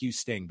 "Thank you,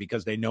 Sting,"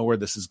 because they know where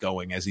this is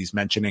going as he's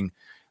mentioning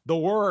the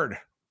word.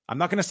 I'm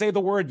not going to say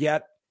the word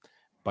yet,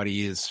 but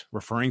he is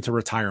referring to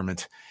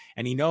retirement.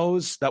 And he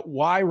knows that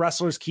why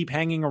wrestlers keep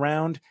hanging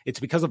around. It's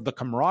because of the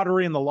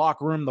camaraderie in the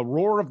locker room, the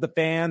roar of the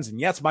fans. And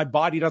yes, my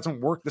body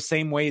doesn't work the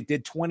same way it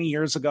did 20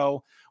 years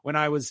ago when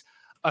I was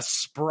a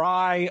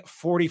spry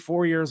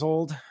 44 years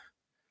old.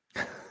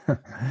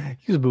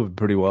 He was moving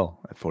pretty well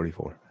at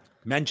 44.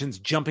 Mentions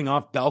jumping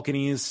off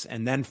balconies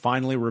and then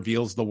finally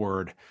reveals the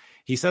word.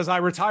 He says, I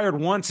retired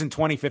once in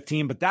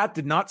 2015, but that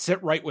did not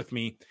sit right with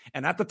me.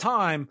 And at the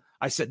time,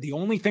 I said, the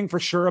only thing for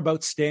sure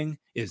about Sting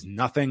is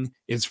nothing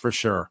is for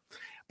sure.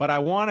 But I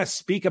want to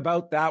speak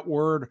about that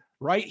word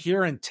right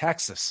here in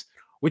Texas,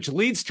 which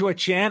leads to a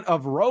chant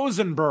of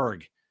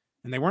Rosenberg.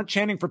 And they weren't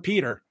chanting for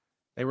Peter.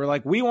 They were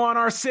like, we want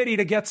our city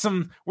to get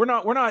some, we're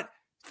not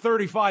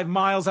 35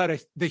 miles out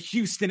of the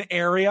Houston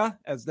area,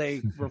 as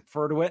they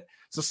refer to it.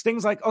 So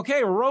Sting's like,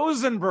 okay,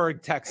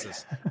 Rosenberg,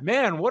 Texas.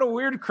 Man, what a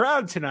weird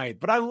crowd tonight.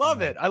 But I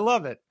love it. I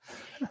love it.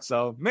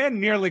 So man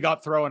nearly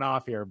got thrown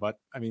off here. But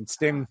I mean,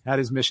 Sting had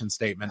his mission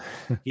statement.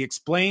 He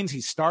explains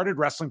he started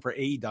wrestling for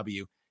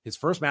AEW. His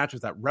first match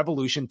was at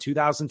Revolution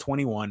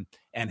 2021,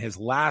 and his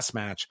last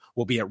match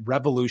will be at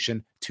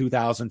Revolution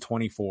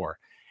 2024,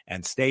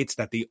 and states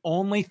that the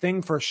only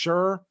thing for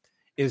sure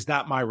is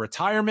that my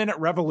retirement at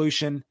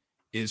Revolution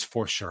is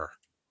for sure.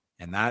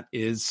 And that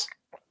is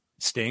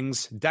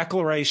Sting's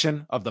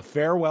declaration of the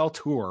farewell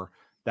tour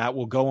that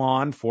will go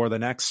on for the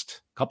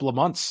next couple of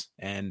months.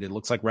 And it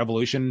looks like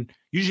Revolution,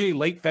 usually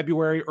late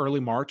February,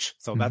 early March.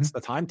 So that's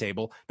the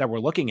timetable that we're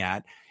looking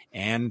at,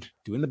 and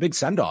doing the big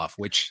send-off,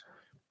 which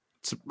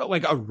it's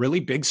like a really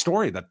big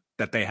story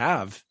that they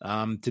have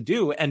to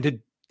do, and to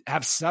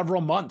have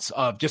several months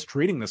of just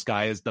treating this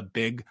guy as the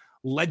big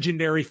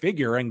legendary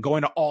figure and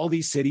going to all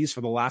these cities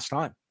for the last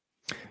time.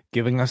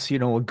 Giving us, a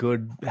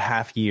good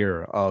half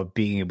year of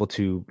being able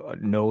to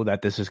know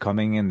that this is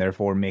coming, and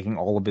therefore making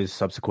all of his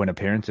subsequent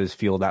appearances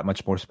feel that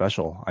much more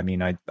special. I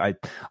mean, I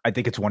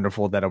think it's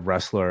wonderful that a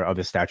wrestler of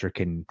his stature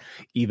can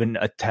even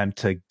attempt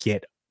to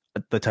get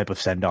the type of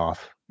send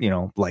off,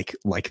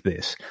 like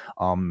this.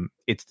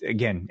 It's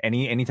again,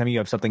 anytime you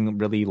have something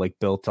really like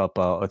built up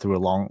through a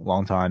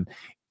long time,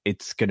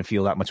 it's going to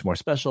feel that much more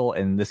special.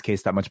 In this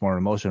case, that much more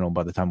emotional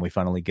by the time we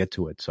finally get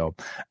to it. So,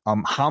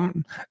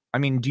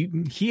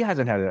 he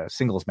hasn't had a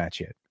singles match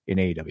yet in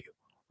AEW,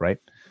 right?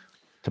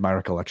 To my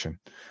recollection.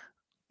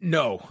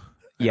 No,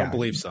 I don't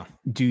believe so.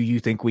 Do you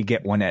think we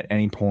get one at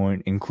any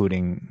point,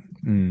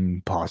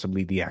 including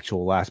possibly the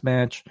actual last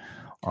match?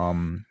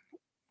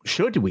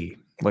 Should we?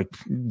 Like,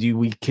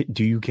 do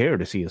you care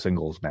to see a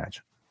singles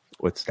match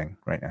with Sting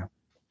right now?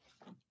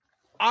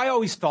 I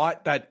always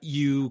thought that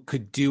you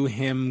could do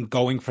him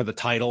going for the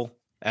title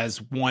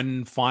as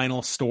one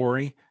final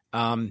story.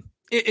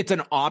 It's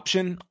an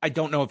option. I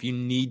don't know if you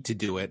need to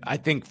do it. I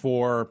think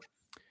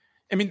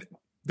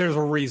there's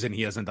a reason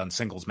he hasn't done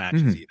singles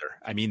matches either.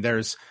 I mean,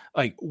 there's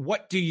like,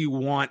 what do you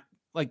want?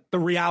 Like, the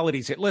reality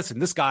is, listen,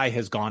 this guy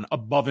has gone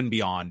above and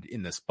beyond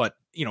in this, but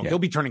he'll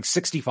be turning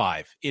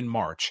 65 in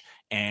March,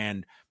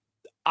 and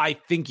I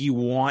think you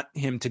want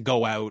him to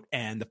go out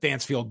and the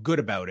fans feel good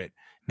about it,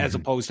 as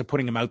opposed to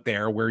putting him out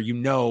there where,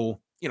 in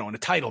a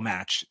title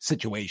match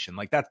situation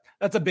like that.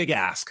 That's a big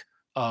ask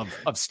of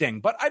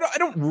Sting, but I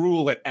don't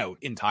rule it out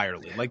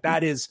entirely. Like,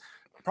 that is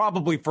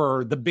probably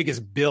for the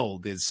biggest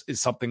build is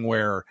something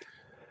where,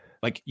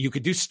 like, you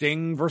could do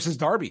Sting versus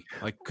Darby.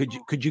 Like,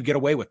 could you get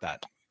away with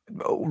that?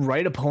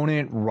 Right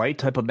opponent, right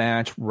type of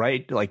match,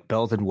 right, like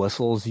bells and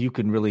whistles, you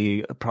can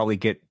really probably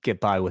get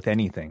by with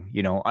anything.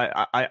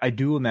 I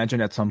do imagine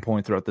at some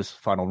point throughout this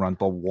final run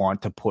they'll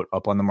want to put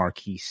up on the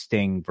marquee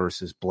Sting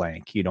versus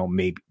blank.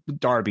 Maybe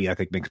Darby, I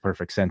think, makes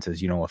perfect sense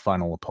as a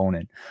final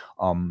opponent.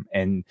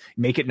 And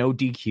make it no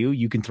DQ.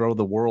 You can throw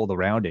the world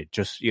around it.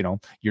 Just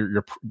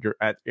you're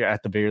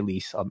at the very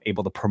least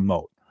able to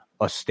promote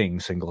a Sting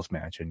singles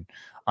match, and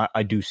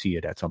I do see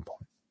it at some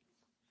point.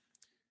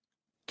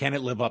 Can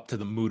it live up to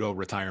the Muto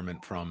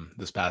retirement from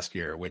this past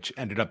year, which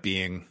ended up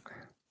being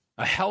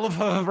a hell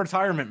of a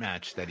retirement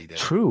match that he did?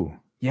 True.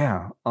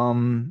 Yeah.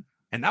 And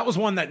that was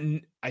one that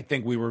I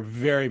think we were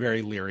very,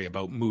 very leery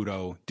about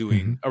Muto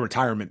doing a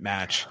retirement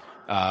match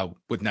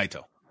with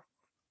Naito.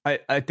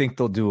 I think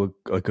they'll do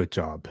a good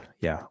job.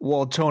 Yeah.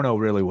 Well, Chono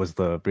really was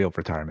the real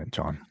retirement,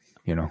 John,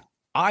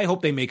 I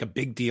hope they make a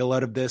big deal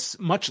out of this,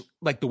 much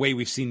like the way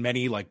we've seen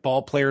many like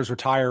ball players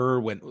retire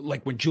when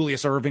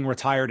Julius Erving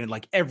retired in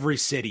like every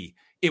city,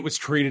 it was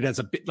treated as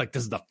a bit like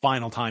this is the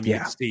final time you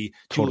get to see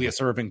Julius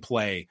Erving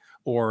play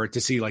or to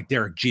see like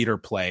Derek Jeter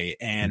play.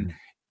 And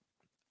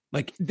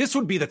like this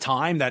would be the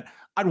time that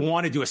I'd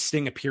want to do a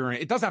Sting appearing.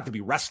 It doesn't have to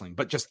be wrestling,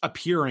 but just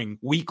appearing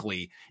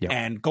weekly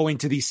and going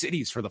to these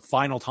cities for the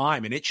final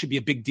time. And it should be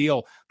a big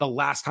deal. The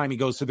last time he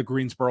goes to the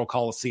Greensboro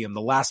Coliseum,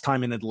 the last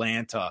time in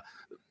Atlanta,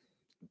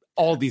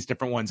 all these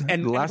different ones.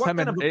 And the last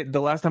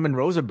time in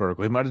Rosenberg,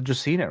 we might have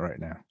just seen it right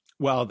now.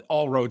 Well,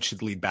 all roads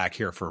should lead back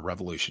here for a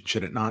Revolution,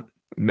 should it not?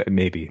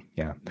 Maybe.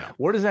 Yeah. No.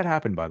 Where does that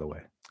happen, by the way?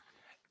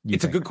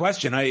 It's a good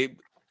question. I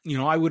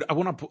would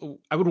want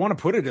to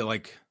put it at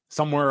like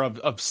somewhere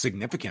of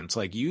significance.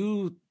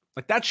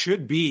 Like that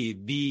should be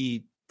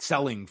the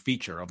selling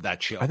feature of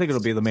that show. I think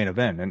it'll be the main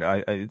event, and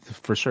I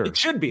for sure it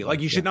should be. Like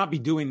you should not be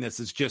doing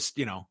this as just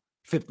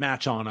fifth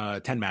match on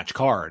a 10-match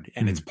card,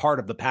 and it's part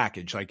of the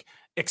package. Like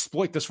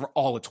exploit this for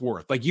all it's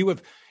worth. Like you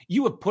have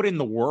put in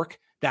the work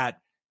that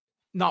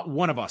not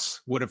one of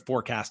us would have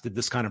forecasted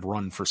this kind of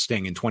run for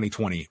Sting in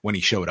 2020 when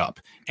he showed up,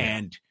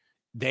 and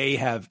they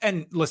have.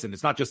 And listen,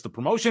 it's not just the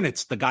promotion;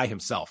 it's the guy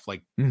himself.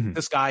 Like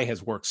this guy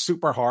has worked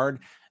super hard.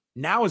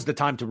 Now is the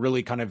time to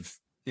really kind of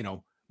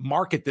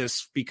market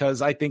this,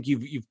 because I think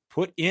you've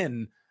put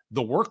in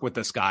the work with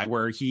this guy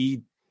where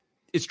he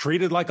is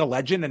treated like a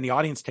legend and the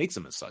audience takes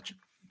him as such.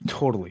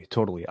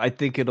 Totally. I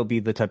think it'll be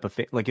the type of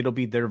like it'll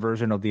be their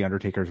version of the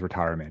Undertaker's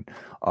retirement.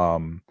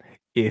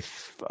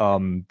 If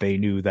they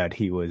knew that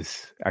he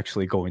was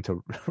actually going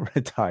to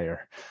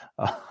retire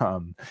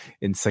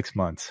in 6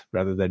 months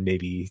rather than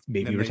maybe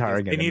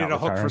retiring. They needed a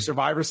hook for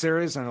Survivor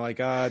Series, and they're like,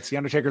 it's the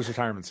Undertaker's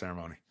retirement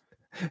ceremony.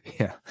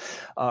 Yeah.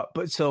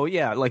 But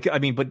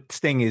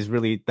Sting is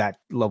really that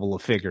level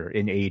of figure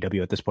in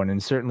AEW at this point.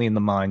 And certainly in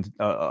the mind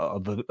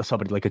of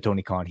somebody like a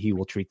Tony Khan, he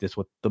will treat this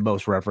with the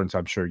most reverence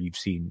I'm sure you've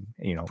seen,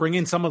 bring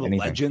in some of the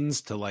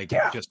legends to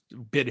just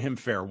bid him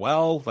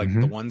farewell. Like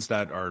the ones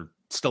that are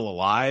still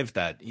alive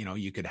that,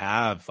 you could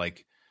have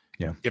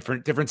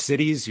different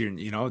cities,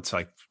 it's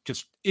like,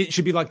 just, it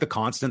should be like the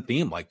constant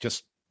theme, like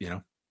just,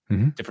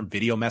 different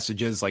video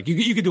messages. Like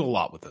you could do a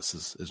lot with this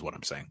is what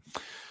I'm saying.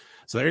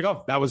 So there you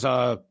go. That was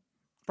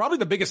probably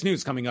the biggest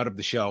news coming out of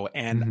the show.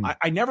 And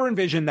I never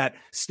envisioned that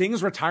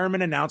Sting's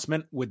retirement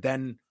announcement would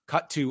then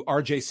cut to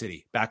RJ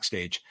City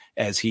backstage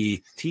as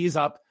he tees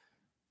up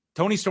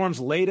Tony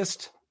Storm's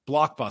latest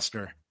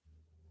blockbuster,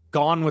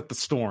 Gone with the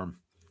Storm.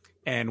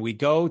 And we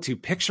go to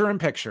picture in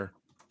picture.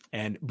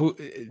 And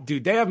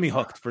dude, they have me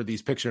hooked for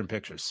these picture in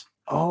pictures.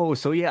 Oh,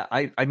 so yeah,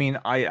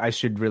 I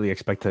should really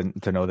expect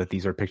to know that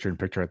these are picture in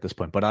picture at this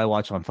point, but I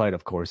watch On Fight,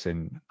 of course,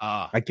 and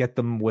I get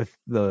them with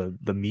the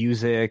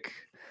music.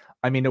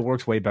 I mean, it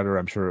works way better,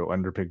 I'm sure,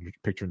 under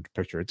picture in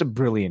picture. It's a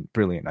brilliant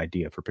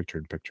idea for picture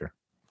in picture.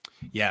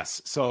 Yes.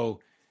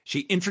 So she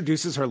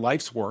introduces her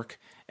life's work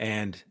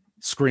and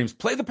screams,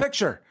 "Play the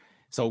picture."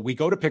 So we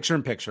go to picture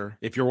in picture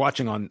if you're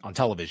watching on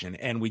television,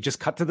 and we just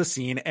cut to the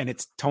scene, and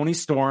it's Tony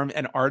Storm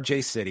and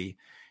RJ City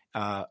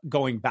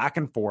going back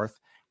and forth.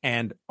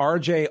 And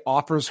RJ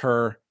offers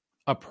her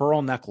a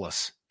pearl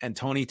necklace, and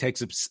Tony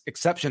takes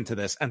exception to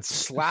this and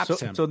slaps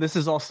him. So this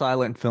is all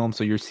silent film,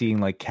 so you're seeing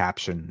like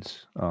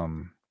captions.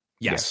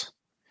 Yes.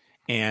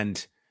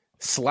 And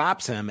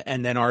slaps him,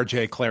 and then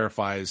RJ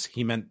clarifies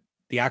he meant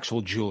the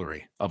actual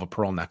jewelry of a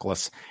pearl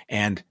necklace.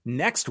 And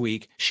next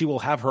week, she will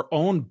have her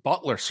own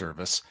butler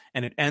service,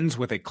 and it ends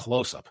with a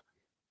close-up.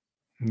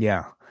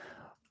 Yeah.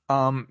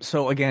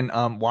 So again,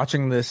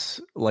 watching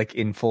this like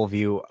in full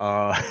view,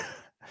 a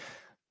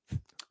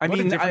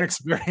different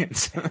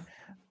experience.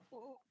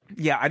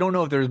 Yeah, I don't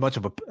know if there's much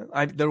of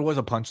there was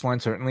a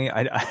punchline, certainly.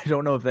 I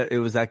don't know if it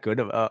was that good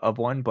of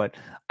one, but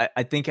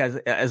I think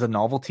as a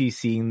novelty,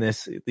 seeing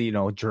this,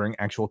 during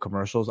actual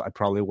commercials, I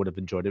probably would have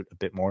enjoyed it a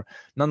bit more.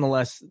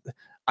 Nonetheless,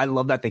 I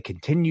love that they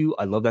continue.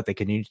 I love that they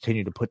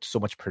continue to put so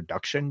much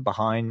production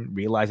behind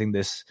realizing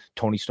this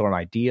Tony Storm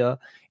idea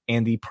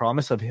and the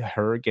promise of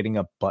her getting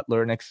a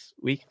butler next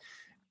week.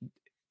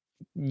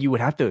 You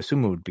would have to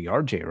assume it would be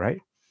RJ, right?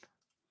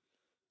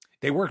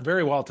 They work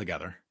very well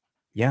together.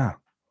 Yeah.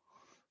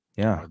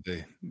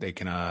 They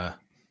can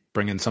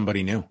bring in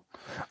somebody new.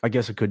 I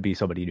guess it could be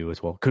somebody new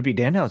as well. Could be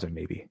Danhausen,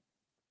 maybe.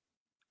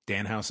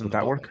 Danhausen. Would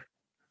that work?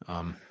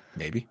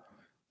 Maybe.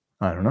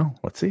 I don't know.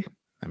 Let's see.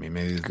 I mean,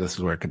 maybe this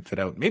is where it could fit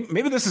out.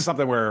 Maybe this is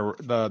something where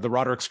the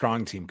Roderick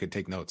Strong team could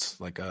take notes,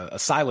 like a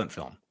silent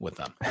film with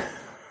them.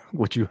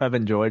 Would you have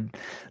enjoyed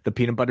the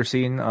peanut butter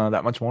scene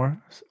that much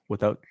more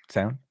without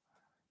sound?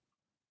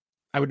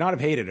 I would not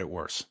have hated it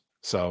worse.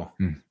 So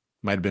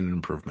might have been an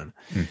improvement.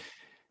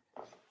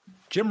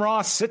 Jim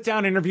Ross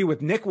sit-down interview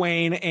with Nick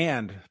Wayne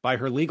and, by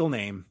her legal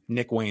name,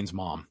 Nick Wayne's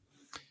mom.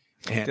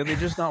 And did they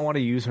just not want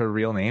to use her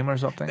real name or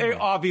something? They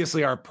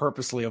obviously are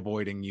purposely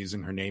avoiding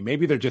using her name.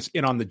 Maybe they're just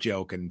in on the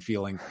joke and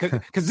feeling,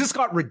 because this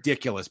got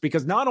ridiculous,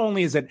 because not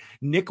only is it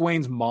Nick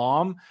Wayne's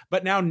mom,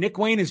 but now Nick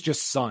Wayne is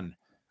just son.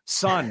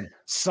 And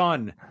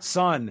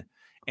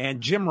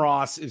Jim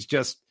Ross is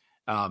just,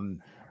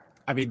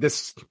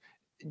 this,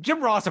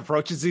 Jim Ross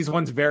approaches these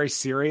ones very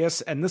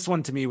serious, and this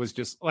one to me was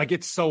just like,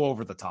 it's so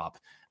over the top.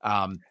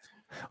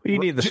 You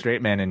need the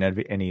straight man in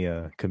any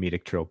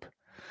comedic trope.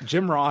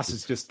 Jim Ross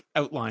is just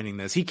outlining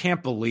this. He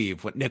can't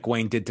believe what Nick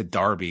Wayne did to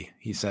Darby.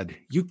 He said,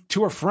 "You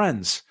two are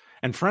friends,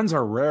 and friends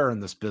are rare in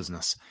this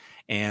business."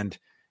 And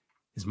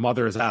his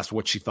mother is asked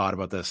what she thought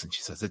about this, and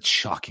she says, "It's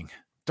shocking.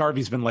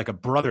 Darby's been like a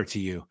brother to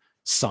you,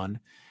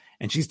 son."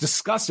 And she's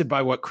disgusted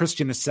by what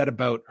Christian has said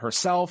about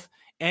herself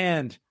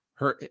and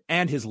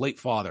his late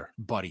father,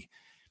 Buddy.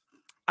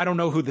 "I don't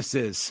know who this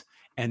is."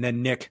 And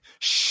then Nick,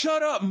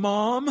 "Shut up,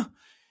 Mom."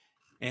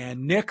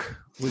 And Nick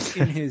was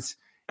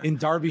in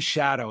Darby's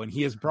shadow, and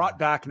he has brought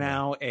back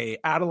now a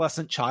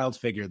adolescent child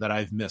figure that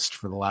I've missed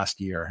for the last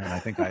year. And I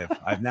think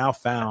I've now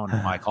found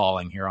my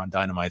calling here on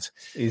Dynamite.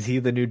 Is he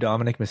the new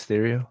Dominic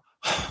Mysterio?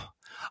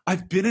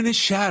 "I've been in his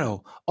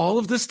shadow all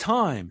of this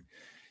time.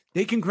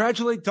 They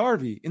congratulate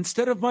Darby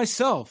instead of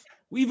myself.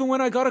 Even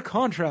when I got a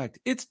contract,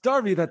 it's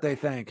Darby that they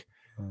thank.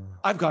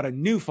 I've got a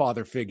new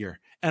father figure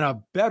and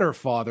a better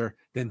father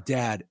than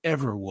Dad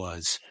ever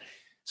was."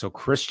 So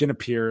Christian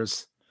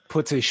appears,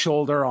 puts a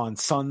shoulder on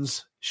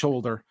Son's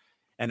shoulder,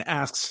 and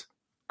asks,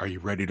 "Are you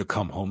ready to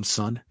come home,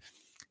 son?"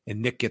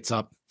 And Nick gets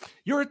up.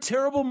 "You're a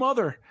terrible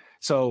mother."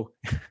 So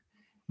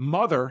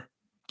Mother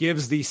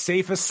gives the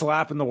safest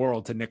slap in the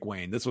world to Nick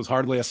Wayne. This was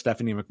hardly a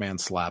Stephanie McMahon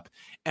slap,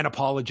 and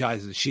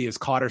apologizes. She has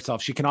caught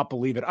herself. She cannot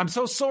believe it. "I'm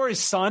so sorry,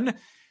 son."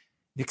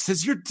 Nick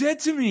says, "You're dead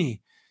to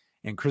me."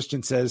 And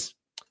Christian says,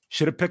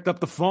 "Should have picked up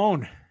the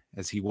phone,"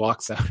 as he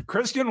walks out.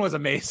 Christian was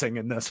amazing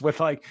in this with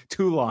like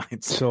 2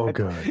 lines. So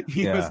good.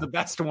 He was the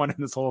best one in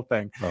this whole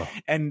thing. Oh.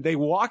 And they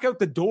walk out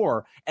the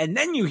door, and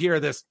then you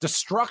hear this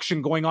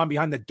destruction going on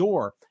behind the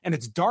door. And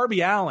it's Darby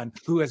Allin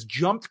who has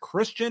jumped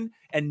Christian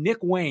and Nick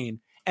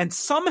Wayne. And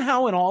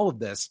somehow in all of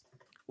this,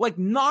 like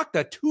knocked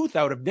a tooth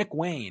out of Nick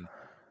Wayne.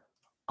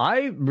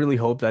 I really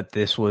hope that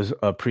this was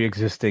a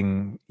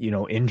pre-existing,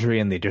 injury,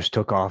 and they just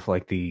took off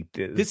like the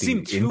This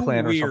seemed too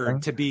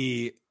weird to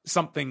be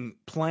something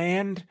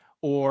planned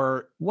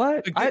or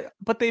what.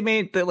 But they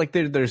made that like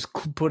there's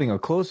putting a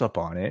close up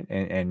on it,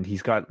 and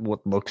he's got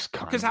what looks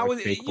kind of how like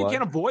is fake you blood.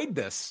 can't avoid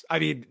this. I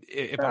mean,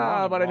 if I'm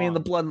wrong, but I mean the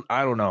blood.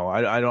 I don't know.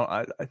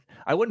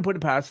 I wouldn't put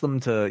it past them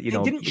to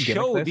It didn't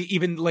show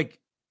even like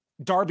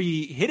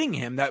Darby hitting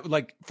him. That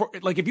like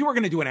if you were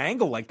going to do an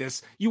angle like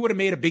this, you would have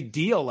made a big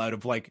deal out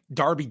of like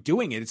Darby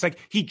doing it. It's like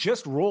he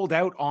just rolled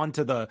out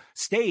onto the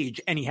stage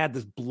and he had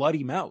this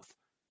bloody mouth.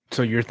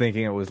 So you're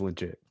thinking it was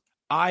legit?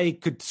 I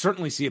could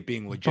certainly see it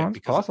being legit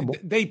because possible.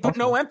 They put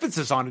no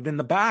emphasis on it in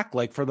the back,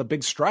 like for the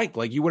big strike.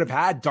 Like you would have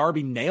had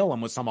Darby nail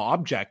him with some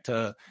object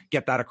to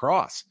get that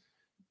across.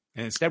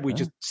 And instead we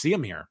just see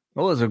him here.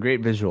 Well, it was a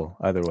great visual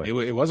either way.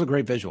 It was a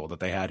great visual that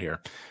they had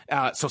here.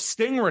 So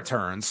Sting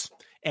returns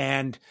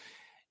and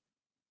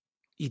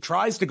he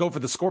tries to go for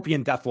the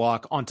Scorpion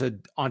Deathlock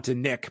onto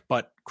Nick,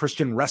 but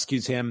Christian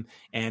rescues him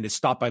and is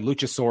stopped by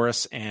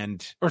Luchasaurus.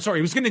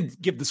 He was going to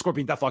give the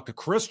Scorpion Deathlock to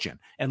Christian,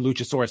 and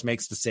Luchasaurus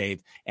makes the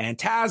save. And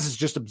Taz is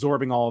just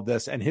absorbing all of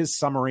this, and his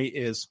summary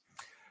is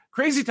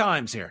crazy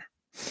times here.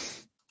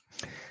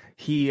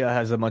 He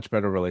has a much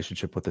better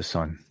relationship with his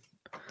son,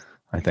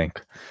 I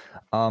think.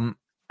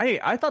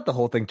 I thought the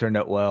whole thing turned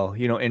out well,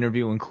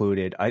 interview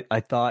included. I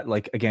thought,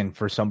 like, again,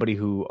 for somebody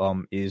who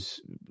is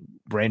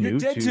brand You're new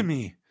dead to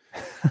me.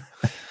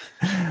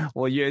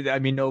 Well,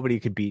 nobody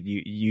could beat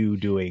you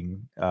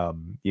doing,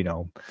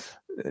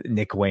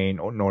 Nick Wayne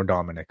nor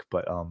Dominic,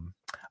 but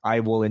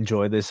I will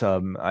enjoy this,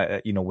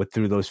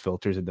 through those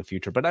filters in the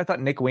future. But I thought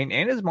Nick Wayne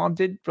and his mom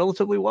did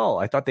relatively well.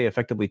 I thought they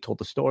effectively told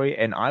the story,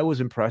 and I was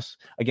impressed,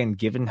 again,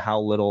 given how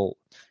little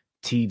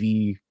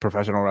TV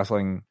professional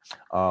wrestling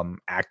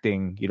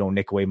acting,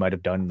 Nick Wayne might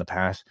have done in the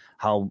past,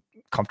 how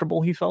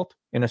comfortable he felt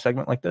in a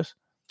segment like this.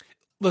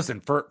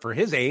 Listen, for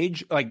his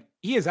age, like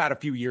he has had a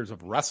few years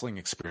of wrestling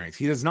experience.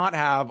 He does not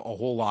have a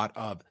whole lot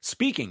of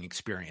speaking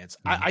experience.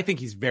 Mm-hmm. I think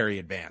he's very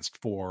advanced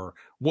for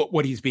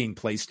what he's being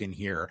placed in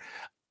here.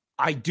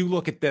 I do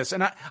look at this,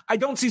 and I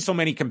don't see so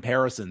many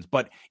comparisons,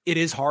 but it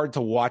is hard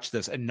to watch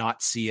this and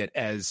not see it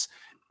as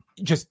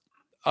just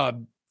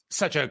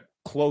such a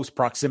close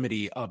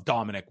proximity of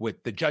Dominic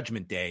with the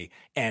Judgment Day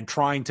and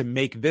trying to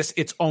make this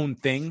its own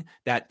thing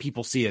that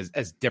people see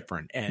as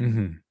different.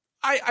 And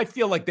I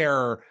feel like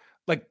they're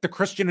like the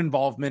Christian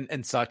involvement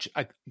and such.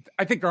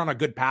 I think they're on a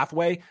good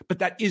pathway, but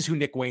that is who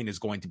Nick Wayne is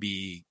going to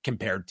be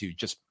compared to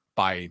just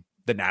by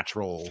the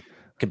natural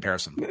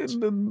comparison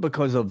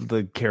because of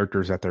the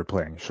characters that they're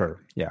playing.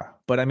 Sure. Yeah.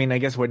 But I mean, I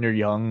guess when you're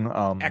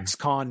young,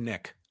 ex-con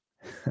Nick,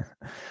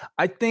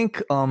 I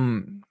think,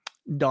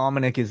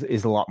 Dominic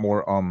is a lot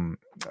more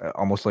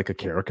almost like a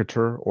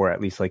caricature, or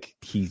at least like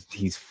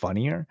he's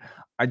funnier.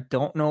 I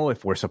don't know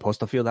if we're supposed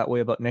to feel that way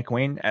about Nick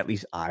Wayne. At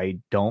least I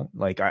don't.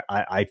 Like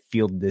I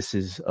feel this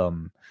is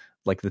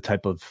like the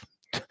type of,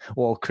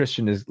 well,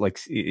 Christian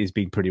is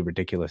being pretty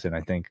ridiculous, and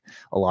I think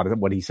a lot of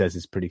what he says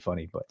is pretty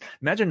funny. But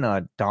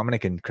imagine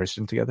Dominic and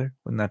Christian together.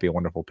 Wouldn't that be a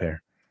wonderful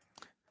pair?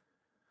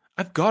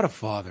 I've got a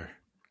father,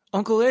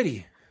 Uncle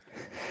Eddie.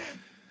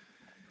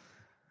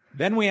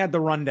 Then we had the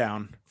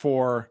rundown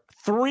for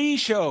 3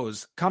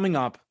 shows coming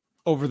up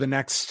over the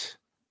next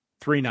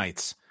 3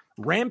 nights.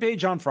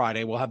 Rampage on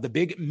Friday. We'll have the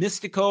big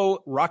Mystico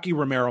Rocky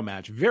Romero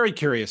match. Very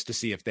curious to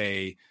see if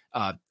they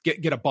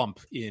get a bump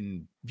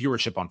in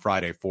viewership on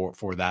Friday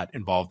for that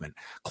involvement.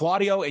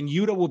 Claudio and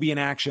Yuta will be in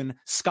action.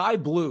 Sky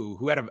Blue,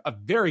 who had a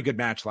very good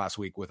match last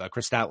week with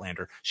Chris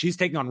Statlander, she's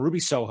taking on Ruby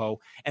Soho.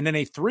 And then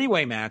a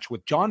 3-way match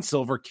with John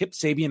Silver, Kip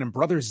Sabian, and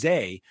Brother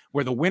Zay,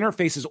 where the winner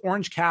faces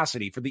Orange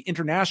Cassidy for the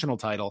international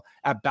title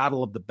at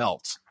Battle of the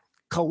Belts.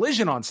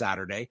 Collision on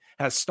Saturday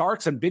has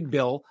Starks and Big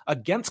Bill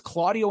against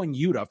Claudio and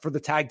Yuta for the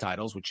tag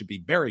titles, which should be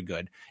very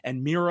good,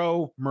 and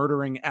Miro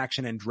murdering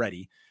Action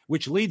Andretti,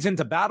 which leads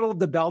into Battle of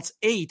the Belts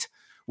 8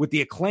 with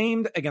the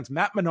Acclaimed against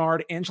Matt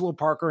Menard, Angelo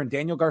Parker, and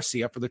Daniel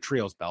Garcia for the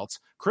trios belts,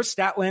 Chris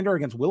Statlander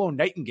against Willow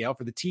Nightingale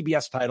for the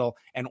TBS title,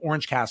 and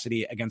Orange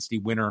Cassidy against the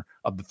winner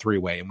of the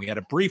 3-way. And we had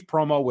a brief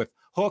promo with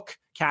Hook,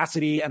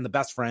 Cassidy, and the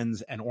Best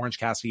Friends, and Orange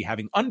Cassidy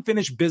having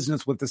unfinished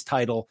business with this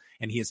title,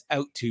 and he is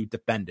out to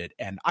defend it.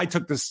 And I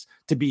took this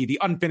to be the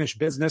unfinished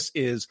business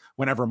is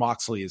whenever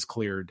Moxley is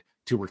cleared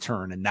to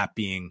return, and that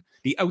being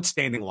the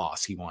outstanding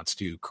loss he wants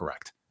to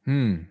correct.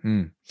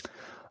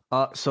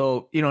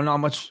 So, not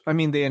much. I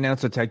mean, they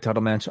announced a tag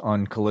title match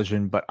on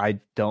Collision, but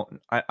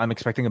I'm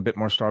expecting a bit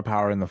more star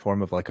power in the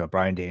form of like a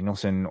Bryan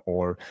Danielson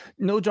or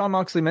no Jon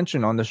Moxley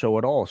mentioned on the show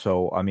at all.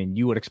 So, I mean,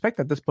 you would expect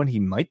at this point he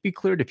might be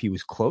cleared if he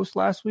was close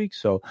last week.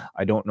 So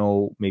I don't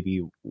know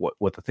maybe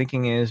what the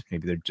thinking is.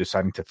 Maybe they're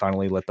deciding to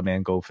finally let the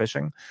man go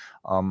fishing.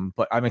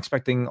 But I'm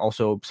expecting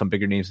also some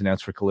bigger names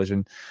announced for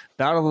Collision.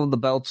 Battle of the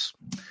Belts.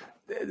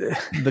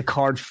 The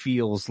card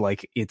feels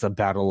like it's a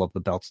Battle of the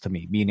Belts to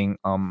me, meaning,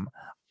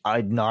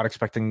 I'm not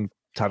expecting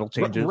title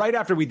changes. Right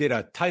after we did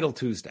a Title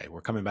Tuesday, we're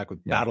coming back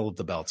with Battle of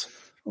the Belts.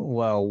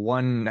 Well,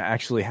 one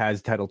actually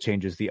has title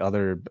changes. The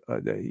other,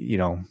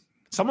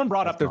 Someone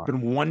brought up there's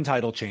been one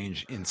title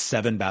change in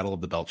 7 Battle of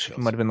the Belt shows.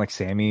 It might have been like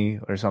Sammy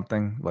or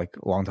something like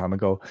a long time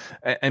ago.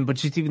 But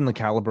just even the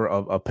caliber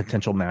of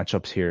potential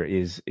matchups here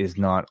is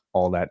not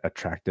all that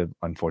attractive,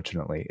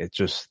 unfortunately. It's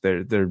just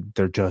they're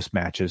just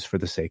matches for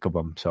the sake of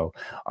them. So,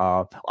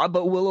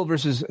 but Willow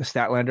versus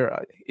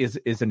Statlander is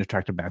an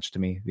attractive match to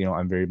me.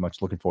 I'm very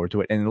much looking forward to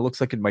it, and it looks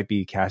like it might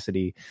be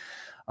Cassidy.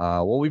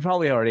 Well, we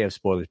probably already have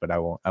spoilers, but I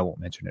won't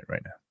mention it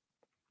right now.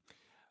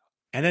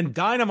 And then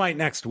Dynamite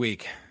next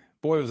week.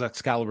 Boy, was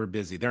Excalibur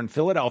busy. They're in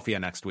Philadelphia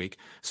next week.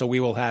 So we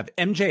will have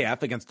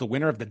MJF against the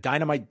winner of the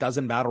Dynamite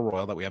Dozen Battle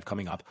Royal that we have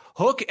coming up.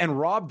 Hook and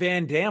Rob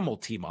Van Dam will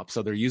team up.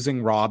 So they're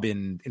using Rob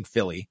in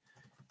Philly.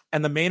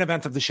 And the main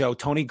event of the show,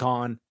 Tony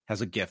Khan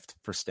has a gift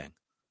for Sting.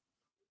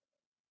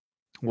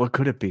 What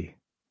could it be?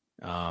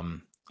 A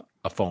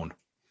phone.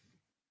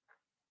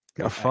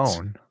 A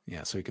phone?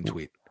 Yeah, so you can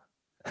tweet.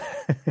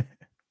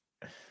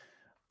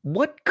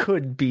 What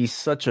could be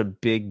such a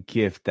big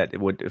gift that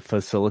it would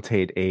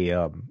facilitate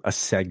a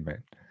segment,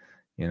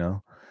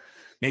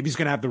 Maybe he's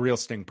going to have the real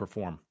Sting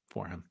perform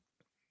for him.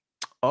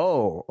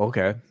 Oh,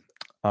 okay.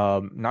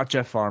 Not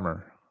Jeff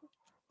Farmer.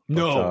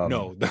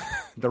 No,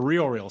 the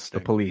real Sting.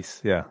 The Police.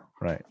 Yeah,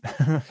 right.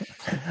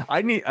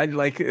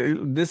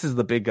 This is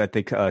the big, I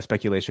think,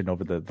 speculation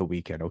over the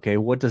weekend. Okay.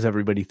 What does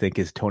everybody think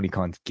is Tony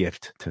Khan's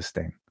gift to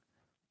Sting?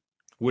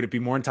 Would it be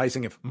more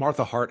enticing if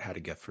Martha Hart had a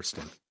gift for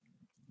Sting?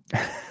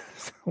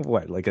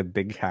 What, like a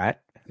big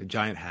hat? A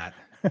giant hat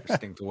for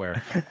Sting to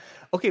wear.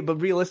 Okay, but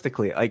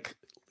realistically,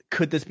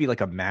 could this be like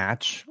a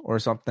match or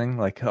something?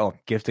 Like,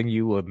 gifting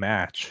you a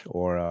match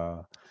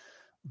or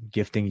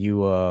gifting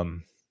you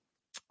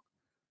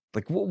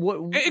like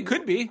what? It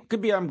could be.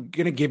 Could be. I'm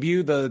gonna give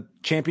you the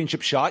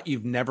championship shot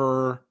you've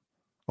never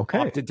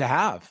opted to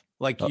have.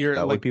 Like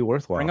that would be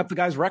worthwhile. Bring up the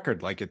guy's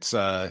record. Like it's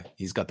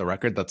he's got the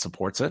record that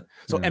supports it.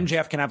 So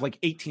MJF can have like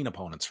 18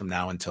 opponents from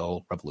now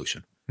until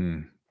Revolution.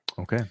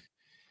 Okay.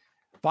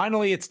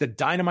 Finally, it's the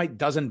Dynamite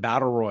Dozen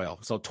Battle Royal.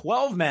 So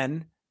 12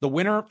 men. The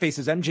winner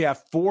faces MJF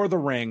for the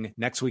ring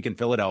next week in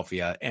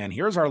Philadelphia. And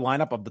here's our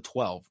lineup of the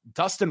 12.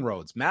 Dustin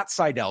Rhodes, Matt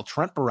Sydal,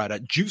 Trent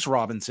Beretta, Juice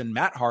Robinson,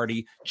 Matt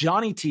Hardy,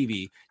 Johnny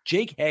TV,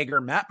 Jake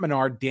Hager, Matt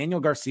Menard, Daniel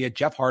Garcia,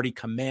 Jeff Hardy,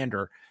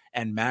 Commander,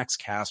 and Max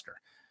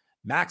Caster.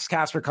 Max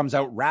Caster comes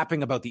out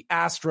rapping about the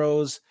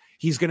Astros.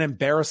 He's going to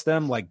embarrass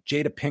them like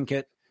Jada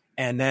Pinkett,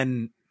 and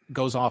then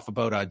goes off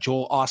about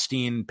Joel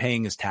Osteen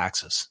paying his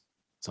taxes.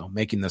 So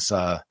making this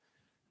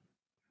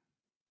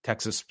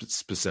Texas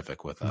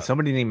specific with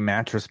somebody named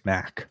Mattress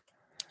Mac.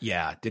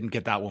 Yeah, didn't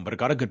get that one, but it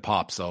got a good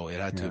pop, so it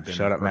had to have been.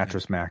 Shout out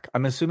Mattress Mac.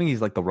 I'm assuming he's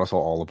like the Russell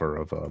Oliver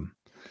of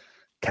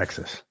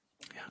Texas.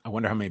 Yeah, I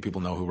wonder how many people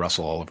know who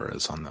Russell Oliver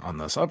is on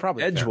this. Oh,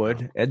 probably Edge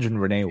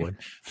and Renee would.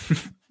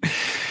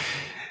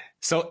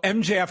 So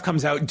MJF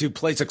comes out, and dude,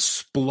 place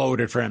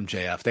exploded for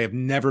MJF. They have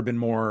never been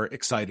more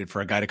excited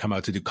for a guy to come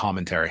out to do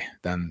commentary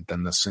than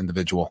this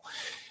individual.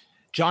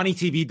 Johnny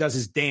TV does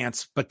his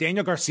dance, but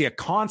Daniel Garcia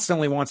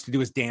constantly wants to do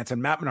his dance,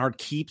 and Matt Menard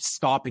keeps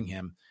stopping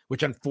him,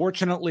 which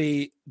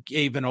unfortunately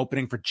gave an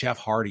opening for Jeff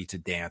Hardy to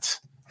dance.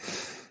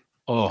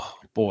 Oh,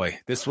 boy.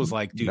 This was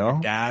like, dude, your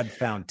dad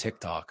found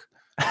TikTok.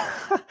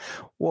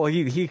 Well,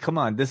 he come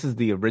on. This is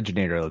the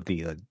originator of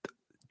the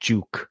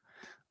juke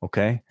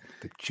Okay.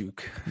 The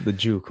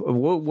juke.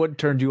 What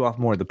turned you off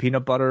more, the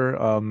peanut butter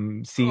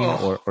scene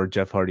or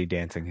Jeff Hardy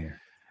dancing here?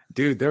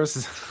 Dude, there's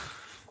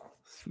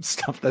some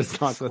stuff that's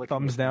not a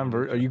thumbs down.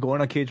 Are you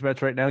going on Cage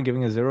Match right now and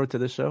giving a 0 to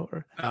this show?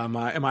 Or am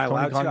I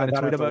allowed to? I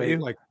tweet about you?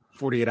 Like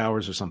 48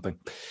 hours or something.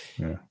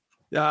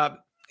 Yeah.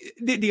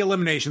 The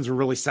eliminations were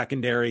really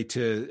secondary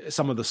to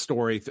some of the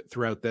story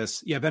throughout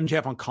this. You have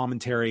MJF on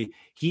commentary.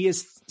 He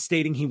is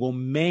stating he will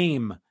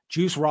maim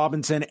Juice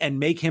Robinson and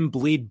make him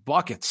bleed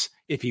buckets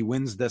if he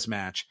wins this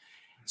match.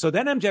 So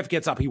then MJF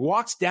gets up. He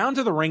walks down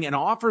to the ring and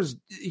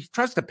he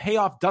tries to pay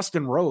off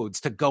Dustin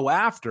Rhodes to go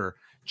after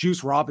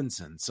Juice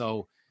Robinson.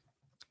 So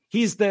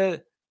he's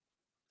the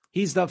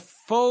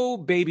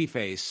faux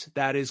babyface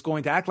that is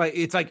going to act like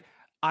it's like,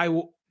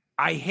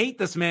 I hate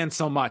this man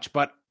so much,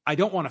 but I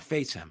don't want to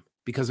face him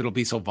because it'll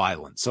be so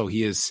violent. So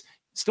he is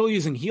still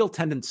using heel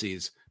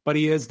tendencies, but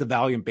he is the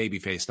valiant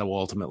babyface that will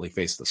ultimately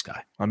face this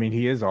guy. I mean,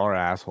 he is our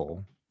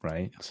asshole,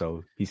 right?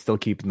 So he's still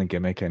keeping the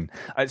gimmick. And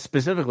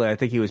specifically, I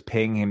think he was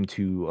paying him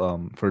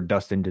to for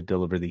Dustin to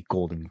deliver the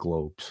Golden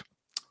Globes.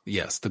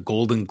 Yes, the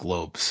Golden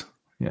Globes.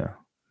 Yeah.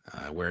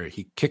 Where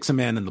he kicks a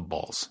man in the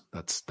balls.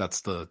 That's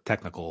the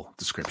technical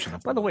description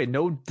of. By the way,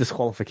 no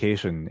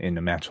disqualification in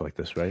a match like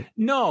this, right?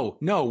 No.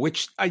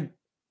 Which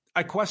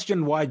I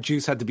questioned why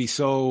Juice had to be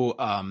so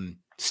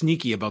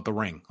sneaky about the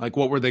ring. Like,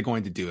 what were they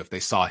going to do if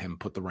they saw him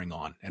put the ring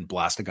on and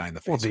blast a guy in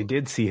the face? Well, they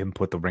did see him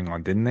put the ring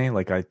on, didn't they?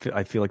 Like,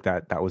 I feel like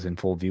that was in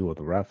full view of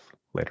the ref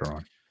later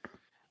on.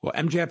 Well,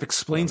 MJF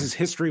explains his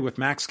history with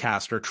Max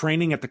Caster,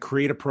 training at the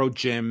Create a Pro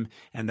gym,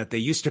 and that they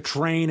used to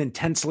train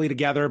intensely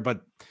together,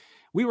 but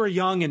we were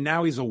young and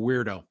now he's a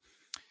weirdo.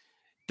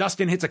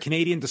 Dustin hits a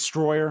Canadian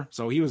destroyer,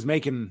 so he was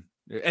making,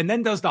 and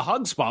then does the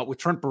hug spot with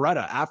Trent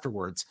Beretta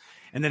afterwards.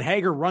 And then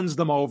Hager runs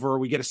them over.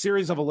 We get a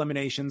series of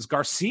eliminations.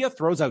 Garcia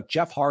throws out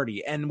Jeff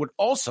Hardy and would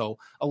also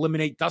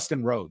eliminate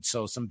Dustin Rhodes.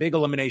 So some big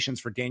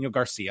eliminations for Daniel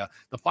Garcia.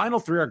 The final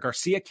three are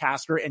Garcia,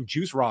 Caster, and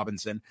Juice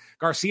Robinson.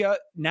 Garcia,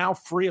 now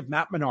free of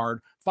Matt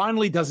Menard,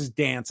 finally does his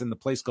dance and the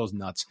place goes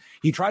nuts.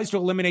 He tries to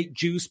eliminate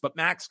Juice, but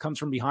Max comes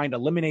from behind,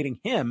 eliminating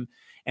him.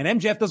 And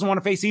MJF doesn't want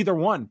to face either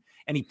one.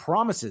 And he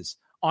promises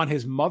on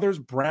his mother's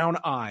brown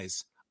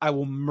eyes, I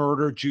will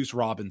murder Juice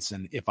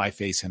Robinson if I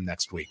face him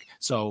next week.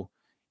 So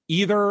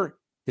either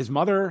his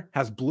mother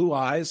has blue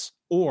eyes,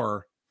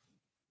 or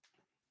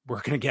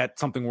we're going to get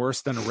something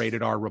worse than a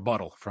rated R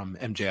rebuttal from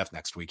MJF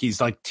next week. He's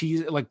like,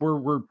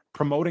 we're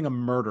promoting a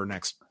murder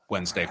next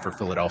Wednesday for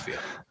Philadelphia.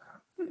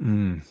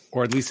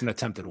 Or at least an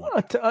attempted one.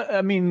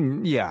 I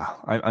mean, yeah,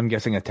 I'm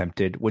guessing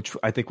attempted, which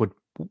I think would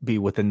be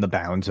within the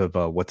bounds of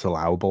what's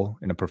allowable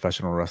in a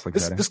professional wrestling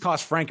setting. This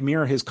cost Frank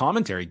Mir his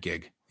commentary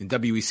gig in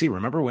WEC.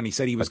 Remember when he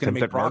said he was going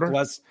to make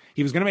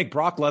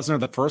Brock Lesnar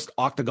the first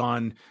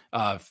Octagon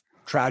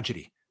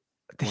tragedy?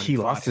 He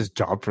lost his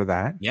job for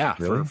that? Yeah,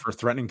 really? for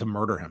threatening to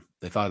murder him.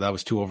 They thought that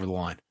was too over the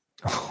line.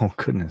 Oh,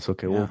 goodness.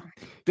 Okay, yeah. Well,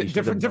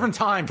 different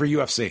time for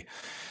UFC.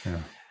 Yeah.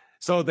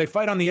 So they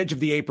fight on the edge of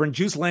the apron.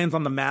 Juice lands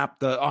on the mat.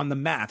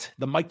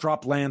 The mic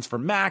drop lands for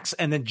Max,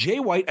 and then Jay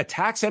White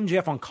attacks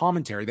MJF on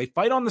commentary. They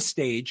fight on the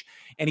stage,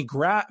 and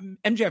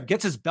MJF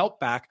gets his belt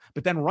back,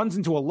 but then runs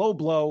into a low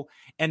blow,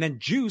 and then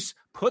Juice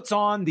puts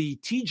on the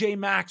TJ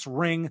Maxx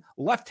ring,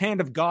 left hand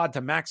of God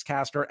to Max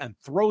Caster, and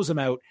throws him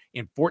out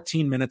in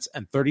 14 minutes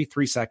and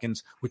 33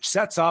 seconds, which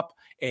sets up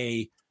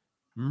a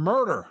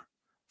murder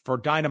for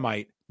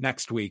Dynamite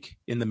next week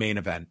in the main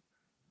event.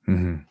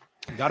 Mm-hmm.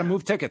 Got to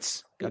move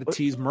tickets. Got to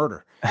tease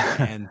murder.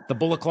 And the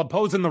Bullet Club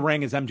pose in the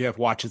ring as MJF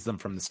watches them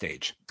from the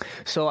stage.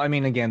 So, I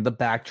mean, again, the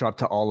backdrop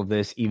to all of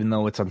this, even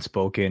though it's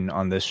unspoken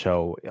on this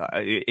show,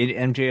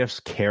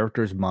 MJF's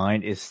character's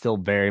mind is still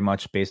very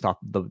much based off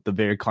the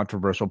very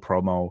controversial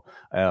promo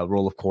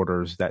roll of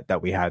quarters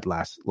that we had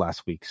last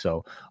week.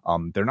 So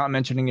they're not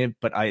mentioning it,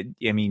 but I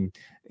mean,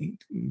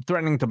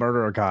 threatening to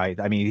murder a guy,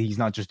 I mean, he's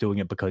not just doing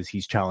it because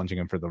he's challenging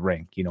him for the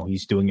ring. You know,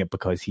 he's doing it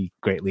because he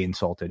greatly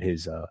insulted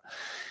his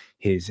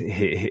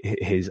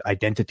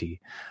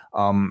identity.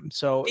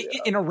 So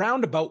in a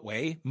roundabout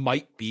way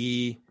might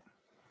be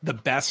the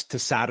best to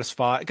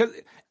satisfy, because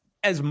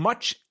as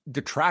much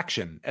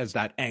detraction as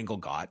that angle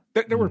got,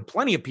 there were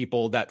plenty of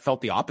people that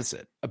felt the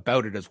opposite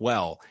about it as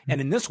well.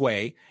 And in this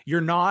way,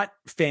 you're not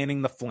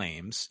fanning the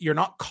flames, you're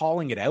not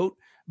calling it out,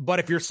 but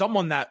if you're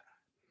someone that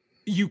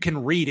you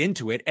can read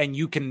into it and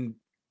you can,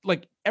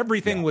 like,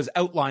 everything was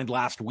outlined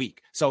last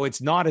week. So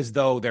it's not as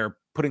though they're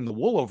putting the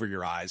wool over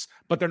your eyes,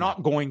 but they're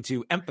not going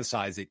to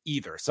emphasize it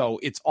either. So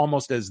it's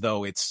almost as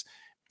though it's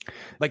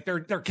like they're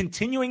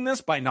continuing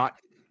this by not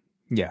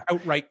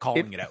outright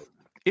calling it out.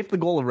 If the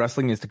goal of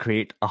wrestling is to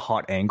create a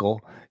hot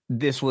angle,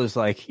 this was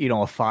like, you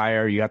know, a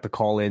fire you have to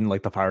call in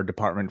like the fire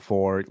department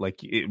for,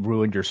 like, it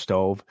ruined your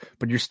stove,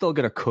 but you're still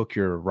going to cook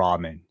your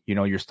ramen. You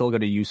know, you're still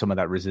going to use some of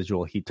that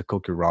residual heat to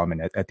cook your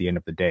ramen at the end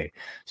of the day.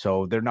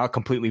 So they're not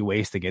completely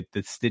wasting it.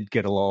 This did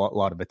get a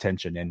lot of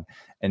attention, and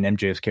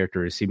MJF's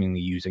character is seemingly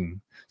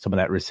using some of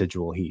that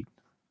residual heat.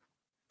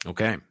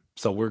 Okay.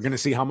 So we're going to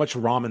see how much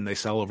ramen they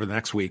sell over the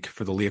next week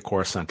for the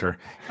Liacouras Center.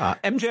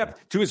 MJF,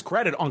 to his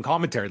credit on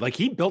commentary, like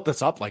he built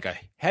this up like a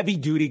heavy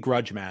duty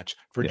grudge match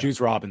for Juice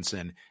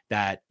Robinson,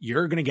 that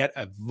you're going to get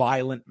a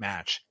violent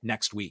match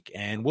next week.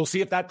 And we'll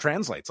see if that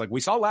translates. Like we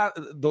saw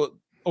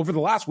over the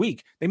last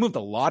week, they moved a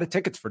lot of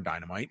tickets for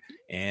Dynamite,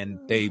 and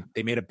they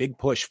made a big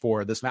push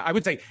for this match. I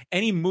would say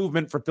any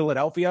movement for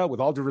Philadelphia, with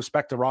all due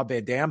respect to Rob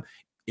Van Dam,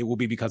 it will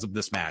be because of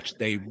this match.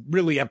 They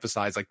really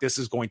emphasize like this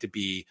is going to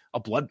be a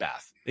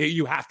bloodbath.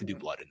 You have to do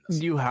blood in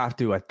this. You have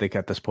to, I think,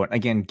 at this point.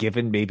 Again,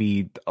 given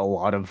maybe a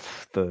lot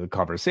of the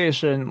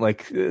conversation,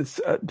 like it's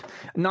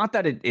not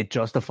that it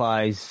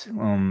justifies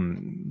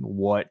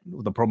what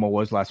the promo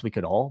was last week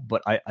at all,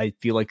 but I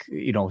feel like,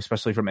 you know,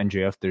 especially from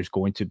MJF, there's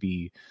going to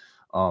be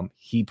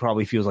he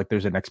probably feels like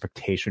there's an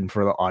expectation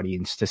for the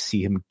audience to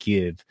see him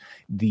give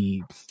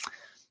the.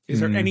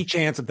 Is there any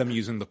chance of them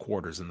using the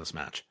quarters in this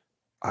match?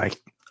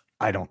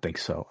 I don't think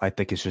so. I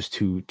think it's just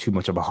too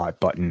much of a hot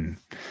button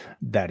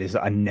that is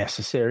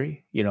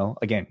unnecessary. You know,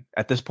 again,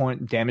 at this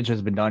point, damage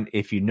has been done.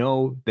 If you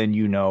know, then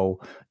you know.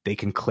 They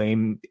can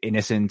claim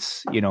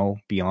innocence, you know,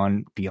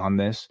 beyond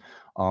this.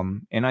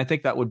 And I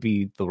think that would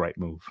be the right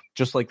move,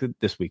 just like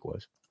this week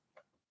was.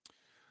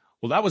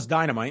 Well, that was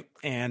Dynamite,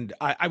 and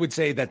I would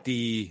say that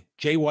the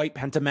Jay White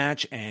Penta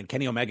match and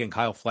Kenny Omega and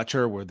Kyle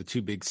Fletcher were the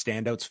two big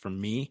standouts for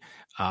me.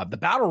 The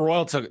Battle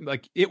Royal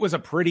it was a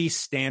pretty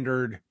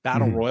standard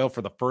Battle Royal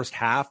for the first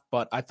half,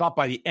 but I thought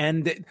by the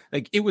end,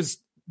 it was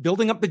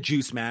building up the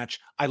juice match.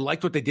 I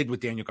liked what they did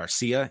with Daniel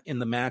Garcia in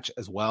the match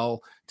as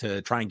well,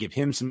 to try and give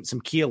him some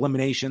key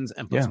eliminations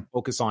and put some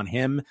focus on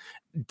him.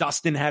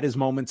 Dustin had his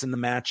moments in the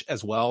match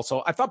as well.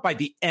 So I thought by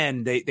the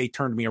end, they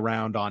turned me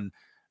around on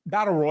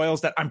battle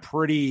royals that I'm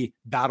pretty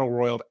battle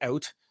royaled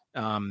out,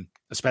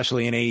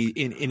 especially in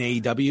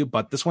AEW,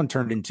 but this one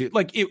turned into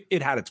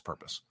it had its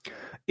purpose.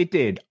 It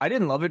did. I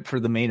didn't love it for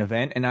the main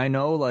event, and I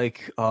know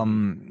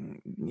you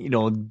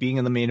know, being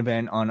in the main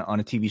event on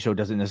a TV show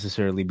doesn't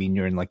necessarily mean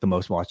you're in like the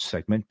most watched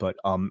segment, but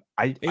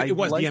it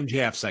was the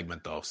MJF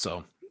segment though,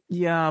 so.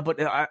 Yeah, but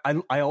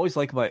I always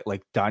like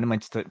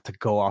Dynamite to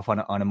go off on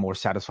a more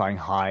satisfying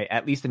high,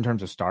 at least in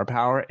terms of star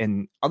power.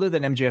 And other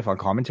than MJF on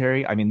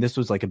commentary, I mean, this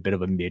was like a bit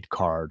of a mid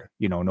card,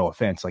 you know, no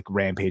offense, like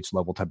Rampage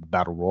level type of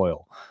battle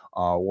royal.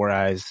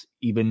 Whereas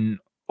even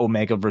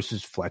Omega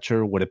versus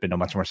Fletcher would have been a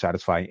much more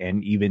satisfying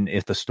end, even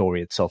if the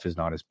story itself is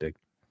not as big.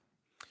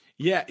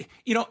 Yeah,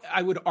 you know,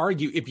 I would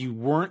argue if you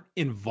weren't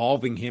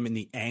involving him in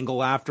the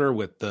angle after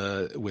with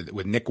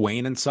Nick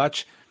Wayne and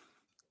such,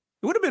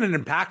 it would have been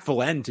an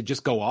impactful end to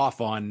just go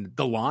off on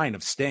the line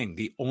of Sting.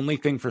 The only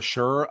thing for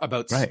sure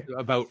about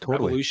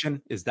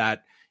Revolution is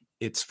that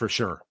it's for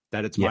sure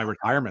that it's my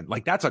retirement.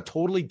 Like that's a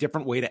totally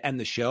different way to end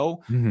the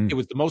show. It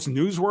was the most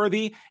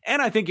newsworthy.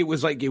 And I think it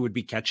was like, it would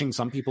be catching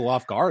some people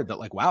off guard that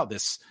like, wow,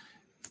 this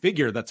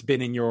figure that's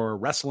been in your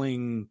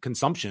wrestling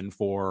consumption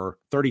for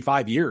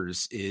 35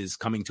 years is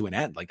coming to an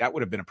end. Like that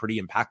would have been a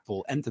pretty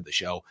impactful end to the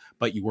show,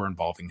 but you were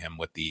involving him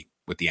with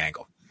the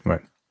angle.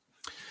 Right.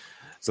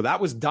 So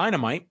that was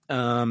Dynamite.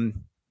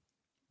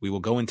 We will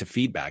go into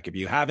feedback. If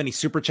you have any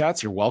super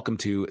chats, you're welcome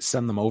to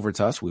send them over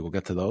to us. We will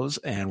get to those.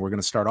 And we're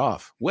going to start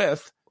off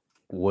with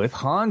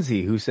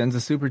Hansi, who sends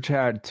a super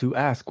chat to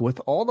ask,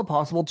 with all the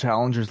possible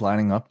challengers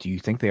lining up, do you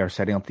think they are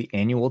setting up the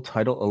annual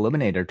title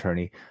eliminator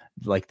tourney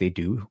like they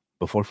do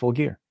before Full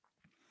Gear?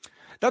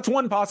 That's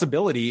one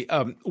possibility.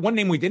 One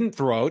name we didn't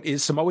throw out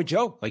is Samoa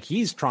Joe. Like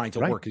he's trying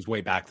to work his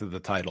way back to the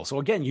title. So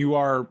again, you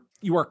are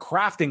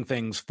crafting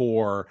things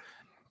for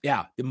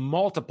the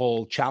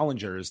multiple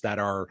challengers that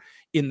are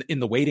in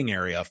the waiting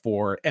area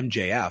for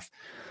MJF.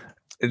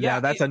 Yeah,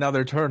 that's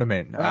another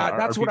tournament.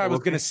 That's what I was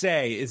going to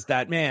say is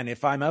that, man,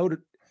 if I'm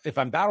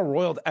battle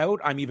royaled out,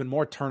 I'm even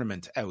more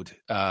tournament out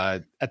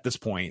at this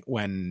point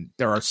when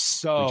there are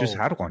we just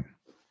had one.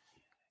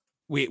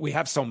 We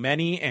have so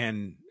many,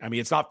 and I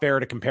mean, it's not fair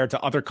to compare to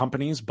other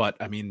companies, but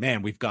I mean,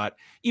 man, we've got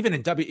even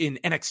in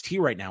NXT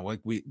right now, like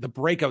the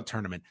breakout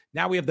tournament.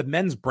 Now we have the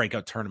men's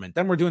breakout tournament.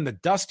 Then we're doing the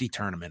Dusty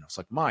tournament. It's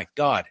like, my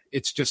God,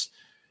 it's just,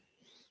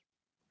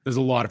 there's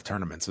a lot of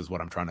tournaments is what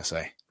I'm trying to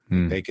say.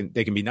 They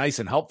can be nice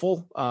and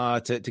helpful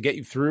to get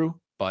you through,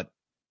 but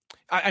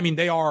I mean,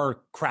 they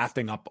are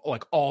crafting up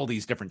like all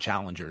these different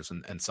challengers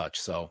and such.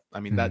 So, I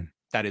mean,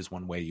 that is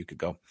one way you could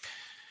go.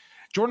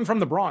 Jordan from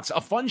the Bronx, a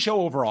fun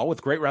show overall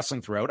with great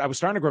wrestling throughout. I was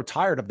starting to grow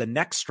tired of the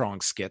neck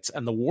strong skits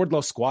and the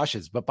Wardlow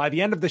squashes, but by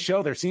the end of the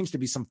show, there seems to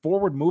be some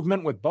forward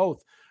movement with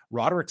both.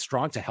 Roderick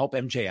Strong to help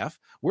MJF.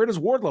 Where does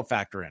Wardlow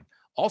factor in?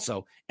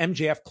 Also,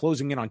 MJF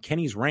closing in on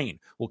Kenny's reign.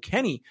 Will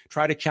Kenny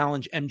try to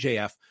challenge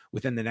MJF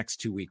within the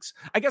next 2 weeks?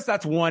 I guess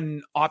that's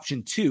one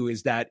option too,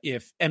 is that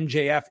if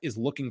MJF is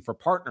looking for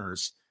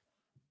partners,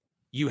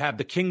 you have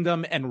the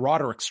Kingdom and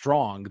Roderick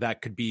Strong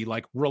that could be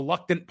like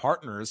reluctant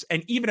partners.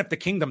 And even if the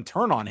Kingdom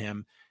turn on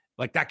him,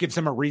 Like that gives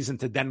him a reason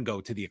to then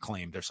go to the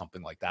Acclaimed or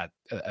something like that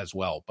as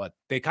well. But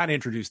they kind of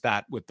introduced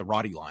that with the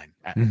Roddy line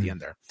at the end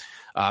there.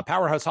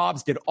 Powerhouse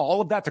Hobbs did all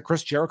of that to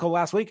Chris Jericho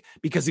last week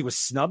because he was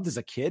snubbed as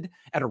a kid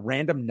at a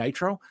random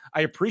Nitro.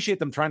 I appreciate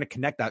them trying to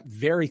connect that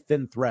very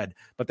thin thread,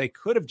 but they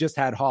could have just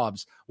had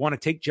Hobbs want to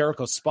take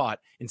Jericho's spot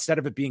instead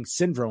of it being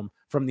Syndrome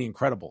from The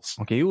Incredibles.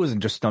 Okay, he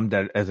wasn't just snubbed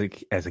as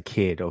a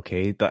kid,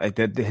 okay?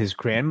 His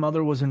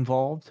grandmother was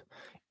involved.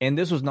 And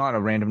this was not a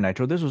random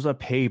Nitro. This was a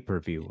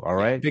pay-per-view, all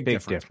right? Big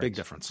difference. Big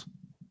difference.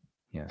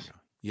 Yes.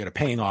 You had a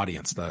paying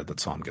audience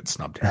that saw him get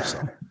snubbed here.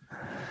 So.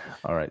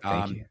 All right,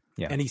 thank you.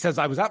 Yeah. And he says,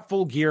 I was at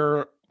Full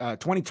Gear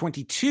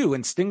 2022,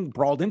 and Sting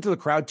brawled into the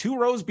crowd 2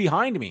 rows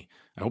behind me.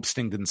 I hope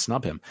Sting didn't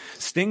snub him.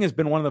 Sting has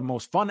been one of the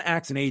most fun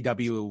acts in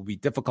AEW. It will be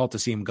difficult to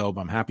see him go,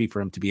 but I'm happy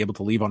for him to be able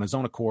to leave on his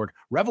own accord.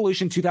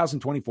 Revolution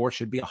 2024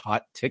 should be a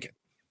hot ticket.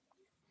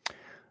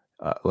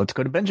 Let's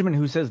go to Benjamin,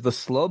 who says the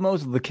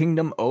slow-mos of the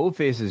Kingdom O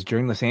faces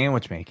during the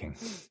sandwich making.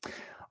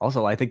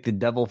 Also, I think the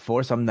devil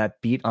foursome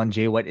that beat on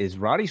Jay White is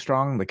Roddy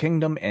Strong, the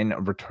Kingdom,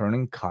 and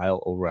returning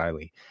Kyle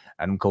O'Reilly.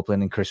 Adam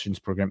Copeland and Christian's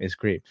program is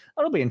great.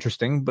 That'll be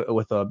interesting, but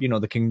with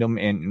the Kingdom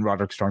and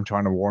Roderick Strong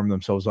trying to warm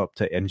themselves up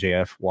to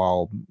MJF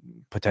while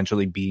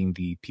potentially being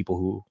the people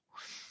who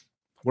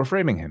were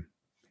framing him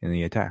in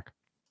the attack.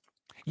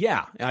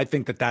 Yeah, I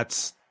think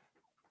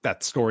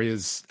that story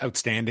is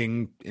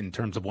outstanding in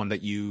terms of one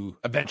that you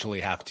eventually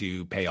have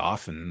to pay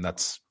off, and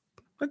that's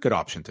a good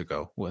option to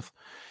go with.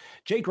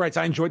 Jake writes,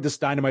 I enjoyed this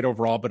Dynamite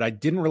overall, but I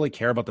didn't really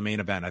care about the main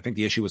event. I think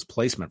the issue was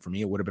placement for me.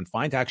 It would have been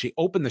fine to actually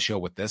open the show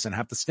with this and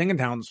have the Sting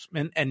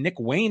announcement and Nick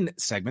Wayne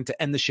segment to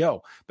end the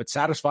show, but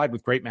satisfied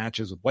with great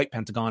matches with White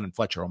Pentagon and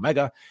Fletcher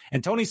Omega.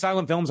 And Tony's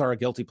silent films are a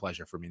guilty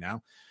pleasure for me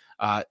now.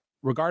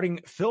 Regarding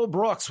Phil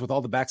Brooks, with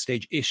all the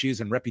backstage issues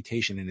and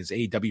reputation in his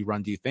AEW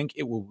run, do you think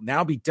it will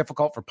now be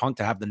difficult for Punk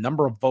to have the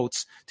number of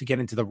votes to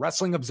get into the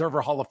Wrestling Observer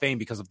Hall of Fame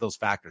because of those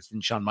factors?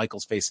 Didn't Shawn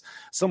Michaels face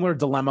a similar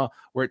dilemma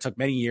where it took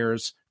many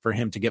years for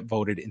him to get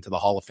voted into the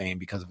Hall of Fame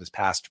because of his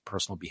past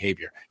personal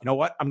behavior? You know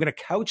what? I'm going to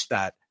couch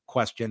that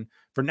question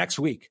for next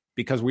week,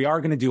 because we are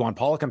going to do on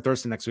Pollock on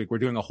Thursday next week. We're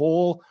doing a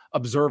whole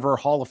Observer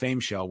Hall of Fame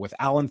show with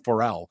Alan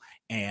Forel,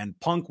 and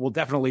Punk will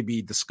definitely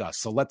be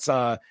discussed. So let's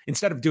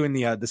instead of doing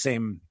the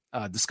same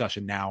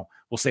discussion now,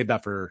 we'll save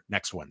that for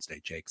next Wednesday,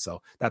 Jake.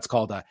 So that's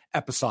called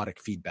episodic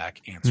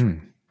feedback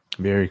answer.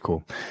 Very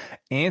cool.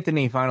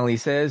 Anthony finally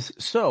says,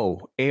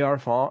 so AR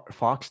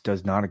Fox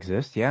does not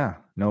exist. Yeah,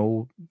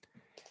 no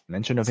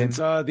mention of him.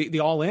 Since the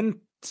All In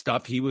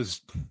stuff, he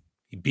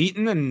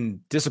beaten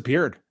and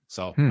disappeared.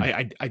 So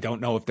I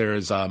don't know if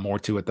there's more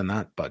to it than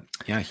that, but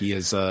yeah, he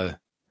has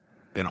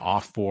been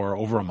off for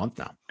over a month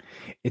now.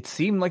 It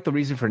seemed like the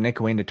reason for Nick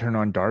Wayne to turn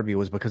on Darby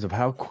was because of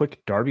how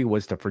quick Darby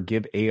was to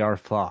forgive AR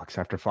Fox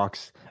after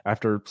Fox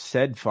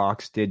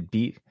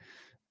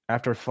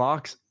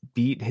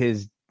beat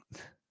his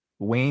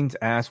Wayne's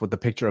ass with the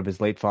picture of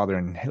his late father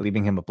and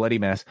leaving him a bloody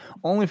mess,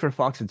 only for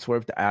Fox and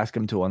Swerve to ask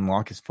him to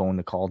unlock his phone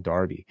to call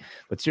Darby.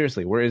 But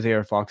seriously, where is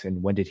AR Fox,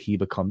 and when did he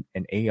become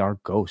an AR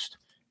ghost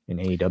in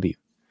AEW?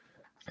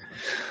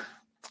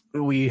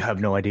 We have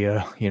no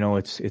idea.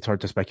 It's hard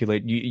to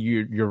speculate.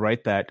 You're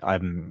right that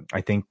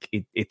I think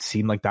it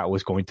seemed like that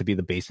was going to be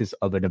the basis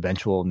of an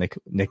eventual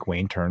Nick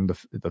Wayne turn.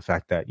 The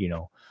fact that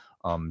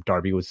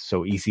Darby was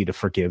so easy to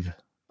forgive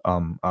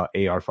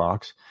AR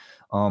Fox.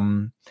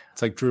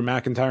 It's like Drew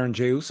McIntyre and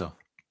Jey Uso.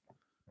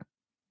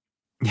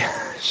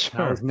 Yeah, sure.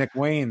 How was Nick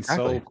Wayne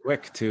so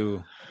quick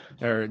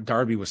or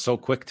Darby was so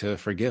quick to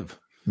forgive?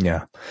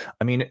 Yeah.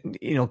 I mean,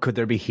 could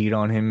there be heat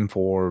on him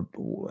for,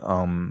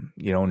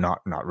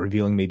 not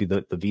revealing maybe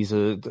the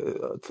visa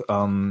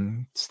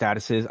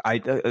statuses?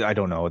 I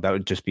don't know. That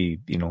would just be,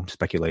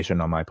 speculation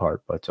on my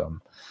part, but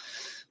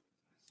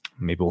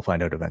maybe we'll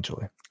find out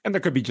eventually. And there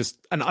could be just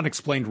an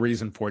unexplained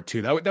reason for it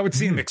too. That would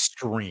seem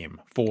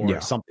extreme for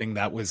something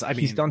that was,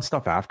 he's done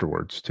stuff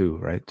afterwards too,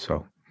 right?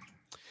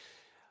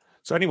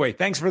 So anyway,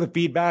 thanks for the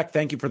feedback.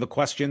 Thank you for the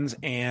questions.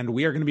 And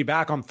we are going to be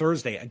back on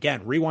Thursday.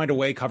 Again, Rewind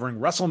Away covering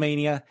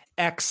WrestleMania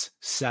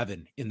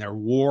X7 in their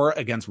war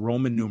against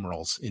Roman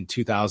numerals in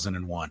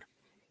 2001.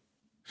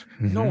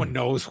 No one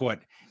knows what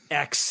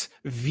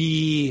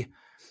XVII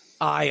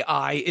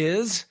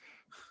is.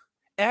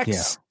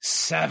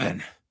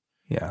 X7.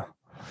 Yeah.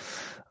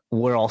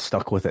 We're all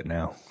stuck with it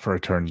now for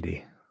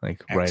eternity,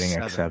 like writing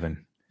X7.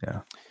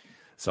 Yeah.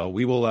 So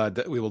we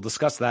will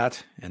discuss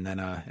that, and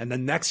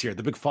then next year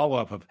the big follow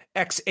up of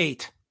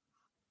X8.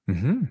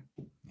 Mm-hmm.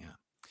 Yeah.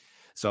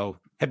 So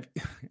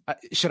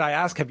should I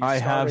ask? Have you? I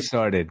have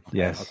started.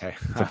 Yes. Okay.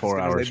 It's a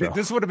 4-hour show.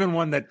 This would have been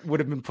one that would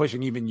have been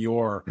pushing even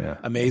your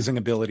amazing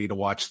ability to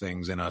watch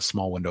things in a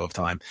small window of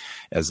time,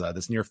 as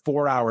this near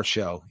 4-hour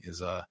show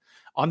is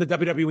on the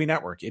WWE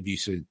Network if you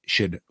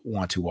should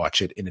want to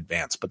watch it in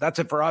advance. But that's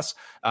it for us.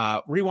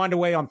 Rewind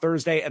Away on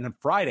Thursday, and then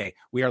Friday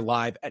we are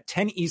live at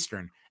 10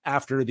 Eastern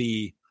after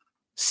the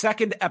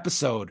second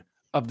episode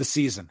of the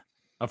season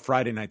of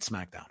Friday Night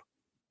SmackDown.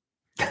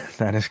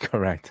 That is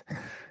correct.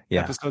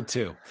 Yeah. Episode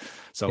 2.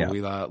 So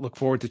we look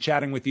forward to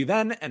chatting with you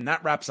then. And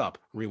that wraps up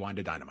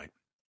Rewind-A-Dynamite.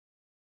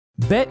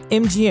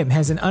 BetMGM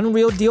has an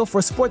unreal deal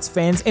for sports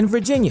fans in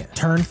Virginia.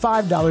 Turn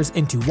 $5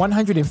 into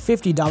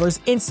 $150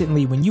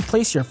 instantly when you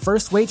place your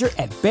first wager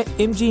at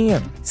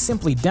BetMGM.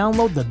 Simply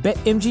download the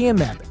BetMGM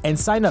app and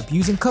sign up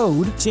using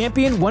code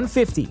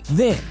Champion150.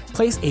 Then,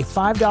 place a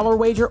 $5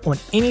 wager on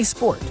any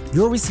sport.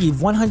 You'll receive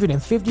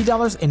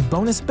 $150 in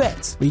bonus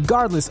bets,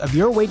 regardless of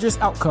your wager's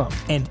outcome.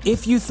 And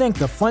if you think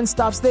the fun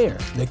stops there,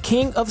 the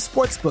King of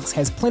Sportsbooks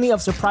has plenty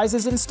of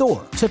surprises in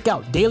store. Check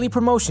out daily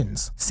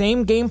promotions,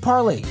 same-game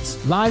parlays,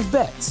 live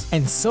bets,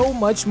 and so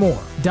much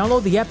more.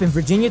 Download the app in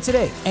Virginia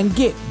today and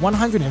get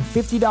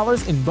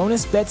 $150 in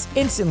bonus bets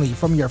instantly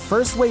from your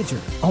first wager.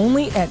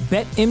 Only at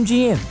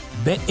BetMGM.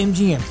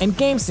 BetMGM and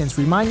GameSense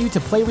remind you to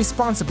play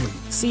responsibly.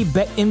 See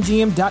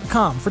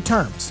BetMGM.com for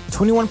terms.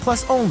 21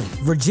 plus only.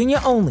 Virginia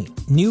only.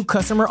 New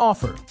customer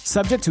offer.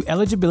 Subject to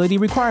eligibility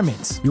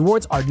requirements.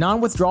 Rewards are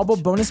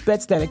non-withdrawable bonus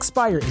bets that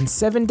expire in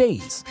 7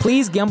 days.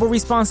 Please gamble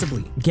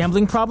responsibly.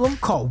 Gambling problem?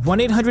 Call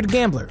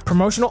 1-800-GAMBLER.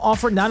 Promotional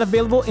offer not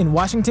available in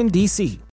Washington, D.C.